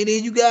 and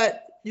then you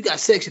got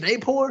Section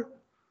 8 poor,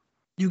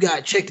 you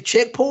got check to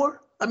check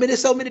poor. I mean, there's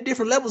so many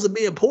different levels of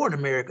being poor in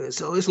America.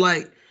 So it's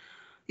like,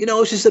 you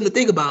know, it's just something to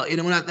think about.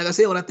 And when I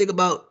think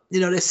about, you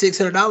know, that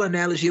 $600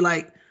 analogy,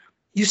 like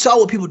you saw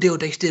what people did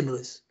with their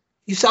stimulus.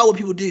 You saw what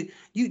people did.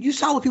 You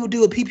saw what people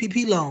do with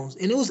PPP loans,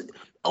 and it was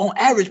on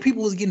average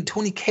people was getting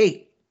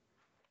 $20K.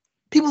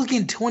 People was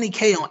getting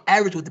 $20K on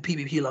average with the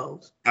PPP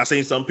loans. I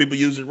seen some people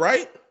use it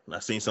right. I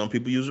seen some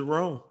people use it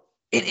wrong.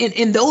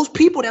 And those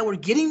people that were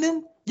getting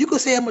them, you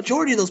could say a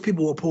majority of those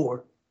people were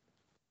poor.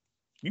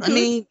 I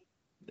mean,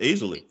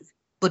 easily.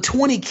 But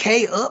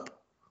 $20K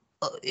up,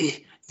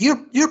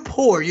 you're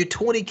poor. You're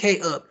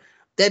 $20K up.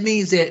 That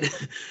means that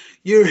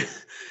you're,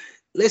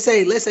 let's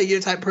say you're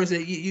the type of person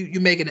that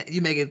you're making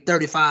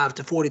 $35,000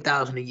 to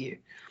 $40,000 a year.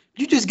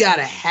 You just got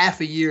a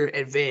half a year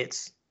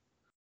advance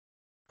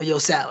of your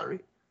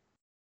salary.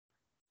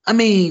 I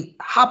mean,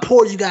 how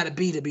poor you got to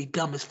be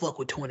dumb as fuck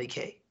with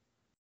 $20K?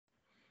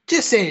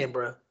 Just saying,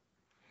 bro.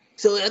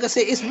 So, like I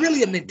said, it's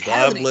really a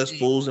mentality. God bless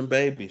fools and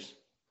babies.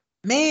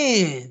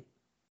 Man,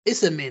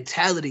 it's a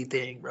mentality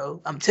thing,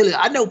 bro. I'm telling you,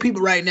 I know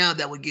people right now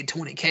that would get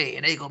 $20K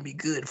and they gonna be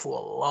good for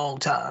a long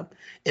time.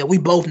 And we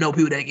both know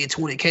people that get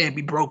 $20K and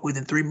be broke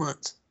within 3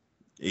 months.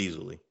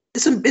 Easily.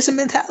 It's a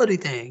mentality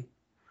thing.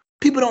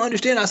 People don't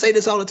understand. I say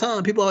this all the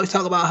time. People always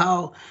talk about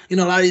how, you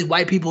know, a lot of these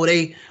white people,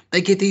 they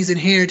get these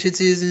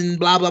inheritances and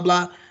blah, blah,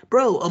 blah.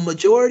 Bro, a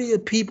majority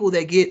of people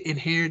that get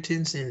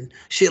inheritance and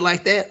shit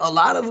like that, a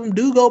lot of them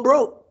do go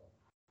broke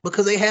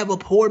because they have a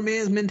poor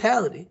man's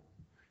mentality.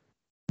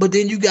 But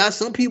then you got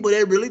some people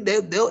that really,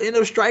 they'll end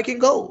up striking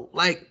gold.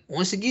 Like,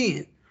 once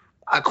again,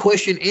 I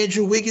question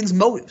Andrew Wiggins'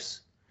 motives.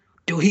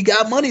 Do he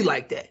got money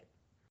like that?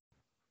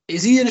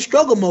 Is he in a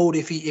struggle mode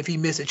if he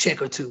miss a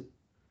check or two?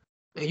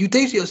 And you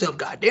think to yourself,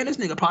 God damn, this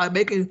nigga probably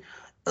making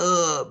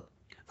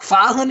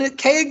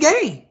 $500K a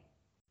game.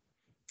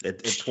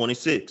 At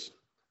 26.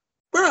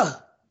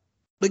 Bruh.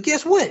 But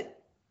guess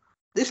what?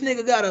 This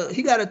nigga got a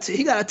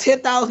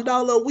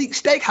 $10,000 a week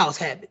steakhouse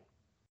habit.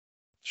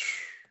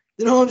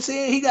 You know what I'm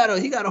saying? He got a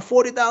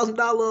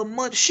 $40,000 a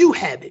month shoe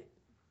habit.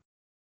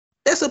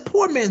 That's a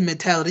poor man's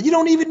mentality. You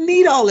don't even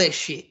need all that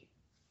shit.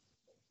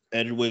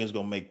 Andrew Wiggins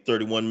gonna make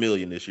 $31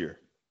 million this year.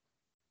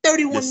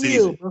 31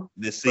 million, bro.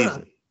 This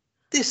season. Bruh,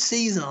 this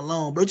season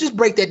alone, bro. Just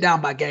break that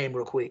down by game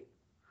real quick.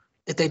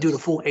 If they do the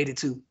full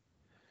 82.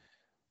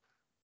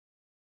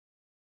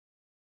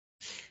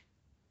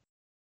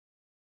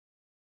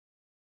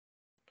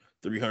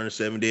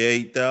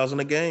 $378,000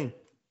 a game.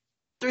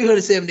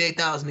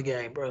 $378,000 a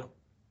game, bro.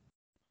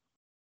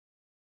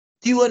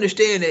 Do you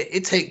understand that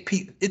it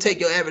take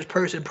your average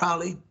person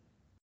probably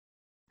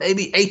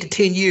maybe 8 to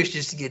 10 years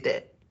just to get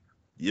that?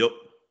 Yep.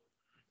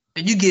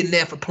 And you getting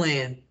that for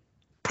playing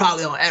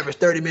probably on average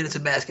 30 minutes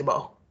of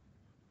basketball.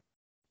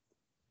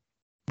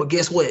 But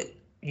guess what?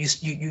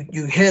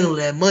 You handle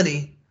that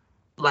money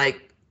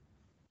like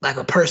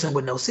a person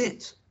with no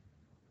sense.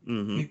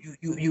 Mm-hmm.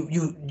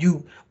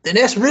 You then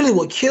that's really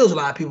what kills a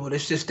lot of people.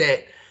 It's just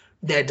that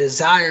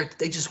desire.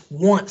 They just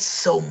want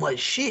so much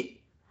shit.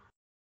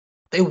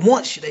 They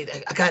want shit.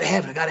 I gotta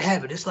have it. I gotta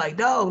have it. It's like,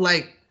 dog,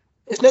 like,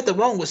 there's nothing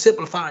wrong with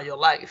simplifying your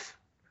life.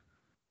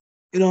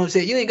 You know what I'm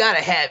saying? You ain't gotta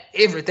have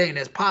everything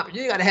that's popping.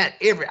 You ain't gotta have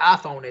every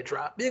iPhone that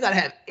drop. You ain't gotta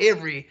have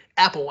every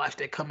Apple Watch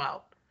that come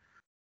out.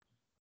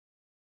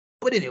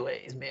 But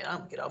anyways, man, I'm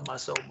gonna get off my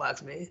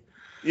soapbox, man.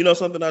 You know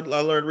something I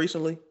learned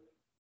recently?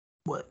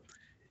 What?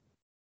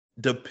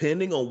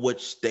 Depending on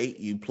which state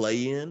you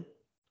play in,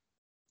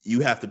 you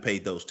have to pay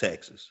those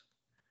taxes.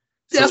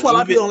 Yeah, that's why a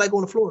lot of people don't like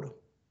going to Florida.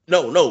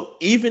 No.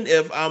 Even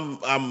if I'm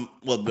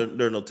well,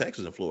 there are no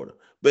taxes in Florida.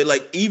 But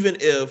like, even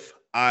if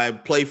I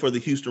play for the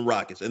Houston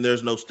Rockets and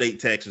there's no state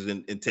taxes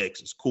in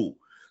Texas, cool.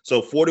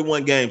 So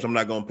 41 games, I'm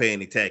not going to pay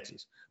any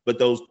taxes. But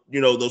those,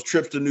 those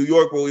trips to New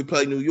York where we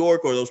play New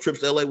York, or those trips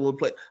to LA where we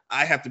play,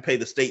 I have to pay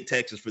the state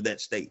taxes for that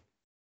state.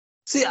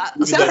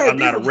 I'm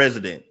not a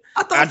resident.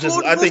 I thought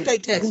Florida was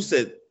state taxes. Who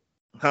said,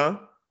 huh?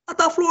 I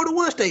thought Florida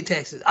was state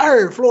taxes. I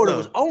heard Florida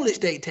was only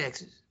state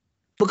taxes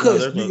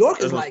because New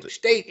York is like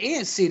state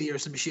and city or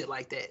some shit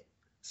like that.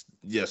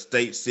 Yeah,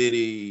 state,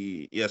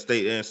 city. Yeah,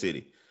 state and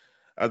city.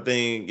 I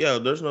think,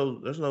 there's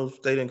no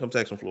state income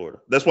tax in Florida.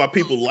 That's why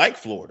people like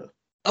Florida.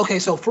 Okay,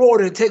 so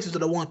Florida and Texas are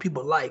the ones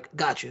people like.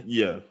 Gotcha.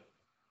 Yeah.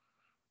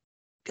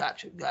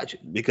 Gotcha.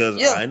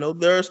 Because I know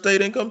there are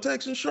state income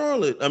tax in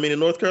in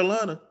North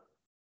Carolina.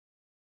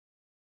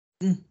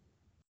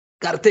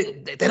 Gotta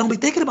think. They don't be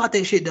thinking about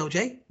that shit though,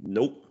 Jay.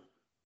 Nope.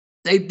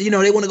 They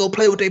want to go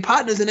play with their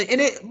partners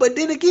but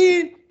then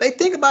again, they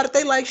think about it.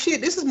 They like,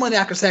 shit, this is money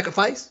I can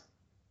sacrifice.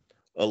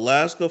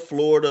 Alaska,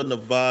 Florida,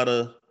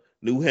 Nevada,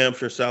 New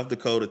Hampshire, South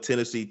Dakota,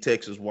 Tennessee,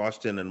 Texas,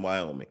 Washington, and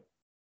Wyoming.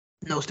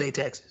 No state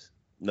taxes.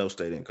 No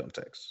state income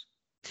tax.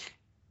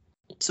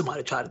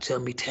 Somebody tried to tell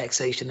me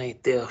taxation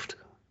ain't theft.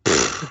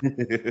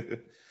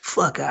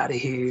 Fuck out of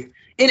here.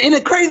 And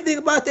the crazy thing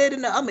about that,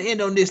 and I'm going to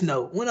end on this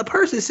note. When a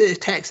person says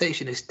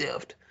taxation is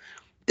theft,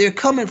 they're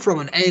coming from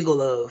an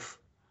angle of,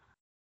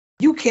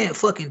 you can't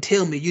fucking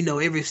tell me you know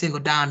every single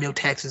dime your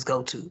taxes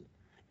go to.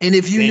 And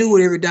if you knew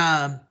what every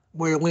dime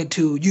where it went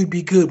to, you'd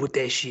be good with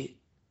that shit.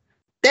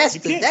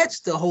 That's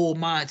the whole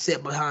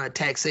mindset behind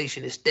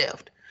taxation is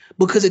theft.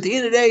 Because at the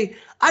end of the day,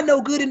 I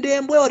know good and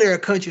damn well there are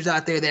countries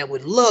out there that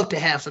would love to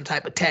have some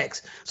type of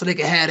tax so they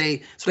can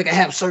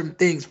have certain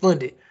things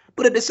funded.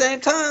 But at the same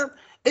time,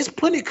 there's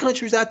plenty of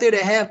countries out there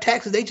that have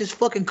taxes. They just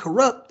fucking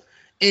corrupt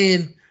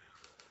and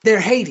they're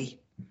Haiti.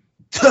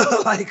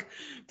 Like,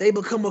 they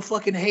become a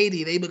fucking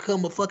Haiti. They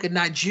become a fucking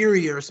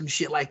Nigeria or some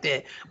shit like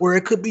that, where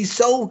it could be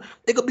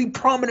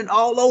prominent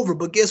all over.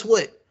 But guess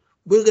what?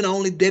 We're going to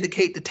only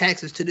dedicate the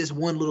taxes to this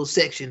one little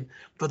section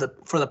for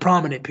the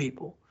prominent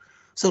people.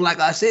 So like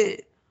I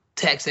said,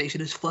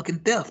 taxation is fucking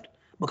theft.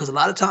 Because a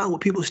lot of times when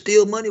people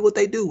steal money, what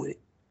they do with it?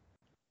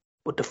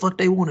 What the fuck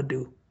they want to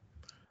do?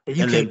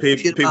 And then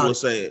people will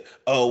say,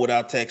 oh,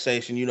 without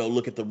taxation,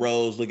 look at the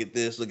roads, look at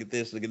this, look at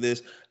this, look at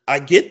this. I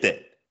get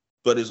that.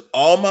 But is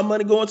all my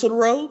money going to the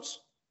roads?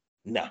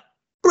 No.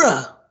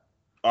 Bruh.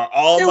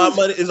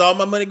 Is all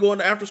my money going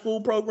to after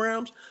school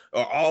programs?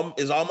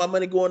 Is all my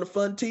money going to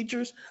fund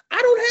teachers?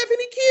 I don't have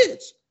any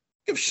kids.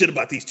 Give a shit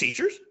about these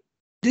teachers.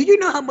 Do you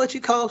know how much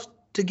it costs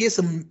to get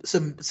some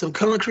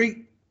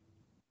concrete?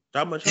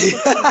 How much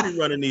are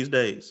you running these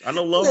days? I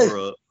know lumber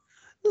up.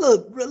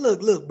 Look,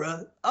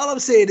 bro. All I'm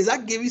saying is I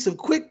can give you some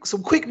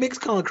quick mix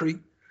concrete,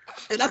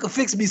 and I can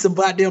fix me some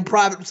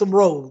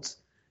roads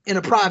in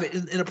a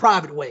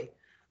private way.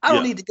 I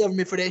don't need the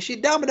government for that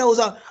shit. Domino's,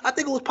 I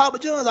think it was Papa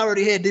John's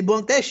already had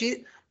debunked that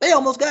shit. They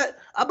almost got,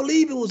 I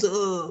believe it was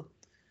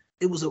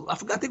I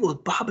think it was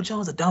Papa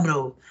John's or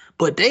Domino's,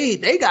 but they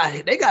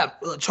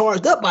got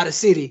charged up by the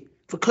city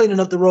for cleaning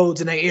up the roads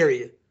in their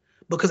area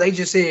because they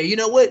just said, you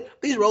know what,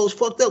 these roads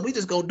fucked up. We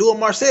just gonna do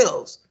them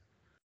ourselves.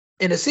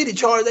 And the city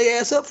charged their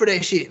ass up for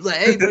that shit. Like,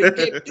 hey, bro, you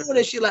can't be doing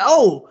that shit. Like,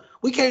 oh,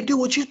 we can't do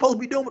what you supposed to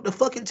be doing with the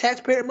fucking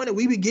taxpayer money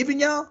we be giving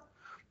y'all.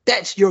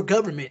 That's your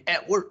government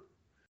at work.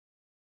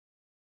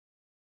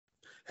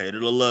 Hate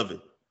it or love it.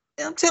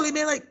 And I'm telling you,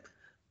 man, like,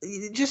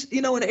 just,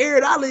 in the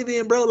area that I live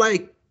in, bro,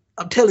 like,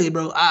 I'm telling you,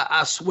 bro,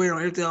 I swear on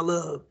everything I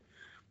love,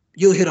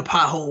 you'll hit a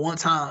pothole one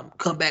time,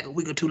 come back a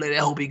week or two later,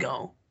 that whole be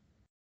gone.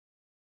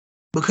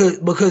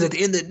 Because at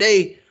the end of the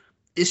day,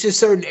 it's just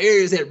certain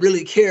areas that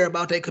really care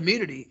about their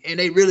community, and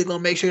they really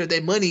gonna make sure that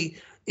their money,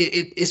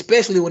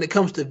 especially when it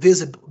comes to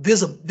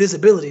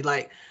visibility,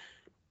 like,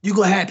 you're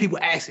gonna have people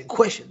asking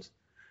questions.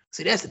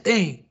 See, that's the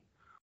thing.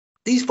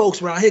 These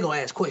folks around here gonna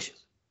ask questions.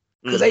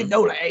 Because they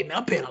know, like, hey, man,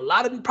 I'm paying a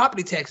lot of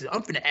property taxes.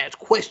 I'm finna ask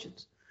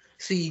questions.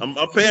 See, I'm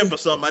paying for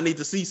something. I need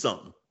to see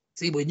something.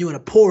 See, when you're in a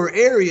poorer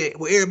area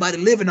where everybody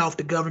living off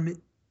the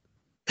government,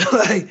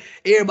 like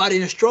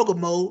everybody in struggle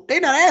mode, they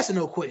not asking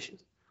no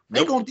questions.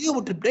 They gonna deal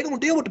with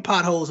the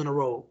potholes in the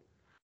road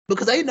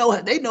because they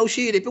know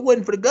shit. If it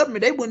wasn't for the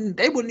government, they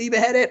wouldn't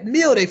even have that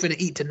meal they finna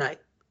eat tonight.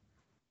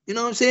 You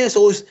know what I'm saying?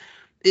 So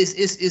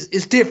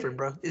it's different,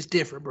 bro. It's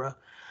different, bro.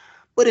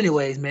 But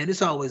anyways, man,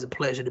 it's always a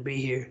pleasure to be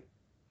here.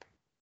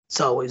 It's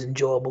always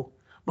enjoyable.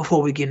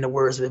 Before we get into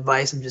words of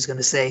advice, I'm just going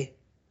to say,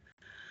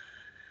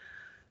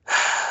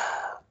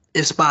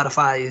 if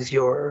Spotify is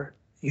your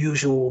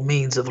usual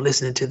means of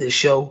listening to this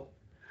show,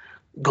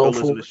 go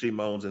listen to She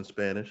Moans in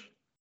Spanish.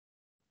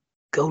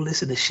 Go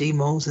listen to She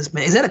Moans in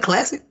Spanish. Is that a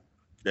classic?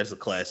 That's a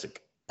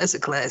classic. That's a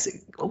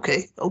classic.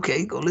 Okay.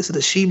 Go listen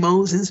to She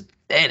Moans in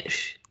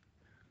Spanish.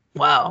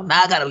 Wow.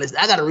 Now I got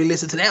to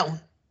re-listen to that one.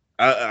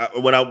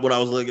 When I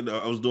was looking,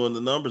 I was doing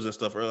the numbers and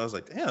stuff earlier. I was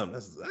like, damn,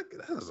 that's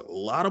a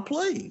lot of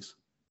plays.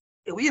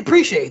 Yeah, we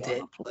appreciate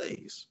that.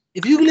 Plays.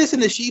 If you listen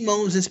to She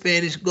Moans in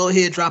Spanish, go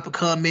ahead, drop a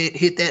comment,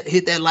 hit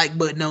that like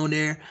button on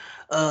there.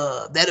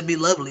 that'd be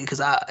lovely because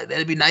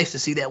that'd be nice to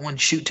see that one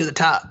shoot to the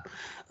top.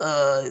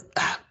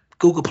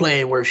 Google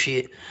Play ain't worth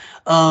shit.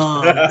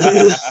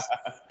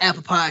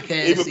 Apple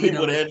Podcasts, Even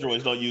people with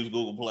Androids don't use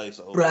Google Play,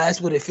 so bro, that's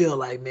what it feel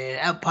like, man.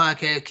 Apple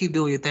Podcast, keep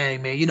doing your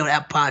thing, man. You know,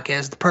 Apple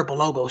Podcast, the purple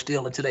logo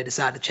still until they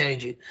decide to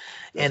change it.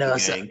 And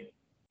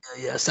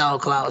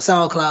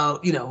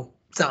SoundCloud, you know,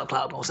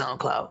 SoundCloud on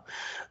SoundCloud.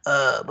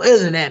 But other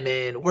than that,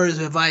 man, words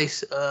of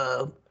advice.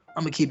 I'm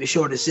gonna keep it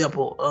short and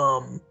simple.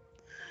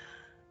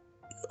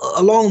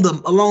 Along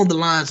the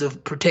lines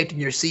of protecting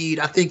your seed,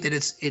 I think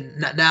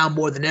that now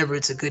more than ever,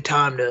 it's a good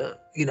time to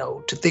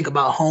think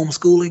about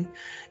homeschooling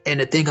and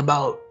to think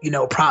about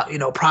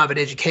private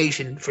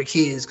education for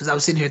kids. Because I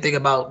was sitting here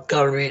thinking about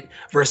government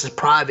versus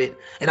private,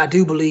 and I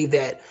do believe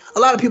that a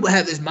lot of people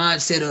have this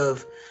mindset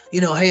of,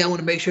 hey, I want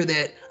to make sure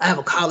that I have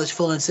a college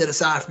fund set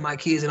aside for my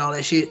kids and all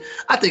that shit.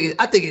 I think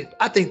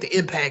the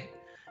impact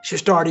should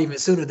start even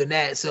sooner than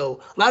that. So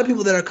a lot of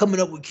people that are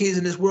coming up with kids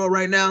in this world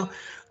right now,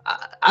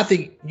 I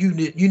think you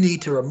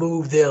need to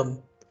remove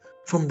them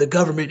from the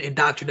government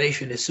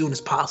indoctrination as soon as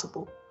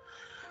possible.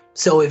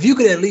 So if you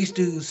could at least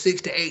do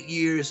 6 to 8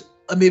 years,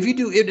 I mean,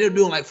 if they're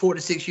doing like 4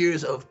 to 6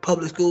 years of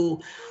public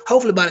school,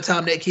 hopefully by the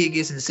time that kid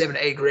gets into 7th to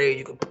 8th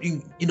grade,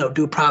 you can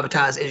do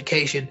privatized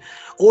education,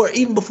 or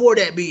even before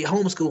that, be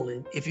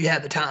homeschooling if you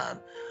have the time.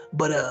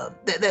 But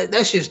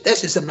that's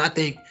just something I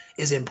think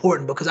is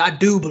important, because I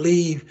do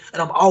believe,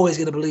 and I'm always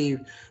going to believe,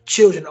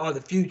 children are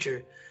the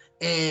future.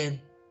 And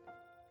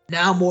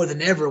now more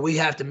than ever, we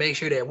have to make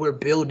sure that we're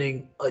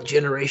building a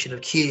generation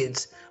of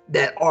kids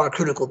that are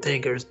critical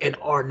thinkers and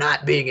are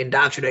not being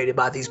indoctrinated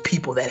by these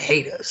people that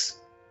hate us.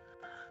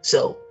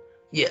 So,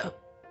 yeah,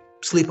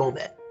 sleep on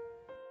that.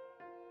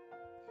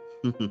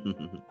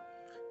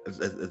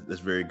 That's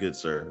very good,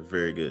 sir.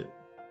 Very good.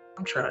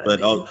 I'm trying.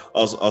 But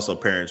also,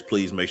 parents,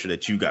 please make sure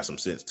that you got some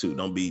sense too.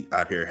 Don't be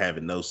out here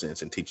having no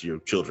sense and teaching your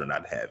children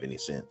not to have any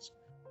sense,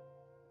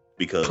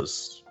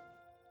 because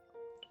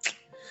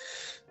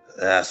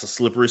that's a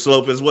slippery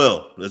slope as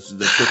well. That's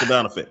the trickle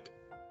down effect.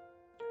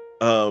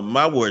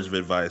 My words of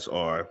advice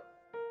are,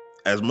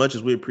 as much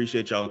as we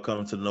appreciate y'all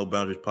coming to the No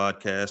Boundaries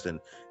podcast and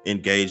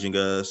engaging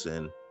us,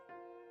 and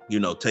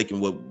taking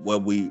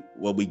what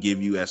we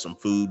give you as some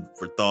food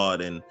for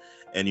thought, and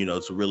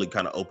to really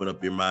kind of open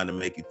up your mind and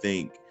make you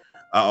think,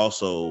 I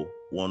also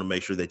want to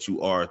make sure that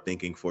you are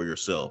thinking for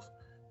yourself.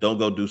 Don't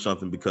go do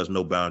something because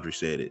No Boundary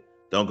said it.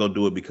 Don't go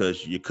do it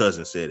because your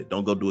cousin said it.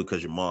 Don't go do it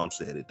because your mom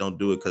said it. Don't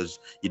do it because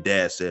your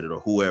dad said it, or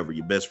whoever,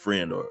 your best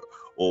friend or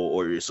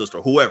your sister,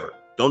 or whoever.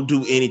 Don't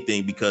do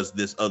anything because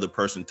this other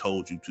person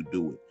told you to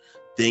do it.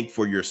 Think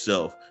for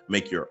yourself.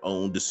 Make your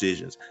own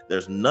decisions.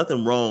 There's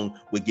nothing wrong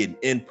with getting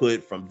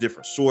input from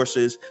different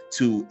sources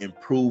to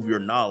improve your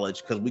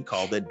knowledge, because we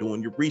call that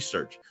doing your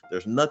research.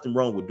 There's nothing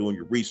wrong with doing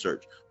your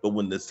research. But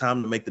when it's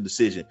time to make the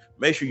decision,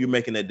 make sure you're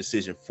making that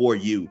decision for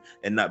you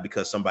and not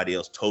because somebody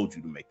else told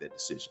you to make that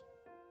decision.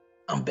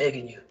 I'm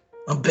begging you.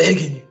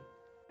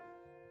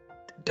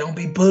 Don't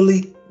be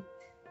bullied.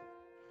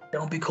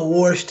 Don't be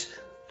coerced.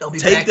 Don't be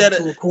backed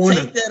into a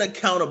corner. Take that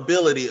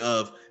accountability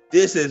of,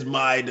 this is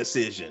my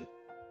decision.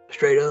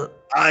 Straight up.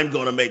 I'm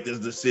going to make this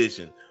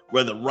decision.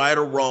 Whether right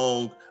or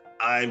wrong,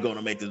 I'm going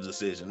to make this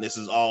decision. This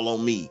is all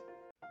on me.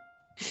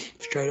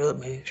 Straight up,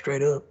 man.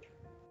 Straight up.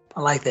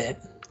 I like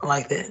that.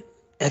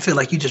 I feel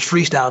like you just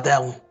freestyled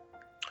that one.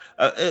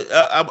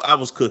 I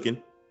was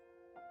cooking.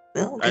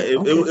 Okay.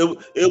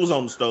 It was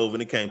on the stove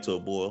and it came to a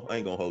boil. I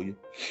ain't gonna hold you.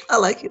 I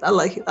like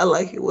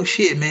it. Well,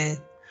 shit, man.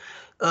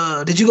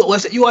 Did you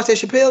watch that? You watch that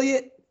Chappelle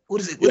yet?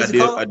 What is it? What is it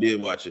called? I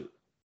did watch it.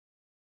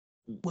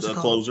 What's it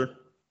called? Closer.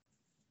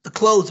 The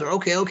Closer.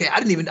 Okay.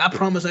 I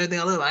promise anything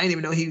I love. I didn't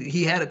even know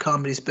he had a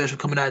comedy special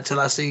coming out until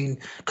I seen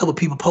a couple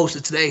people post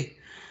it today.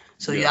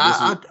 So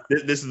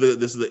this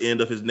is the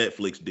end of his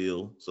Netflix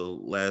deal.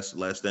 So last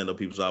stand-up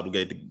he was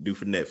obligated to do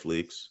for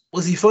Netflix.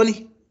 Was he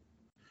funny?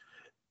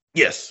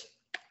 Yes.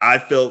 I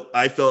felt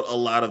a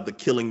lot of the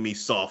killing me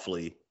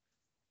softly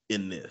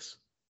in this.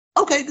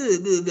 Okay,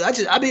 good. I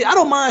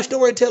don't mind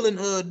storytelling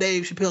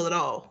Dave Chappelle at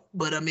all.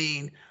 But I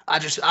mean,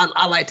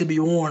 I like to be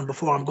warned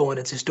before I'm going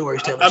into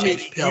storytelling. I mean,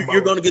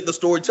 you're going to get the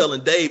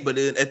storytelling Dave, but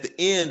at the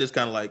end, it's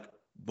kind of like,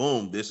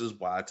 boom, this is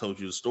why I told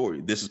you the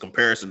story. This is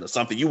comparison to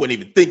something you weren't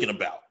even thinking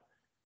about.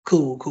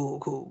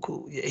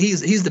 Cool. Yeah,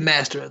 he's the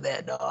master of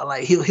that, dog.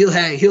 Like he'll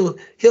have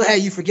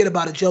you forget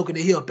about a joke, and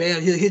then he'll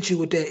hit you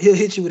with that. He'll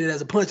hit you with it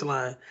as a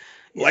punchline.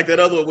 Yeah. Like that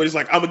other one where he's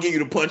like, I'm gonna give you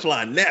the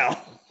punchline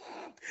now.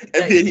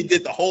 And then he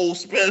did the whole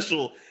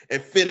special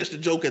and finished the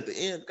joke at the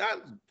end. God,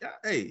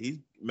 hey, he's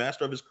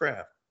master of his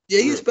craft.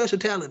 Yeah, he's special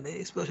talent,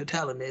 man.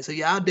 So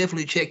yeah, I'll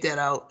definitely check that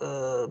out.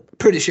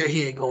 Pretty sure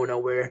he ain't going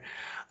nowhere.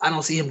 I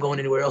don't see him going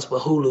anywhere else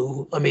but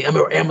Hulu. I mean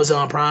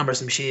Amazon Prime or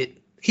some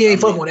shit. He ain't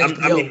fucking with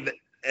HBO.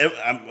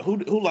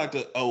 Who locked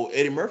up? Oh,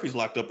 Eddie Murphy's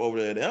locked up over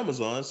there at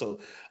Amazon. So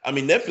I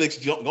mean,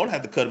 Netflix gonna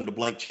have to cut him the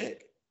blank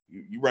check.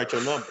 You write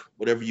your number,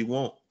 whatever you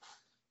want.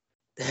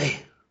 Damn.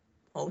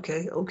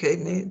 Okay,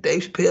 man.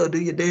 Dave Chappelle,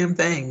 do your damn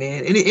thing,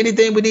 man.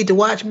 Anything we need to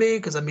watch, man?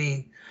 Because I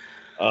mean,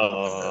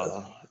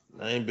 I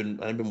ain't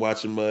been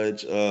watching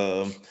much.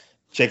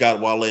 Check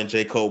out Wale and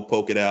J. Cole,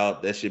 Poke It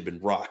Out. That shit been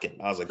rocking.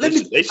 I was like, Let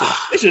they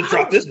should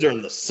drop this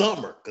during the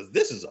summer because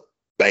this is a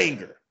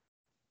banger.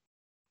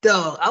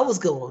 Dog, I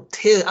was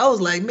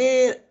like,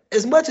 man,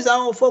 as much as I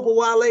don't fuck with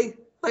Wale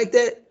like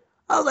that,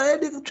 I was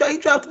like, that nigga, he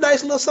dropped a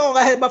nice little song.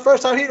 I had my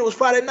first time hearing it was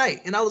Friday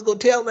night, and I was gonna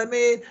tell that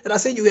man, and I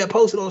seen you had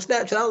posted on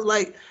Snapchat. I was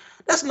like,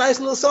 that's a nice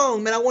little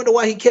song, man. I wonder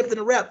why he kept it in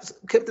a rap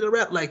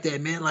like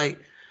that, man. Like,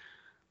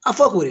 I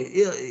fuck with it.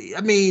 Yeah,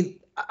 I mean,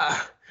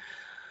 I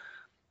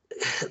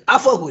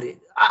fuck with it.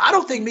 I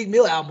don't think Meek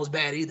Mill album was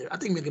bad either. I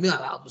think Meek Mill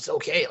album was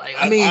okay. Like,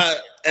 I mean,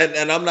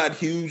 and I'm not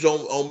huge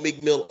on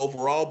Meek Mill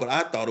overall, but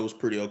I thought it was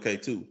pretty okay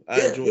too. I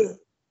enjoyed it.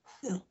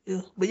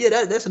 Yeah. But yeah,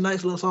 that's a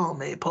nice little song,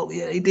 man. Pope,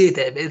 yeah, he did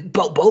that, man.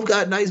 Both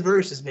got nice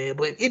verses, man.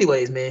 But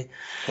anyways, man.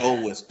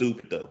 Cole was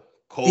stupid though.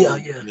 Cole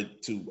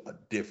went to a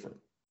different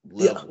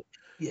level.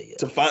 Yeah.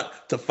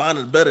 To find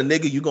a better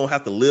nigga, you gonna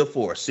have to live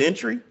for a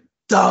century.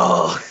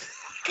 Dog.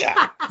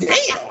 God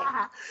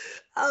damn.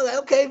 I was like,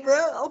 okay,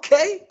 bro.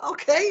 Okay.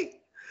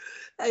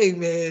 Hey,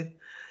 man.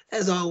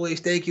 As always,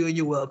 thank you and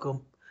you're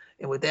welcome.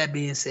 And with that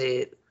being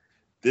said,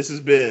 this has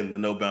been the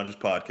No Boundaries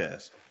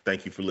Podcast.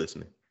 Thank you for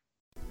listening.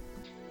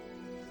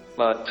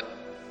 But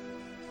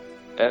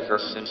ever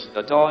since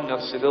the dawn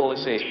of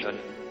civilization,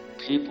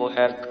 people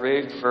have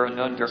craved for an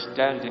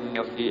understanding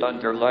of the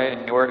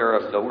underlying order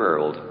of the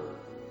world.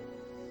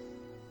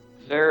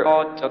 There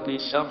ought to be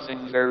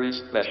something very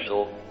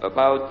special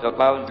about the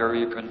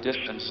boundary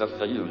conditions of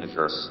the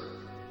universe.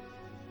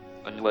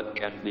 And what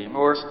can be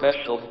more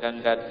special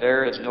than that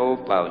there is no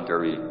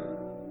boundary?